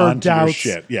 Lucifer I'm onto your doubts.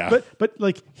 shit, yeah. But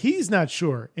like, he's not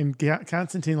sure. And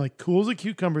Constantine, like, cools a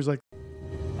cucumber's like,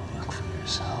 Look for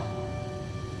yourself.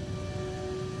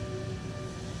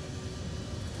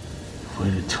 You've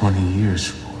waited 20 years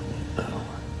for me, though.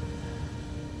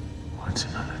 What's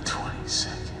another 20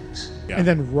 seconds? Yeah. And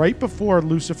then right before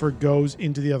Lucifer goes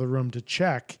into the other room to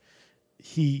check,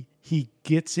 he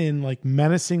gets in like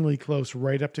menacingly close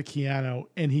right up to Keanu,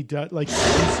 and he does like, you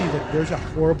see that there's a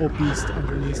horrible beast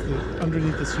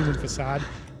underneath this human facade,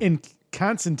 and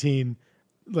Constantine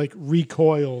like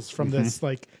recoils from this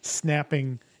like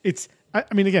snapping. I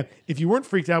mean, again, if you weren't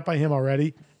freaked out by him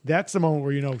already, that's the moment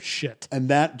where you know shit. And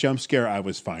that jump scare I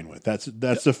was fine with. That's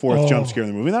the fourth jump scare in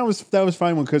the movie. That was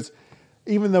fine one, because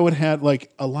even though it had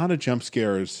like a lot of jump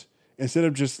scares, instead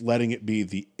of just letting it be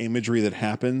the imagery that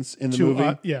happens in the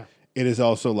movie, it is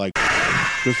also like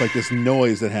there's like this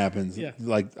noise that happens. Yeah.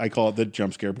 Like I call it the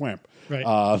jump scare bwamp. Right.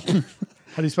 How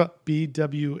do you spell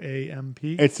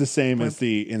BWAMP? It's the same as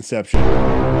the Inception.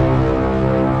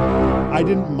 I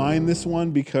didn't mind this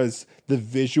one because the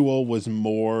visual was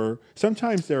more.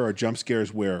 Sometimes there are jump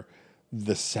scares where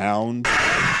the sound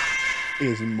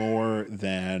is more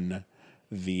than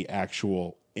the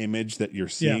actual image that you're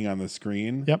seeing on the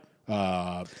screen. Yep.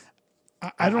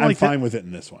 I'm fine with it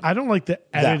in this one. I don't like the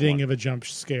editing of a jump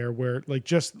scare where like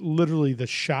just literally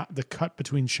the cut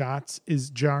between shots is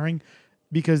jarring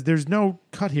because there's no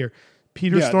cut here.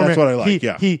 Peter Stormare, that's what I like.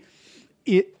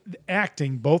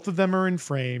 Acting, both of them are in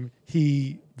frame.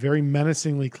 He very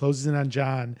menacingly closes in on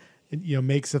John, and,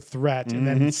 makes a threat, and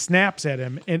then snaps at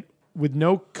him, and with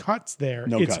no cuts there,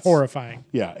 it's horrifying.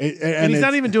 Yeah, and he's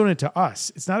not even doing it to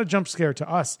us. It's not a jump scare to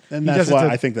us. And that's why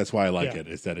I think that's why I like it.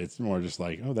 Is that it's more just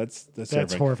like, oh, that's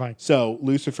horrifying. So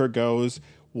Lucifer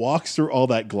walks through all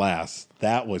that glass.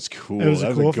 That was cool. That was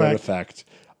a cool good effect.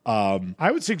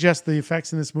 I would suggest the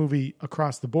effects in this movie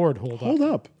across the board hold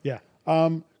up. Yeah.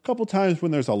 A couple times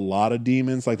when there's a lot of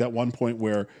demons, like that one point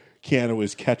where Keanu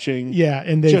is catching. Yeah,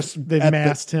 and they've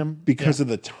masked him. Because of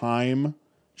the time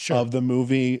of the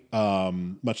movie,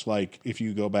 much like if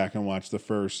you go back and watch the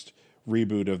first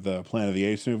reboot of the Planet of the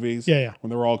Apes movies, when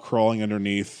they're all crawling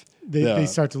underneath. They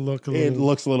start to look a little... It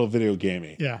looks a little video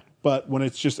gamey. Yeah. But when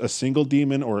it's just a single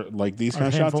demon or like these kind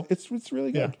of shots, it's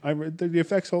really good. Yeah. The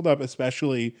effects hold up,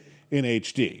 especially in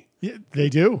HD. Yeah, they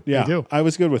do. Yeah, they do. I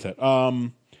was good with it.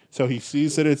 So he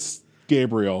sees that it's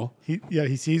Gabriel.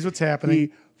 He sees what's happening.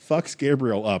 He fucks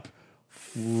Gabriel up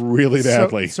really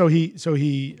badly. So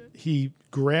he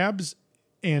grabs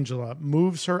Angela,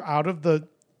 moves her out of the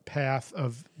path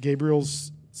of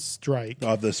Gabriel's strike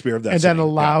of the spear of that, and then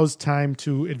allows time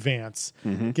to advance.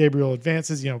 Gabriel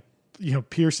advances,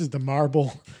 pierces the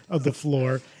marble of the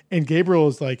floor, and Gabriel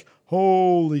is like,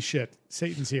 "Holy shit,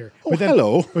 Satan's here!"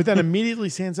 Hello! But then immediately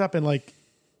stands up and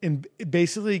it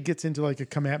basically gets into like a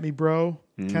 "come at me, bro"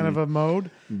 kind of a mode.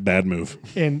 Bad move.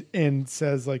 And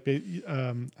says like,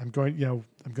 "I'm going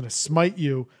to smite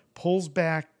you." Pulls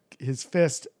back his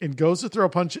fist and goes to throw a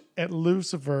punch at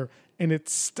Lucifer, and it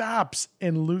stops.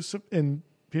 And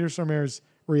Peter Stormare's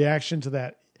reaction to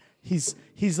that, he's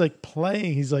like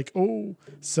playing. He's like, "Oh,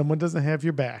 someone doesn't have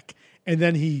your back," and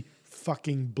then he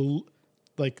fucking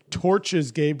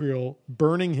torches Gabriel,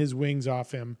 burning his wings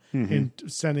off him and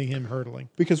sending him hurtling.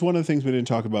 Because one of the things we didn't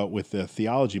talk about with the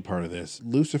theology part of this,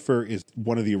 Lucifer is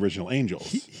one of the original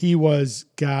angels. He was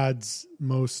God's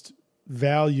most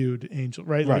valued angel,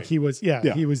 right? Like he was,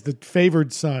 he was the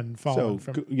favored son fallen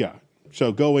from.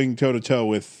 So going toe to toe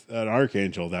with an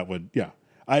archangel, that would,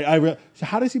 so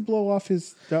how does he blow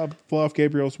off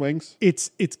Gabriel's wings? It's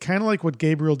kind of like what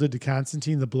Gabriel did to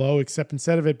Constantine, the blow, except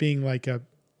instead of it being like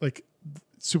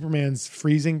Superman's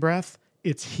freezing breath,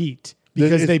 it's heat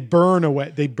because they burn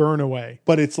away.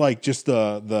 But it's like just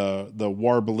the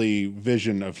warbly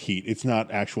vision of heat. It's not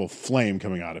actual flame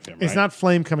coming out of him. Right? It's not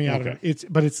flame coming out of him.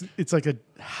 It's like a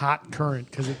hot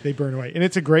current because they burn away, and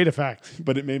it's a great effect.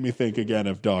 But it made me think again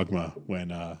of Dogma when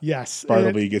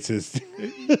Bartleby gets his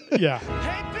Hey,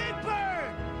 Big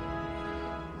Bird!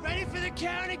 Ready for the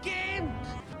counter game?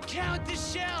 Count the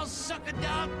shells, sucker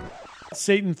dog.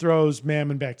 Satan throws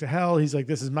Mammon back to hell. He's like,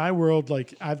 "This is my world.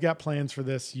 Like, I've got plans for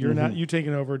this. You're not. You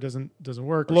taking over doesn't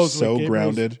work."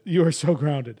 Grounded. You are so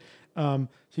grounded. So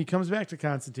he comes back to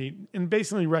Constantine and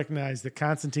basically recognized that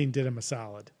Constantine did him a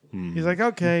solid. He's like,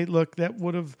 "Okay, look, that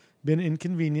would have been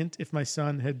inconvenient if my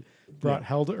son had brought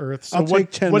hell to earth. So I'll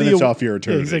take 10 minutes off your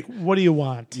eternity." He's like, "What do you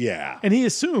want?" Yeah, and he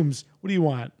assumes, "What do you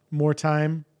want? More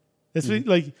time? That's what,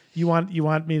 like you want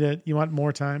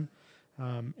more time?"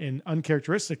 And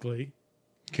uncharacteristically,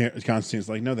 Constantine's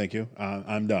like, "No, thank you.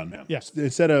 I'm done, man." Yes.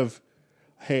 Instead of,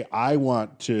 "Hey, I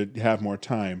want to have more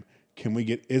time. Can we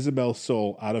get Isabel's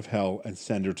soul out of hell and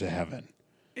send her to heaven?"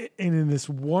 And in this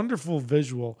wonderful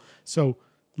visual, so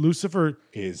Lucifer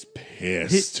is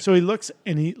pissed. So he looks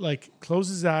and he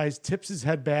closes his eyes, tips his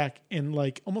head back, and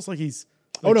almost like he's.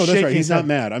 Oh no, that's right. He's not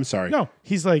mad. I'm sorry. No,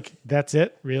 he's like, "That's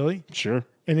it, really?" Sure.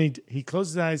 And he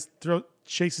closes his eyes,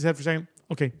 shakes his head for a second.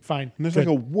 Okay, fine. And there's like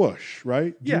a whoosh,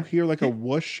 right? Yeah. You hear like a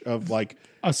whoosh of like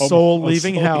a soul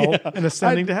leaving hell and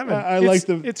ascending to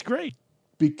heaven. It's great.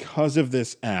 Because of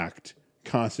this act,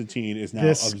 Constantine is now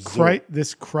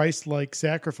this Christ-like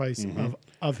sacrifice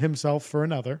of himself for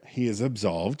another. He is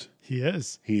absolved. He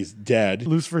is. He's dead.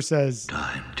 Lucifer says,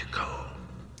 "Time to go."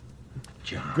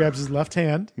 John grabs his left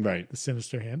hand, right, the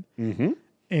sinister hand,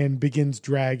 and begins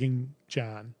dragging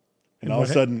John. And all of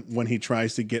a sudden, when he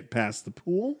tries to get past the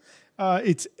pool,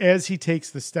 it's as he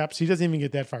takes the steps. He doesn't even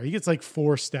get that far. He gets like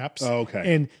 4 steps. Oh,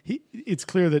 okay. And it's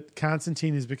clear that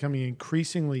Constantine is becoming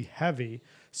increasingly heavy,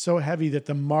 so heavy that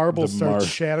the marble starts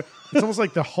shattering. It's almost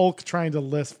like the Hulk trying to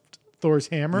lift Thor's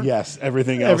hammer. Yes,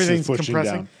 everything's is pushing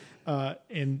compressing.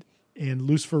 down. And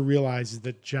Lucifer realizes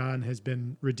that John has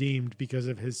been redeemed because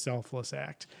of his selfless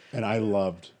act. And I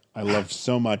loved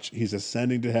so much. He's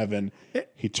ascending to heaven.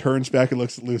 He turns back and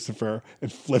looks at Lucifer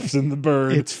and flips in the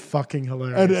bird. It's fucking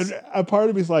hilarious. And a part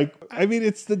of me is like, I mean,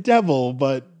 it's the devil,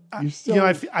 but you still...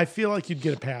 I feel like you'd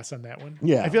get a pass on that one.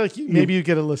 Yeah. I feel like maybe you'd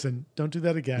get a listen. Don't do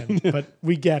that again. But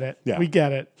we get it. Yeah. We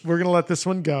get it. We're going to let this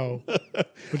one go.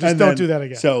 But just don't do that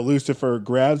again. So Lucifer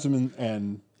grabs him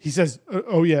and he says,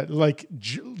 "Oh yeah,"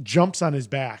 jumps on his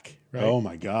back. Right? Oh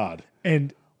my God.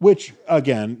 And which,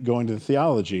 again, going to the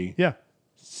theology, yeah,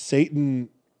 Satan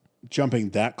jumping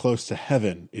that close to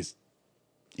heaven is,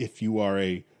 if you are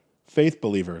a faith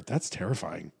believer, that's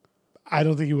terrifying. I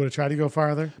don't think he would have tried to go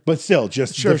farther. But still,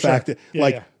 just the fact that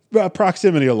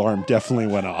proximity alarm definitely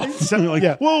went off. So, like,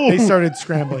 yeah, whoa! they started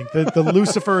scrambling. The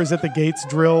Lucifer is at the gates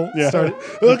drill. Started,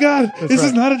 oh God, this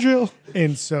is not a drill.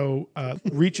 And so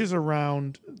reaches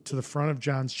around to the front of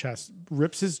John's chest,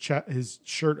 rips his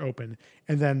shirt open,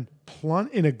 and then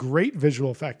in a great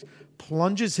visual effect,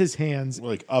 plunges his hands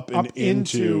like up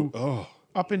into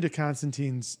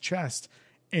Constantine's chest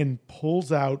and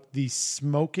pulls out the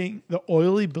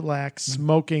oily black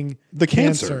smoking the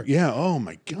cancer. Yeah. Oh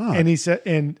my God. And he said,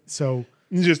 and so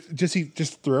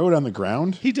just throw it on the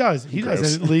ground. He does. He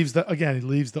does. And it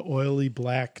leaves the oily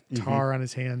black tar on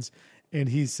his hands. And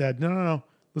he said, no.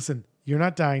 Listen, you're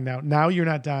not dying now. Now you're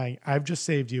not dying. I've just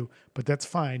saved you, but that's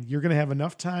fine. You're going to have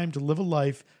enough time to live a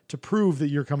life to prove that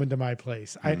you're coming to my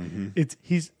place.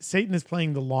 Satan is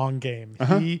playing the long game.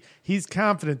 He's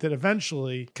confident that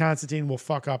eventually Constantine will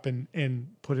fuck up and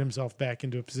put himself back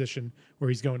into a position where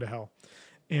he's going to hell.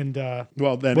 And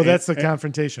that's the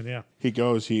confrontation. Yeah, he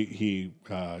goes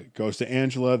to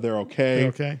Angela. They're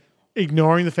okay.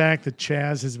 Ignoring the fact that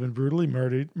Chaz has been brutally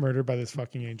murdered by this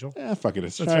fucking angel. Fuck it.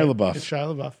 It's Shia LaBeouf. It's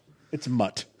Shia LaBeouf. It's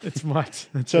Mutt. It's Mutt.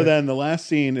 Then the last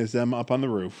scene is them up on the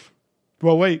roof.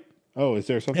 Well, wait. Oh, is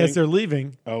there something? As they're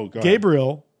leaving, go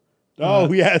Gabriel.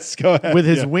 Yes, go ahead. With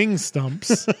his wing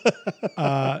stumps,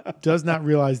 does not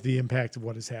realize the impact of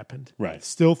what has happened. Right.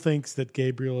 Still thinks that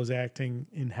Gabriel is acting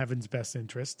in heaven's best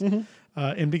interest,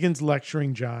 and begins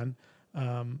lecturing John.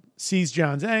 Sees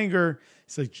John's anger.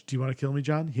 He's like, "Do you want to kill me,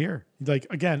 John? Here." He's like,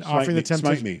 again, offering the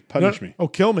temptation. Smite me. Punish me. Oh,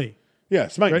 kill me. Yeah,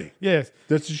 smite me. Yes.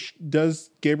 Does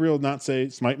Gabriel not say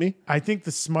smite me? I think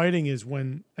the smiting is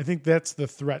I think that's the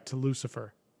threat to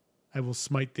Lucifer. I will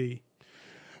smite thee.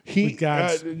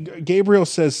 Gabriel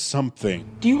says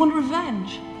something. Do you want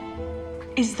revenge?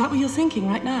 Is that what you're thinking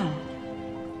right now?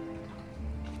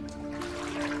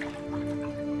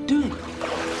 Do it.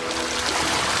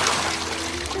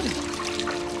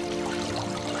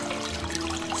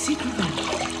 Seek revenge.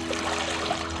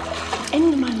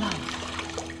 End my life.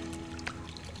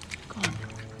 Go on.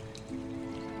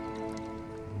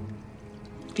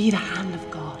 Be the hand of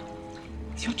God.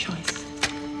 It's your choice.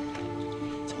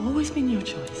 It's always been your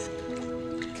choice.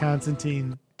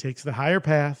 Constantine takes the higher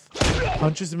path,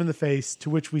 punches him in the face, to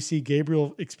which we see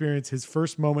Gabriel experience his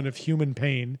first moment of human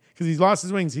pain because he's lost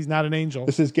his wings. He's not an angel.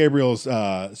 This is Gabriel's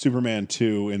Superman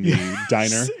 2 in the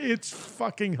diner. It's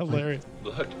fucking hilarious.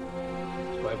 Blood.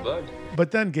 It's my blood. But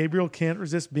then Gabriel can't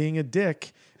resist being a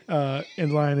dick.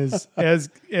 In line is as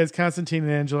Constantine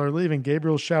and Angela are leaving,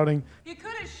 Gabriel's shouting, "You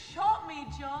could have shot me,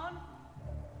 John.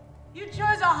 You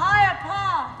chose a higher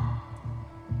path.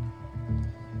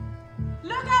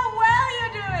 Look how well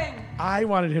you're doing." I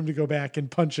wanted him to go back and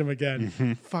punch him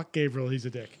again. Fuck Gabriel, he's a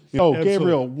dick.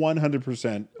 Gabriel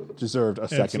 100% deserved a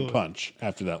second punch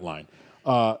after that line.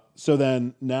 So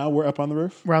then now we're up on the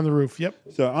roof? We're on the roof, yep.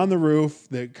 So on the roof,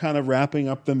 they're kind of wrapping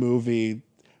up the movie.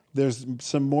 There's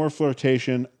some more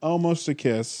flirtation, almost a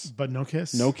kiss. But no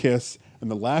kiss. No kiss. And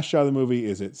the last shot of the movie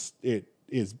is it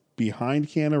is behind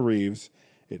Keanu Reeves.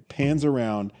 It pans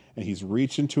around, and he's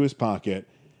reaching into his pocket,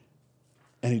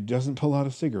 and he doesn't pull out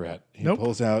a cigarette. He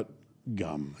pulls out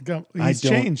gum. He's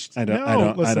changed. I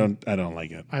don't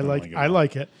like it. I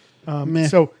like it.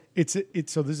 So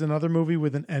so there's another movie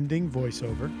with an ending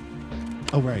voiceover.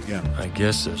 Oh right, yeah. I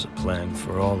guess there's a plan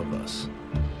for all of us.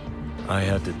 I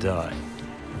had to die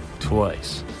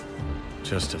twice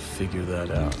just to figure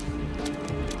that out.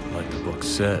 Like the book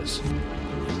says,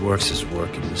 he works his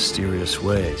work in mysterious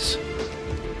ways.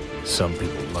 Some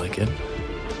people like it.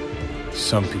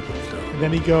 Some people don't. And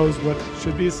then he goes, what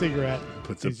should be a cigarette.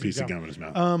 Puts a piece of gum in his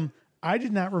mouth. I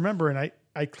did not remember, and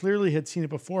I clearly had seen it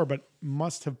before, but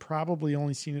must have probably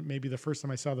only seen it maybe the first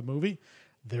time I saw the movie.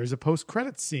 There's a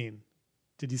post-credits scene.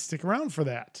 Did you stick around for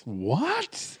that?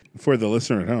 What? For the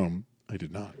listener at home, I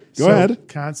did not. Go ahead.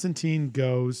 Constantine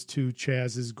goes to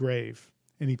Chaz's grave,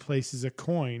 and he places a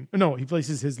coin. No, he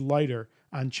places his lighter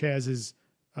on Chaz's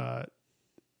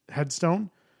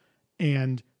headstone,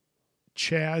 and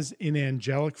Chaz in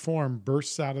angelic form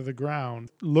bursts out of the ground,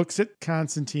 looks at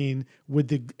Constantine with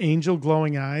the angel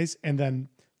glowing eyes, and then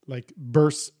like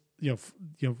bursts,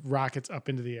 rockets up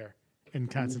into the air,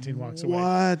 and Constantine walks away.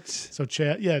 What? So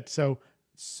Chaz,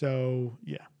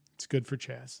 it's good for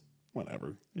Chaz.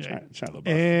 Whatever. Yeah. Shia LaBeouf.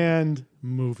 And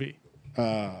movie.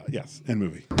 Yes, and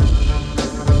movie.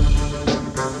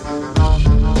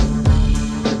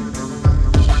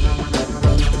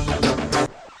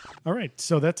 All right,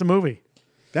 so that's a movie.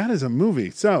 That is a movie.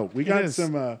 So we got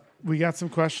some. We got some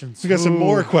questions. We got some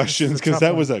more questions because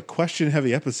that was a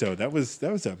question-heavy episode. That was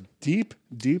a deep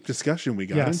discussion we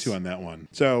got into on that one.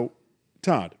 So,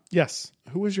 Todd. Yes.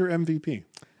 Who was your MVP?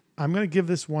 I'm going to give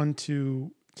this one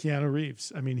to Keanu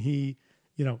Reeves. I mean,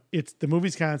 it's the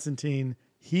movie's Constantine.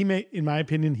 In my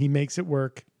opinion, he makes it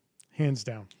work, hands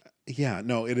down. Yeah,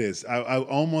 no, it is. I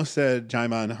almost said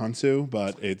Jaimon Hansu,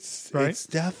 but it's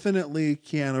definitely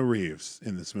Keanu Reeves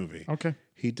in this movie. Okay.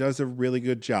 He does a really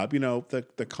good job.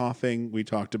 The coughing we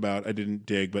talked about, I didn't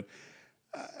dig, but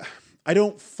I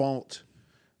don't fault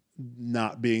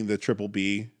not being the triple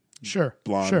B,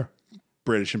 blonde,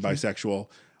 British and bisexual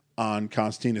on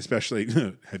Constantine, especially.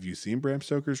 Have you seen Bram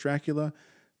Stoker's Dracula?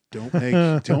 Don't make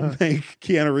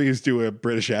Keanu Reeves do a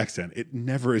British accent. It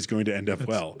never is going to end up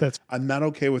well. I'm not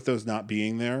okay with those not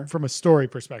being there from a story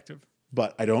perspective,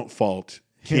 but I don't fault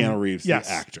Keanu Reeves, the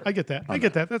actor. I get that. I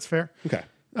get that. That's fair. Okay.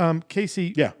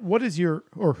 Casey, what is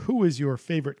who is your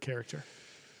favorite character?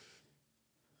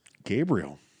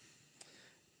 Gabriel.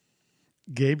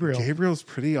 Gabriel's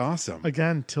pretty awesome.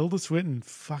 Again, Tilda Swinton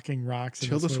fucking rocks.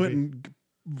 Tilda Swinton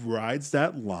rides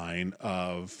that line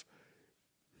of,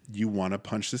 you want to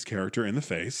punch this character in the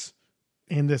face.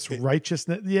 And this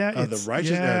righteousness. Yeah. The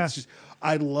righteousness.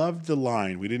 I loved the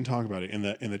line. We didn't talk about it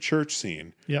in the church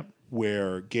scene. Yep.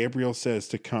 Where Gabriel says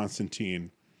to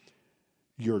Constantine,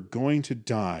 you're going to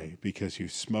die because you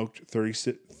smoked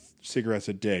 30 cigarettes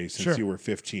a day since you were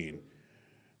 15.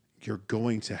 You're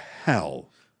going to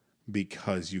hell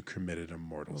because you committed a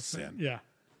mortal sin. Yeah.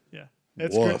 Yeah.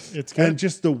 It's good. It's good. And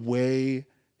just the way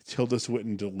Tilda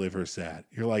Swinton delivers that,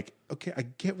 you're like, okay, I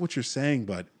get what you're saying,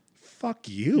 but fuck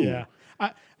you. Yeah.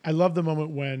 I love the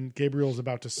moment when Gabriel's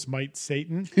about to smite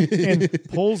Satan and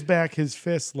pulls back his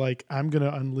fist like, I'm going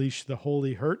to unleash the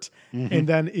holy hurt, and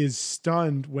then is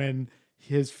stunned when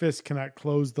his fist cannot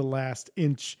close the last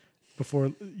inch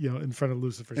before, in front of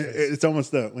Lucifer's face. It's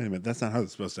almost wait a minute, that's not how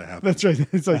it's supposed to happen. That's right.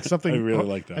 It's like something. I really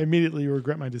like that. I immediately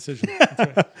regret my decision.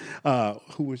 That's right.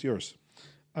 Who was yours?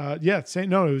 It was.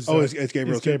 It's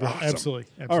Gabriel. It's Gabriel. Awesome. Absolutely.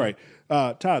 All right.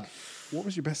 Todd, what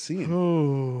was your best scene?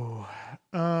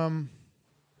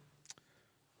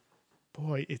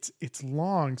 Boy, it's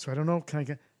long, so I don't know.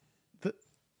 Can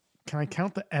I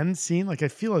count the end scene? Like, I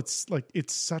feel it's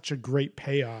such a great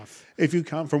payoff. If you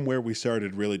count from where we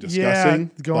started really discussing,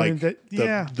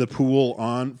 the pool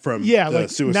on from the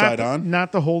suicide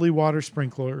not the holy water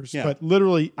sprinklers, but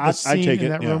literally the scene in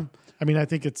that room. I mean, I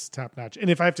think it's top notch. And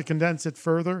if I have to condense it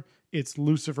further, it's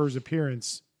Lucifer's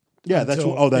appearance. Yeah, that's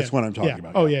what I'm talking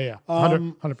about. Oh yeah.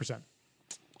 100%.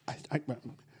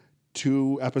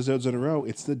 2 episodes in a row,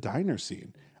 it's the diner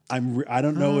scene. I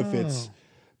don't know if it's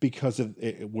because of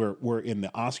we're in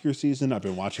the Oscar season. I've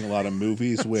been watching a lot of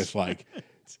movies with like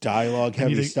dialogue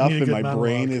heavy stuff, and my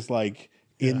brain is like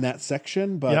in that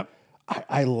section. But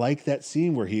I like that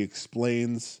scene where he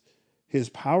explains his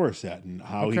power set and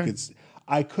how he could.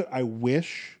 I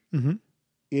wish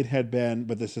it had been,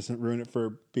 but this doesn't ruin it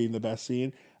for being the best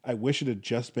scene. I wish it had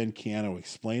just been Keanu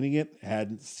explaining it.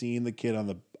 Hadn't seen the kid on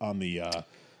the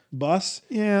bus.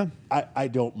 Yeah, I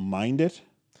don't mind it,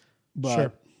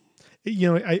 but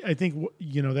I think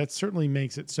that certainly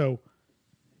makes it so.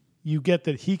 You get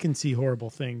that he can see horrible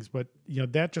things, but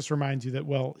that just reminds you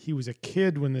that he was a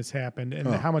kid when this happened, and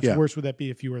how much worse would that be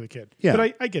if you were the kid? Yeah,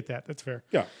 but I get that. That's fair.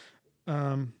 Yeah.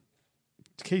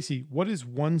 Casey, what is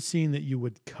one scene that you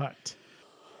would cut?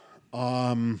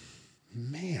 Man,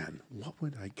 what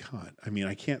would I cut? I mean,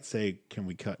 I can't say, can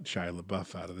we cut Shia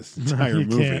LaBeouf out of this entire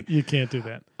movie? You can't do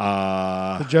that.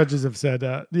 The judges have said,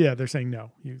 they're saying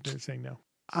no. They're saying no.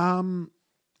 I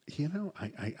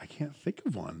can't think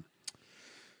of one.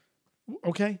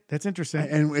 Okay, that's interesting.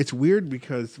 And it's weird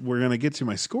because we're going to get to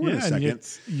my score in a second.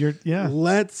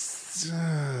 Let's,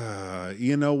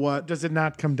 you know what? Does it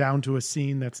not come down to a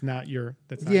scene that's not your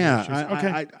choice?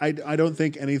 Okay. I don't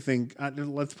think anything,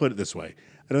 let's put it this way.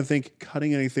 I don't think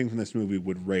cutting anything from this movie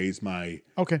would raise my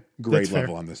grade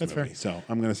level on this movie. Fair. So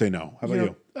I'm going to say no. How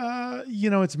about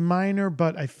you? It's minor,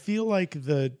 but I feel like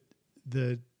the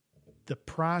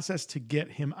process to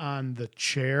get him on the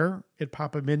chair at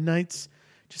Papa Midnight's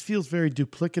just feels very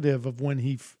duplicative of when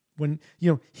he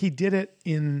did it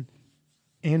in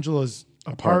Angela's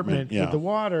apartment with the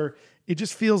water. It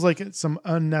just feels like it's some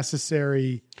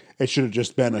unnecessary. It should have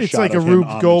just been a it's shot like of a him Rube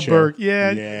on Goldberg. the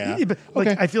chair. Yeah. But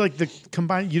I feel like the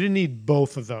combined, you didn't need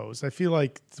both of those. I feel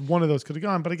like one of those could have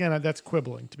gone, but again, that's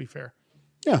quibbling, to be fair.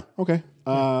 Yeah. Okay.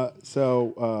 We're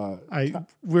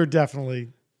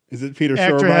definitely. Is it Peter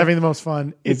Actor Stormare? having the most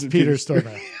fun. It's Peter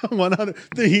Stormare. 100.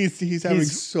 He's having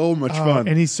so much fun,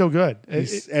 and he's so good. I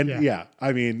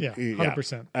mean,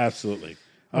 100%. Absolutely.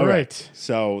 All right.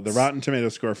 So the Rotten Tomato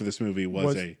score for this movie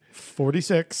was a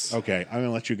 46. Okay, I'm going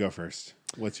to let you go first.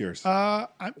 What's yours? I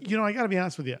got to be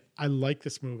honest with you. I like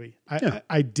this movie.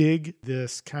 I dig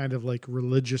this kind of like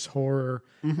religious horror.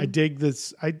 I dig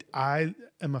this. I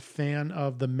am a fan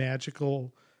of the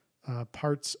magical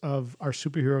parts of our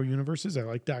superhero universes. I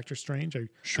like Doctor Strange. I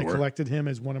collected him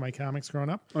as one of my comics growing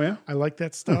up. Oh, yeah? I like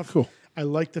that stuff. Oh, cool. I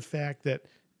like the fact that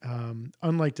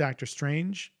unlike Doctor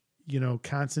Strange,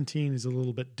 Constantine is a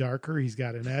little bit darker. He's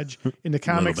got an edge. In the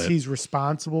comics, he's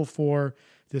responsible for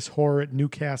this horror at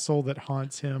Newcastle that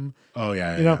haunts him. Oh,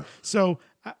 yeah. So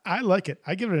I like it.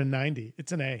 I give it a 90.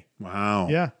 It's an A. Wow.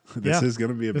 Yeah. This is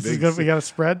going to be a big... We got a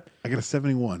spread? I got a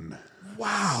 71.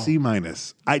 Wow. C-.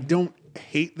 I don't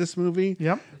hate this movie.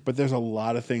 Yep. But there's a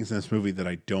lot of things in this movie that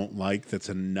I don't like that's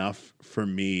enough for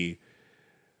me.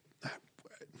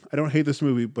 I don't hate this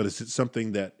movie, but is it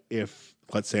something that if,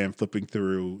 let's say I'm flipping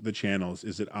through the channels,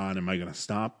 is it on? Am I going to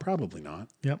stop? Probably not.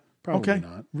 Yep. Probably okay.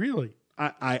 not. Really?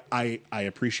 I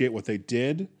appreciate what they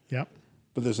did. Yep.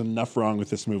 But there's enough wrong with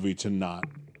this movie to not.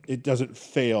 It doesn't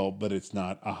fail, but it's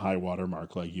not a high water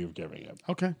mark like you're giving it.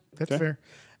 Okay. That's fair.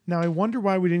 Now, I wonder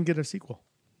why we didn't get a sequel.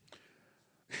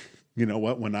 You know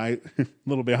what? When a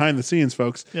little behind the scenes,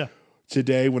 folks. Yeah.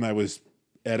 Today, when I was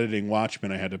editing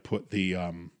Watchmen, I had to put the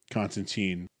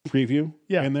Constantine preview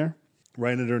in there.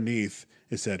 Right underneath,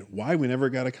 it said, why we never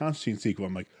got a Constantine sequel.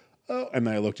 I'm like, oh. And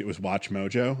then I looked, it was Watch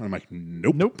Mojo. And I'm like,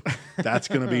 nope. That's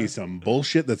going to be some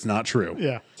bullshit that's not true.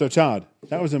 Yeah. So, Todd,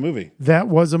 that was a movie. That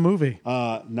was a movie.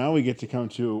 Now we get to come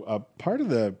to a part of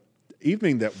the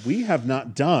evening that we have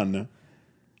not done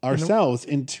ourselves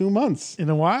in 2 months. In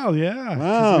a while, yeah.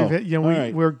 Wow.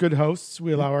 We're good hosts.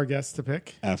 We allow our guests to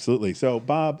pick. Absolutely. So,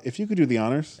 Bob, if you could do the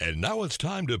honors. And now it's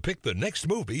time to pick the next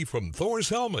movie from Thor's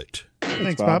helmet.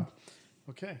 Thanks, Bob.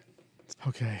 Okay.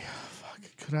 Fuck.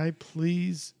 Could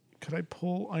I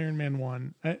pull Iron Man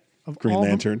 1? Green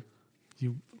Lantern.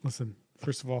 You listen.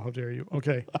 First of all, how dare you?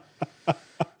 Okay.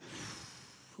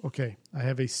 Okay. I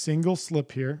have a single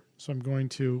slip here, so I'm going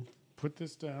to put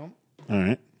this down. All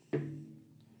right.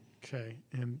 Okay.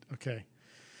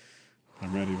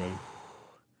 I'm ready, buddy.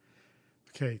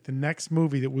 Okay. The next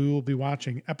movie that we will be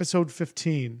watching, episode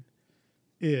 15,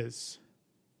 is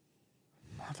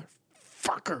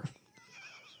motherfucker.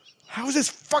 How is this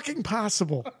fucking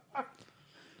possible?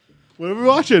 What are we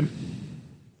watching?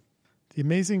 The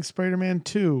Amazing Spider-Man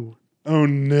 2. Oh,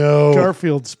 no.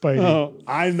 Garfield Spidey. Oh,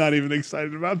 I'm not even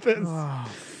excited about this. Oh,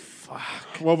 fuck.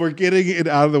 Well, we're getting it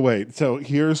out of the way. So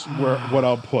here's what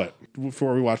I'll put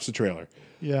before we watch the trailer.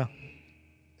 Yeah.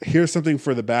 Here's something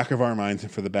for the back of our minds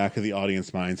and for the back of the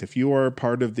audience minds. If you are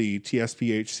part of the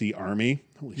TSPHC Army,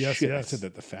 holy shit, I said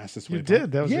that the fastest way. You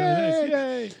did. That was really nice.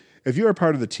 Yay. If you are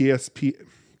part of the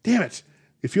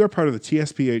if you are part of the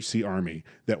TSPHC Army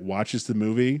that watches the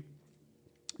movie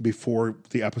before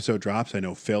the episode drops, I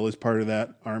know Phil is part of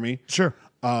that army. Sure.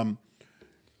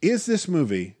 Is this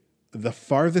movie the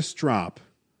farthest drop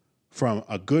from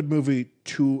a good movie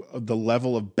to the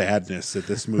level of badness that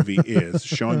this movie is?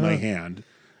 Showing my hand.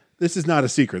 This is not a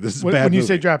secret. This is a bad When you movie.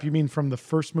 say drop, you mean from the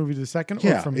first movie to the second?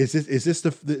 Yeah. Or from... Is this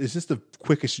the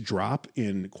quickest drop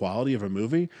in quality of a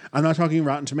movie? I'm not talking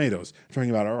Rotten Tomatoes. I'm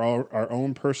talking about our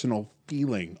own personal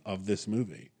feeling of this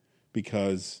movie,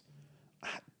 because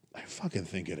I fucking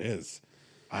think it is.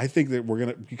 I think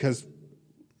that because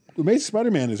Amazing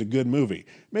Spider-Man is a good movie.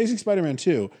 Amazing Spider-Man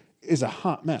 2 is a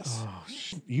hot mess. Oh,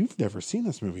 you've never seen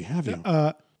this movie, have you?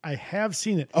 I have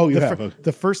seen it. Oh, you have?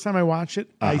 The first time I watched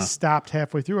it, I stopped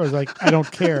halfway through. I was like, I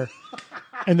don't care.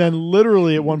 And then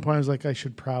literally at one point, I was like, I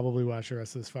should probably watch the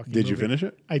rest of this fucking movie. Did you finish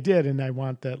it? I did, and I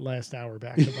want that last hour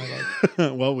back of my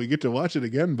life. Well, we get to watch it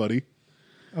again, buddy.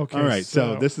 Okay. All right,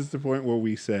 so this is the point where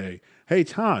we say, hey,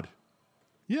 Todd.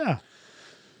 Yeah.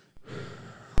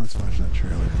 Let's watch that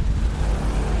trailer.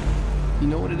 You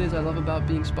know what it is I love about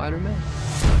being Spider-Man?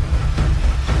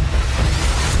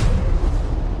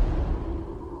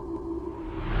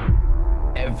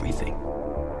 Everything.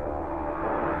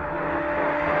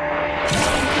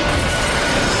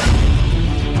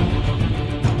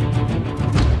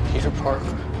 Peter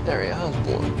Parker, Harry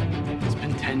Osborn. It's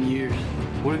been 10 years.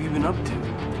 What have you been up to?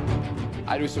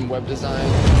 I do some web design.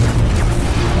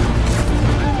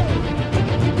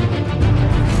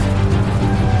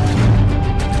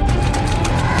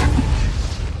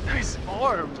 Nice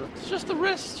arm. It's just the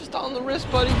wrist, just on the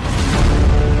wrist, buddy.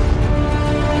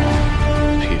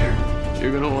 Peter,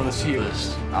 you're gonna want to see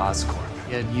this. Oscorp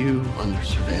had you under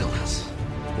surveillance.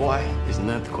 Why? Isn't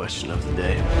that the question of the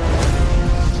day?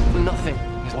 Nothing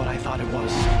is what I thought it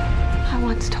was. I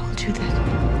once told you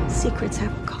that secrets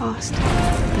have a cost.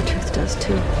 The truth does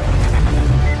too.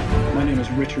 My name is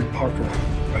Richard Parker.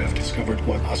 I have discovered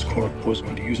what Oscorp was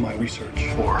going to use my research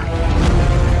for.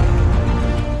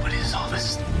 What is all this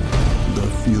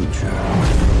future.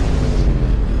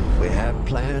 We have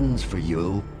plans for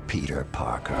you, Peter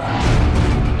Parker.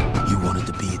 You wanted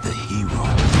to be the hero.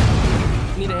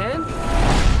 Need a hand?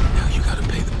 Now you gotta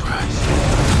pay the price.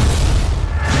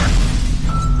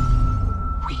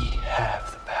 We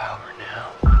have the power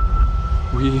now.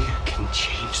 We can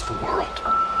change the world.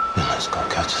 Then let's go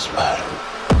catch a spider.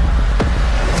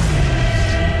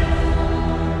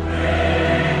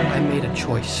 I made a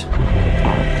choice.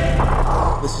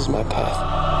 This is my path.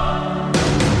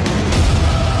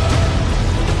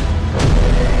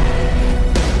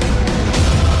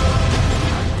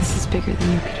 This is bigger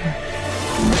than you, Peter.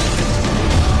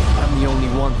 I'm the only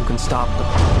one who can stop them.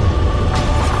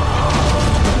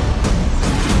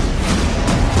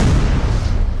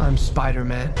 I'm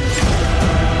Spider-Man.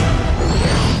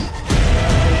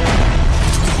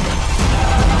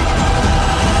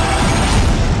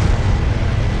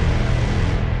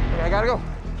 I gotta go.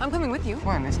 I'm coming with you. Come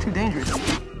on, it's too dangerous.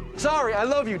 Sorry, I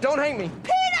love you. Don't hate me.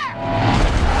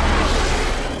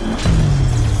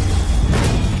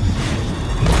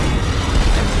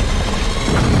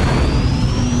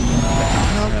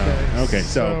 Okay,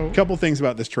 so a couple things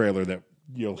about this trailer that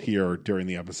you'll hear during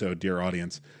the episode, dear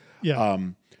audience. Yeah.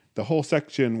 The whole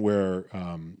section where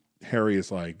Harry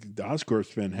is like,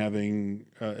 Oscorp's been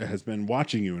has been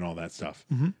watching you and all that stuff.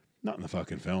 Mm-hmm. Not in the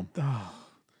fucking film.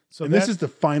 So and this is the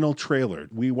final trailer.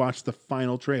 We watched the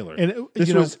final trailer. And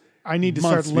this was I need to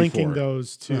start linking before.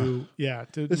 those to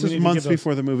This is months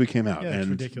before the movie came out, Yeah, it's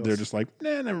and ridiculous. they're just like,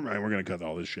 nah, never mind. We're going to cut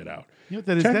all this shit out. You know what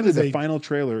that is? Technically, That is the final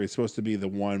trailer is supposed to be the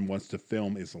one once the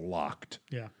film is locked.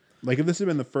 Yeah. Like if this had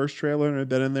been the first trailer and it had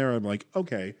been in there, I'm like,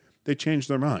 okay, they changed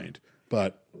their mind,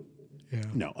 but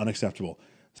no, unacceptable.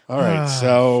 All right,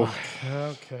 so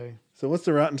okay. So what's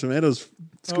the Rotten Tomatoes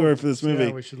score for this movie?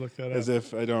 Yeah, we should look that up. As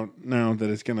if I don't know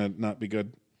that it's going to not be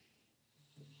good.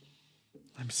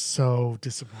 I'm so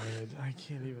disappointed. I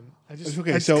can't even.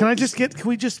 Okay, so- Can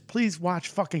we just please watch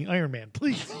fucking Iron Man,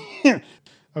 please?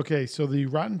 Okay, so the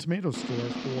Rotten Tomatoes score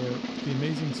for The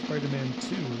Amazing Spider-Man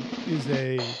 2 is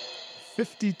a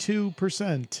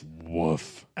 52%.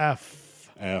 Woof. F.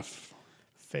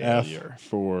 Failure. F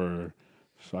for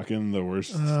fucking the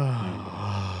worst.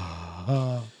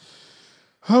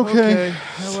 Okay.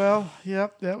 Well,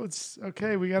 yep, that was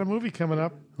okay. We got a movie coming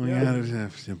up.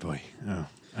 Boy. Oh,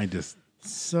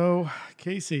 So,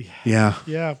 Casey. Yeah.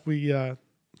 Yeah, we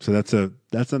So that's a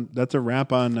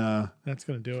wrap on that's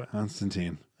going to do it.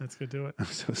 Constantine. That's going to do it. I'm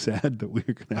so sad that we're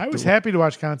going to I was happy to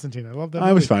watch Constantine. I love that movie.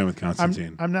 I was fine with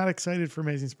Constantine. I'm not excited for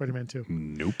Amazing Spider-Man 2.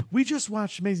 Nope. We just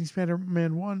watched Amazing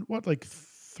Spider-Man 1, like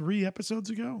 3 episodes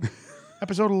ago?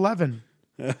 Episode 11.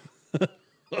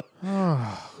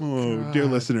 Oh, dear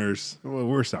listeners, well,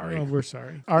 we're sorry. Oh, we're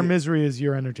sorry. Our misery is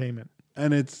your entertainment.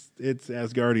 And it's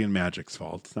Asgardian Magic's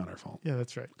fault. It's not our fault. Yeah,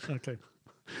 that's right. Okay.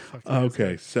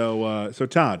 Okay, so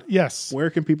Todd. Yes.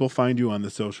 Where can people find you on the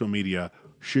social media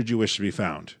should you wish to be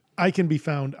found? I can be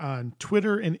found on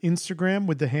Twitter and Instagram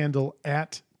with the handle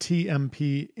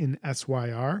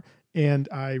 @TMPinSYR. And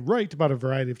I write about a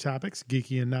variety of topics,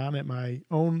 geeky and non, at my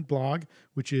own blog,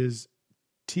 which is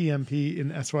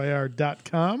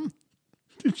tmpinsyr.com.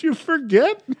 Did you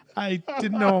forget? I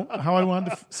didn't know how I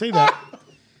wanted to say that.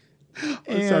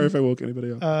 I'm sorry if I woke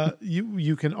anybody up.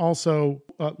 You can also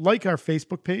like our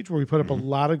Facebook page where we put up a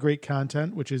lot of great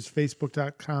content, which is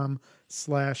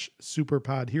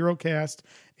facebook.com/superpodherocast.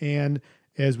 And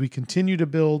as we continue to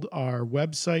build our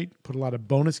website, put a lot of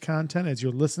bonus content as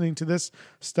you're listening to this,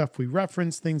 stuff we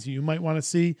reference, things that you might want to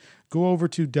see, go over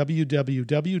to www.tsphc.com.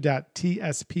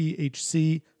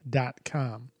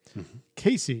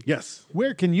 Casey, yes,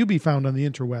 where can you be found on the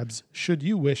interwebs should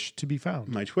you wish to be found?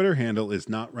 My Twitter handle is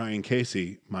not Ryan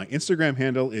Casey. My Instagram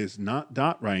handle is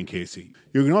not.Ryan Casey.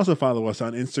 You can also follow us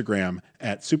on Instagram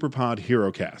at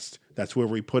SuperPodHeroCast. That's where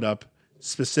we put up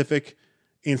specific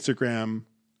Instagram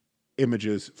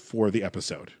images for the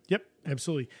episode. Yep,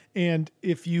 absolutely. And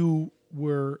if you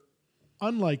were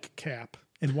unlike Cap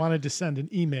and wanted to send an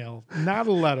email, not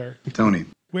a letter, Tony,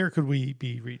 where could we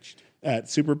be reached? At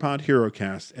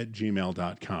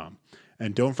superpodherocast@gmail.com.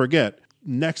 And don't forget,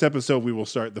 next episode we will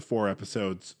start the 4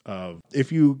 episodes of,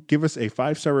 if you give us a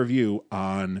 5-star review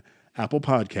on Apple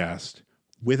Podcast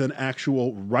with an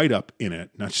actual write-up in it,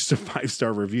 not just a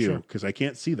 5-star review, because I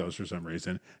can't see those for some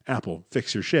reason. Apple,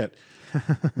 fix your shit.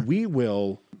 We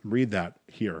will read that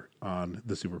here on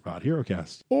the Superpod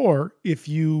HeroCast. Or if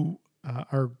you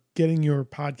are getting your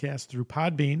podcast through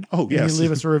Podbean, and you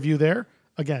leave us a review there,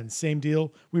 again, same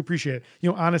deal. We appreciate it.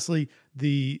 You know, honestly,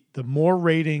 the more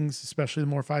ratings, especially the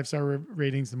more 5-star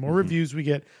ratings, the more reviews we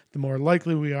get, the more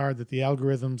likely we are that the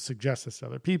algorithm suggests us to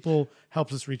other people,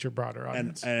 helps us reach a broader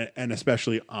audience. And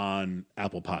especially on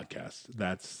Apple Podcasts.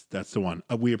 That's the one.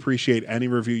 We appreciate any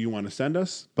review you want to send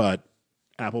us, but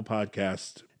Apple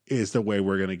Podcast is the way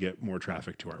we're going to get more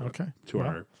traffic to our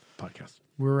our podcast.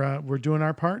 We're doing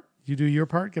our part. You do your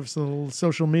part. Give us a little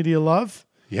social media love.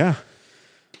 Yeah.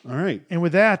 All right. And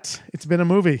with that, it's been a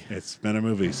movie. It's been a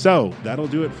movie. So that'll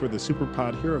do it for the Super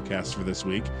Pod Hero Cast for this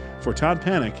week. For Todd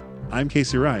Panic, I'm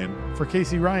Casey Ryan. For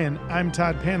Casey Ryan, I'm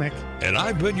Todd Panic. And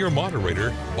I've been your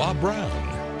moderator, Bob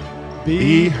Brown.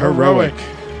 Be heroic.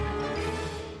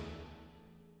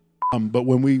 But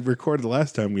when we recorded the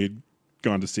last time, we had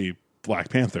gone to see Black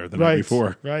Panther the night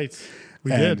before. Right.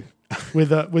 We did.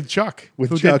 With Chuck. Who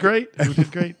Chuck. did great. Who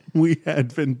did great. We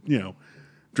had been,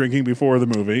 drinking before the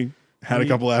movie. Had a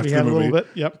couple after the movie. A little bit.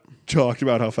 Yep. Talked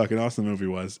about how fucking awesome the movie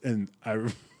was. And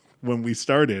when we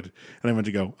started and I went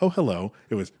to go, oh, hello.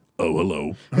 It was, oh,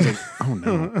 hello. I was like, oh,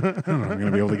 no. I don't know if I'm going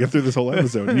to be able to get through this whole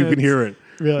episode. And you can hear it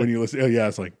when you listen. Oh, yeah.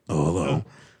 It's like, oh, hello.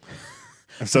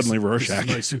 I'm suddenly Rorschach.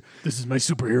 This is my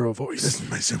superhero voice. This is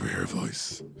my superhero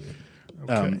voice.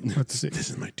 Okay. Let's see. This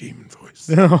is my demon voice.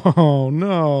 Oh,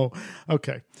 no.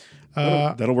 Okay.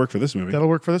 That'll work for this movie. That'll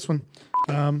work for this one.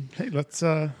 Hey, let's...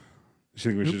 You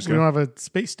think we should just we don't have a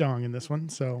space dong in this one,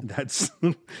 so that's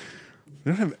we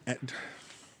don't have.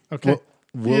 Okay,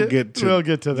 we'll get to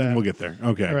that. We'll get there.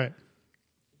 Okay. All right.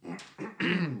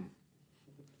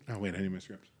 Oh wait, I need my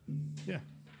script. Yeah.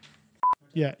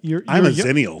 I'm a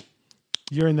Xennial.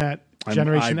 You're in that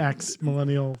Generation X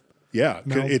millennial. Yeah,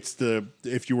 meld. it's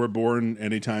if you were born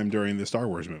anytime during the Star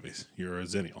Wars movies, you're a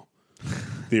Xennial.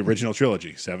 The original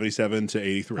trilogy, 77 to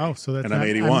 83. Oh, so that's and I'm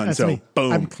 81. So me.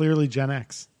 boom, I'm clearly Gen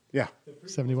X. Yeah,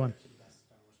 71.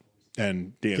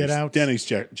 And Danny's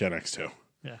Gen X too.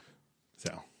 Yeah.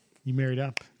 So you married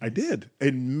up. I did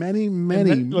in many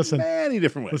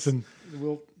different ways. Listen,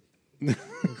 we'll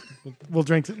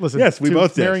drink. Listen, yes, we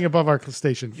both did. Marrying above our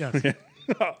station. Yes,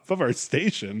 above our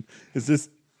station. Is this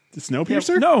the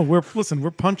Snowpiercer? No, we're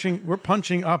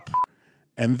punching up.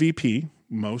 MVP,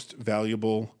 most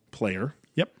valuable player.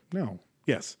 Yep. No.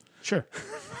 Yes. Sure.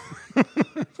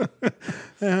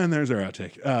 And there's our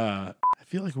outtake. I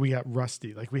feel like we got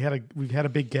rusty. Like we've had a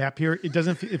big gap here. It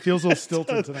doesn't. It feels a little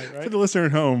stilted tonight, right? For the listener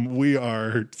at home, we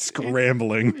are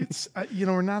scrambling. It's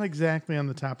we're not exactly on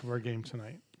the top of our game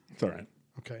tonight. It's all right.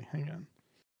 Okay, hang on.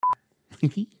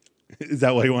 Is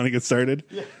that why you want to get started?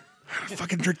 Yeah.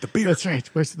 Fucking drink the beer. That's right.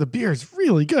 The beer is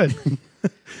really good.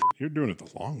 You're doing it the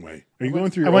long way. Are you going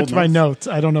through your I went to my notes.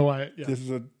 I don't know why. Yeah. This is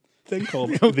a thing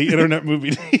called the Internet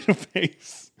Movie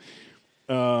Database.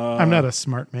 I'm not a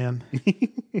smart man.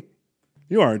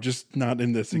 You are, just not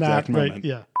in this exact moment. Right,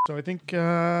 yeah. So I think,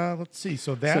 let's see.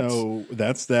 So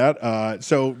that's that.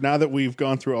 So now that we've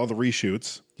gone through all the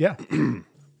reshoots. Yeah.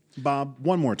 Bob,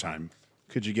 one more time.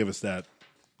 Could you give us that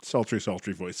sultry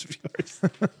voice of yours?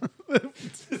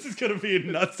 This is going to be a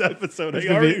nuts episode.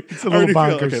 It's a little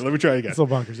bonkers. Okay, let me try again. It's a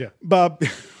little bonkers, yeah. Bob.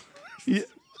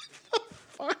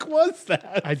 Fuck was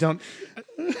that? I don't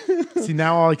see.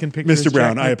 Now all I can picture Mr.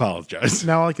 Brown, I apologize.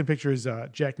 Now all I can picture is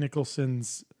Jack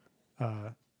Nicholson's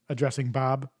addressing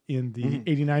Bob in the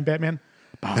 89 Batman.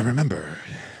 Bob, I remember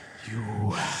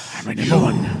you. I'm a number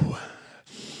one.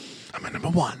 I'm a number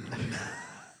one.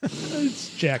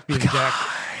 It's Jack being Jack.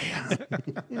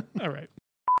 All right.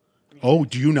 Oh,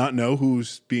 do you not know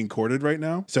who's being courted right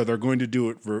now? So they're going to do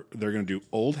it for. They're going to do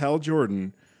old Hal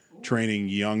Jordan training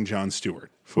young Jon Stewart.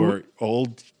 For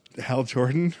old Hal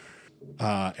Jordan,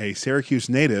 a Syracuse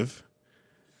native,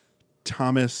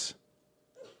 Thomas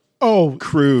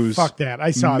Cruise. Fuck that.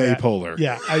 I saw that. Maypolar.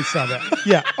 Yeah, I saw that.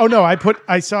 Yeah. Oh, no,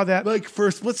 I saw that. Like, for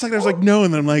a split second, I was like, no.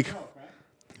 And then I'm like,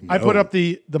 no. I put up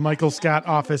the Michael Scott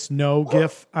Office no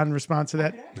GIF on response to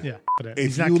that. Yeah. But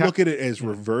if you look at it as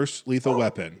reverse Lethal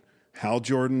Weapon, Hal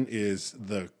Jordan is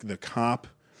the cop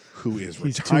who is retiring.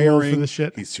 He's too old for this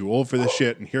shit. He's too old for this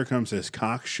shit. And here comes this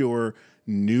cocksure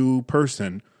new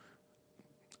person.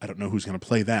 I don't know who's going to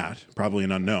play that. Probably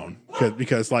an unknown.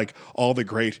 Because like all the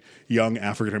great young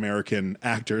African-American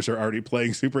actors are already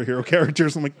playing superhero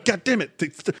characters. I'm like, God damn it.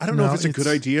 I don't know if it's a good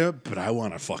idea, but I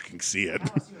want to fucking see it.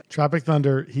 Tropic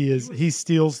Thunder, he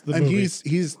steals the movie. And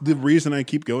he's the reason I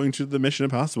keep going to the Mission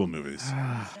Impossible movies.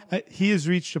 He has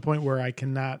reached a point where I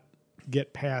cannot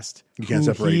get past. You can't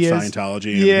separate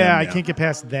Scientology. Yeah, I can't get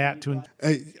past that.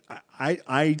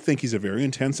 I think he's a very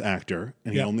intense actor,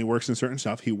 and he only works in certain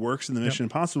stuff. He works in the Mission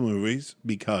Impossible movies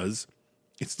because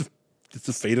it's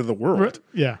the fate of the world.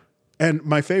 Yeah, And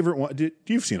my favorite one,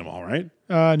 you've seen them all, right?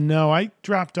 No, I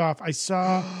dropped off. I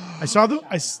saw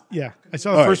the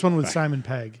first one with Simon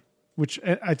Pegg, which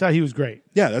I thought he was great.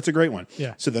 Yeah, that's a great one.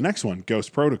 Yeah. So the next one,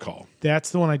 Ghost Protocol.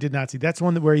 That's the one I did not see. That's the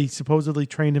one where he supposedly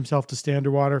trained himself to stay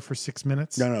underwater for 6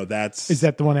 minutes. No, Is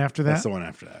that the one after that? That's the one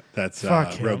after that. That's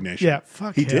Fuck Rogue him. Nation. Yeah,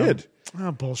 fuck he him. did.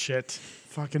 Oh, bullshit.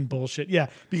 Fucking bullshit. Yeah,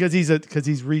 because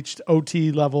he's reached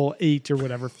OT level 8 or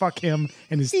whatever. Fuck him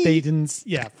and his Thetans.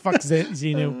 Yeah, fuck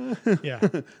Xenu. Yeah,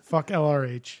 fuck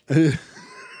LRH.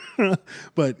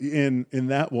 But in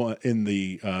that one, in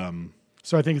the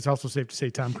so I think it's also safe to say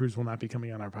Tom Cruise will not be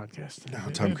coming on our podcast. No,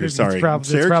 Tom Cruise. It's Sorry,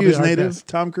 Syracuse native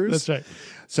Tom Cruise. That's right.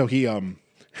 So he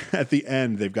at the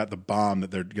end they've got the bomb that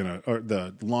they're gonna, or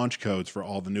the launch codes for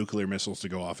all the nuclear missiles to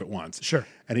go off at once. Sure.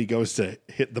 And he goes to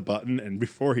hit the button, and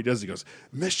before he does, he goes,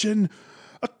 "Mission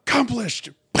accomplished,"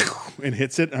 and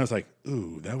hits it. And I was like,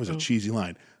 "Ooh, that was a cheesy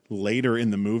line." Later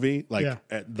in the movie,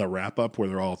 at the wrap up where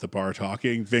they're all at the bar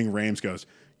talking, Ving Rhames goes,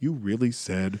 "You really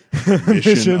said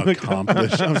mission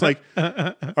accomplished?" I was like,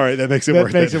 "All right, that makes it worth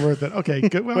it." That makes it worth it. Okay,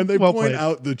 good. Well, when they well point played.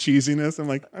 out the cheesiness, I'm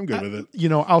like, I'm good with it.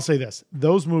 I'll say this: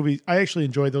 those movies, I actually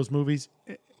enjoy those movies,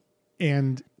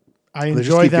 and I They just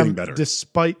enjoy keep them getting better.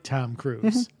 despite Tom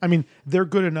Cruise. I mean, they're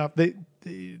good enough.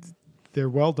 They're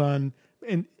well done,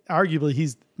 and arguably,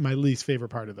 he's my least favorite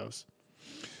part of those.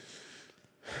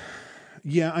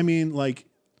 Yeah, I mean, like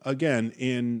again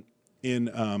in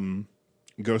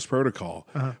Ghost Protocol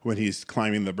when he's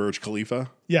climbing the Burj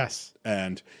Khalifa. Yes,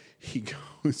 and he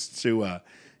goes to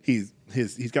he's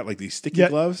got like these sticky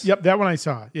gloves. Yep, that one I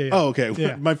saw. Yeah. Oh, okay.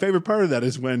 Yeah. My favorite part of that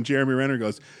is when Jeremy Renner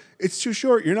goes, "It's too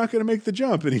short. You're not going to make the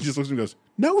jump," and he just looks at him and goes,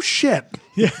 "No shit."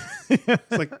 Yeah.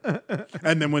 It's like,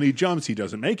 and then when he jumps, he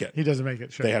doesn't make it. He doesn't make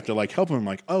it. Sure. They have to like help him.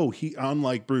 Like, oh, he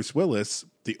unlike Bruce Willis,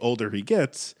 the older he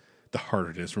gets, the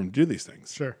harder it is for him to do these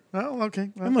things. Sure. Oh,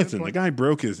 okay. Well, and listen, the guy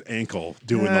broke his ankle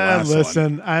doing the last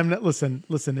one. I'm not. Listen.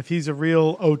 If he's a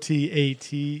real OT8,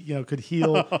 he could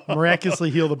miraculously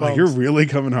heal the bones. You're really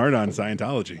coming hard on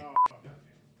Scientology.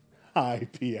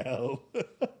 IPL.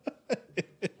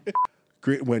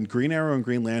 When Green Arrow and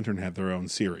Green Lantern had their own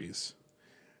series,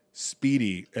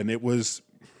 Speedy, and it was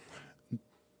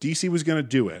DC was going to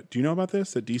do it. Do you know about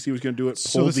this? That DC was going to do it,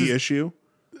 pulled the issue?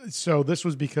 So this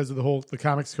was because of the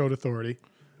Comics Code Authority.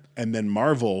 And then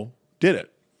Marvel did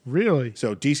it. Really?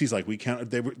 So DC's like, we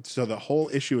can't. So the whole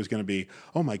issue is going to be,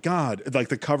 oh my God! Like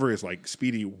the cover is like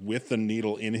Speedy with the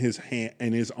needle in his hand,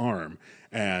 in his arm,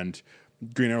 and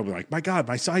Green Arrow will be like, my God,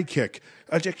 my sidekick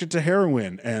addicted to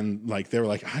heroin, and like they were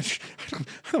like, I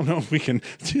don't know if we can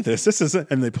do this. This isn't,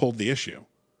 and they pulled the issue.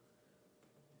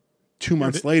 2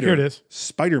 months later, here it is.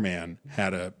 Spider-Man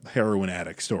had a heroin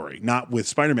addict story, not with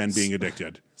Spider-Man being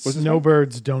addicted.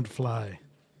 Snowbirds don't fly.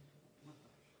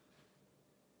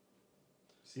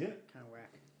 See it? Kind of whack.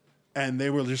 And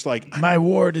they were just like, my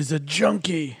ward is a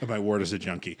junkie. My ward is a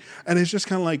junkie. And it's just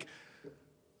kind of like,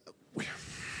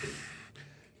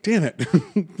 damn it.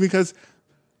 Because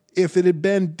if it had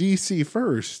been DC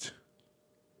first,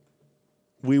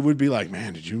 we would be like,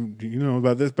 man, do you know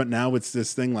about this? But now it's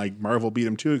this thing like Marvel beat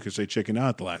him to it because they chickened out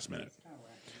at the last minute.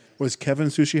 Was Kevin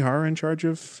Tsuchihara in charge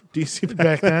of DC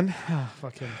back then? Oh,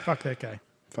 fuck him. Fuck that guy.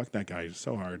 Fuck that guy. He's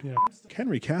so hard. Yeah.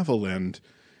 Henry Cavill and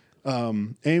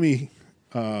Amy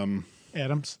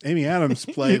Adams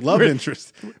play love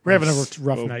interest. We're having a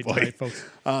rough night tonight, folks.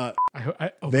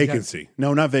 Vacancy.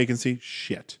 No, not Vacancy.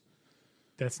 Shit.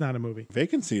 That's not a movie.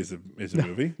 Vacancy is a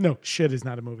movie. No, shit is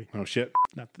not a movie. Oh, shit.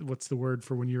 Not what's the word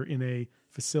for when you're in a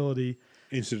facility?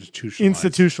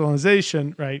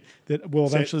 Institutionalization, right? That will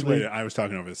eventually. Wait, I was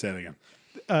talking over it. Say it again.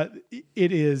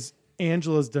 It is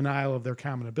Angela's denial of their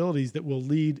common abilities that will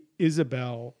lead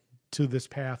Isabel to this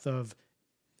path of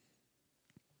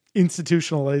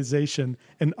institutionalization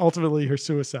and ultimately her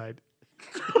suicide.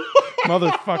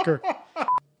 Motherfucker. I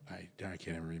can't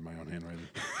even read my own handwriting.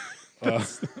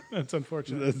 That's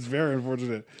unfortunate. That's very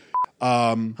unfortunate.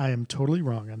 I am totally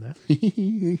wrong on that.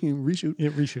 Reshoot. Yeah,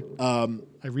 reshoot.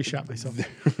 I reshot myself.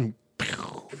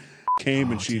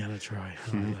 Came and she. Deanna Troy.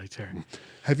 I liked her.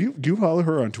 Do you follow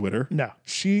her on Twitter? No.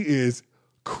 She is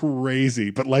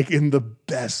crazy, but like in the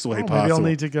best way possible. Maybe I'll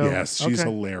need to go. Yes, she's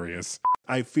hilarious.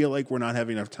 I feel like we're not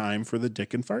having enough time for the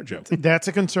dick and fart joke. That's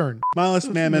a concern. Miles,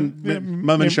 Mammon,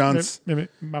 Mum and Shantz,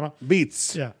 Mama.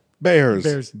 Beats, yeah,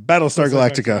 Bears, Battlestar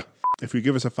Galactica. If you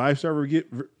give us a 5-star review,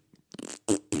 you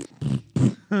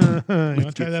want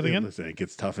to try that again? Listen, it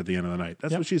gets tough at the end of the night.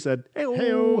 That's what she said.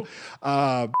 Hey-o.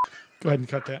 Go Go ahead and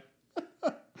cut that.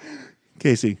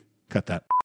 Casey, cut that.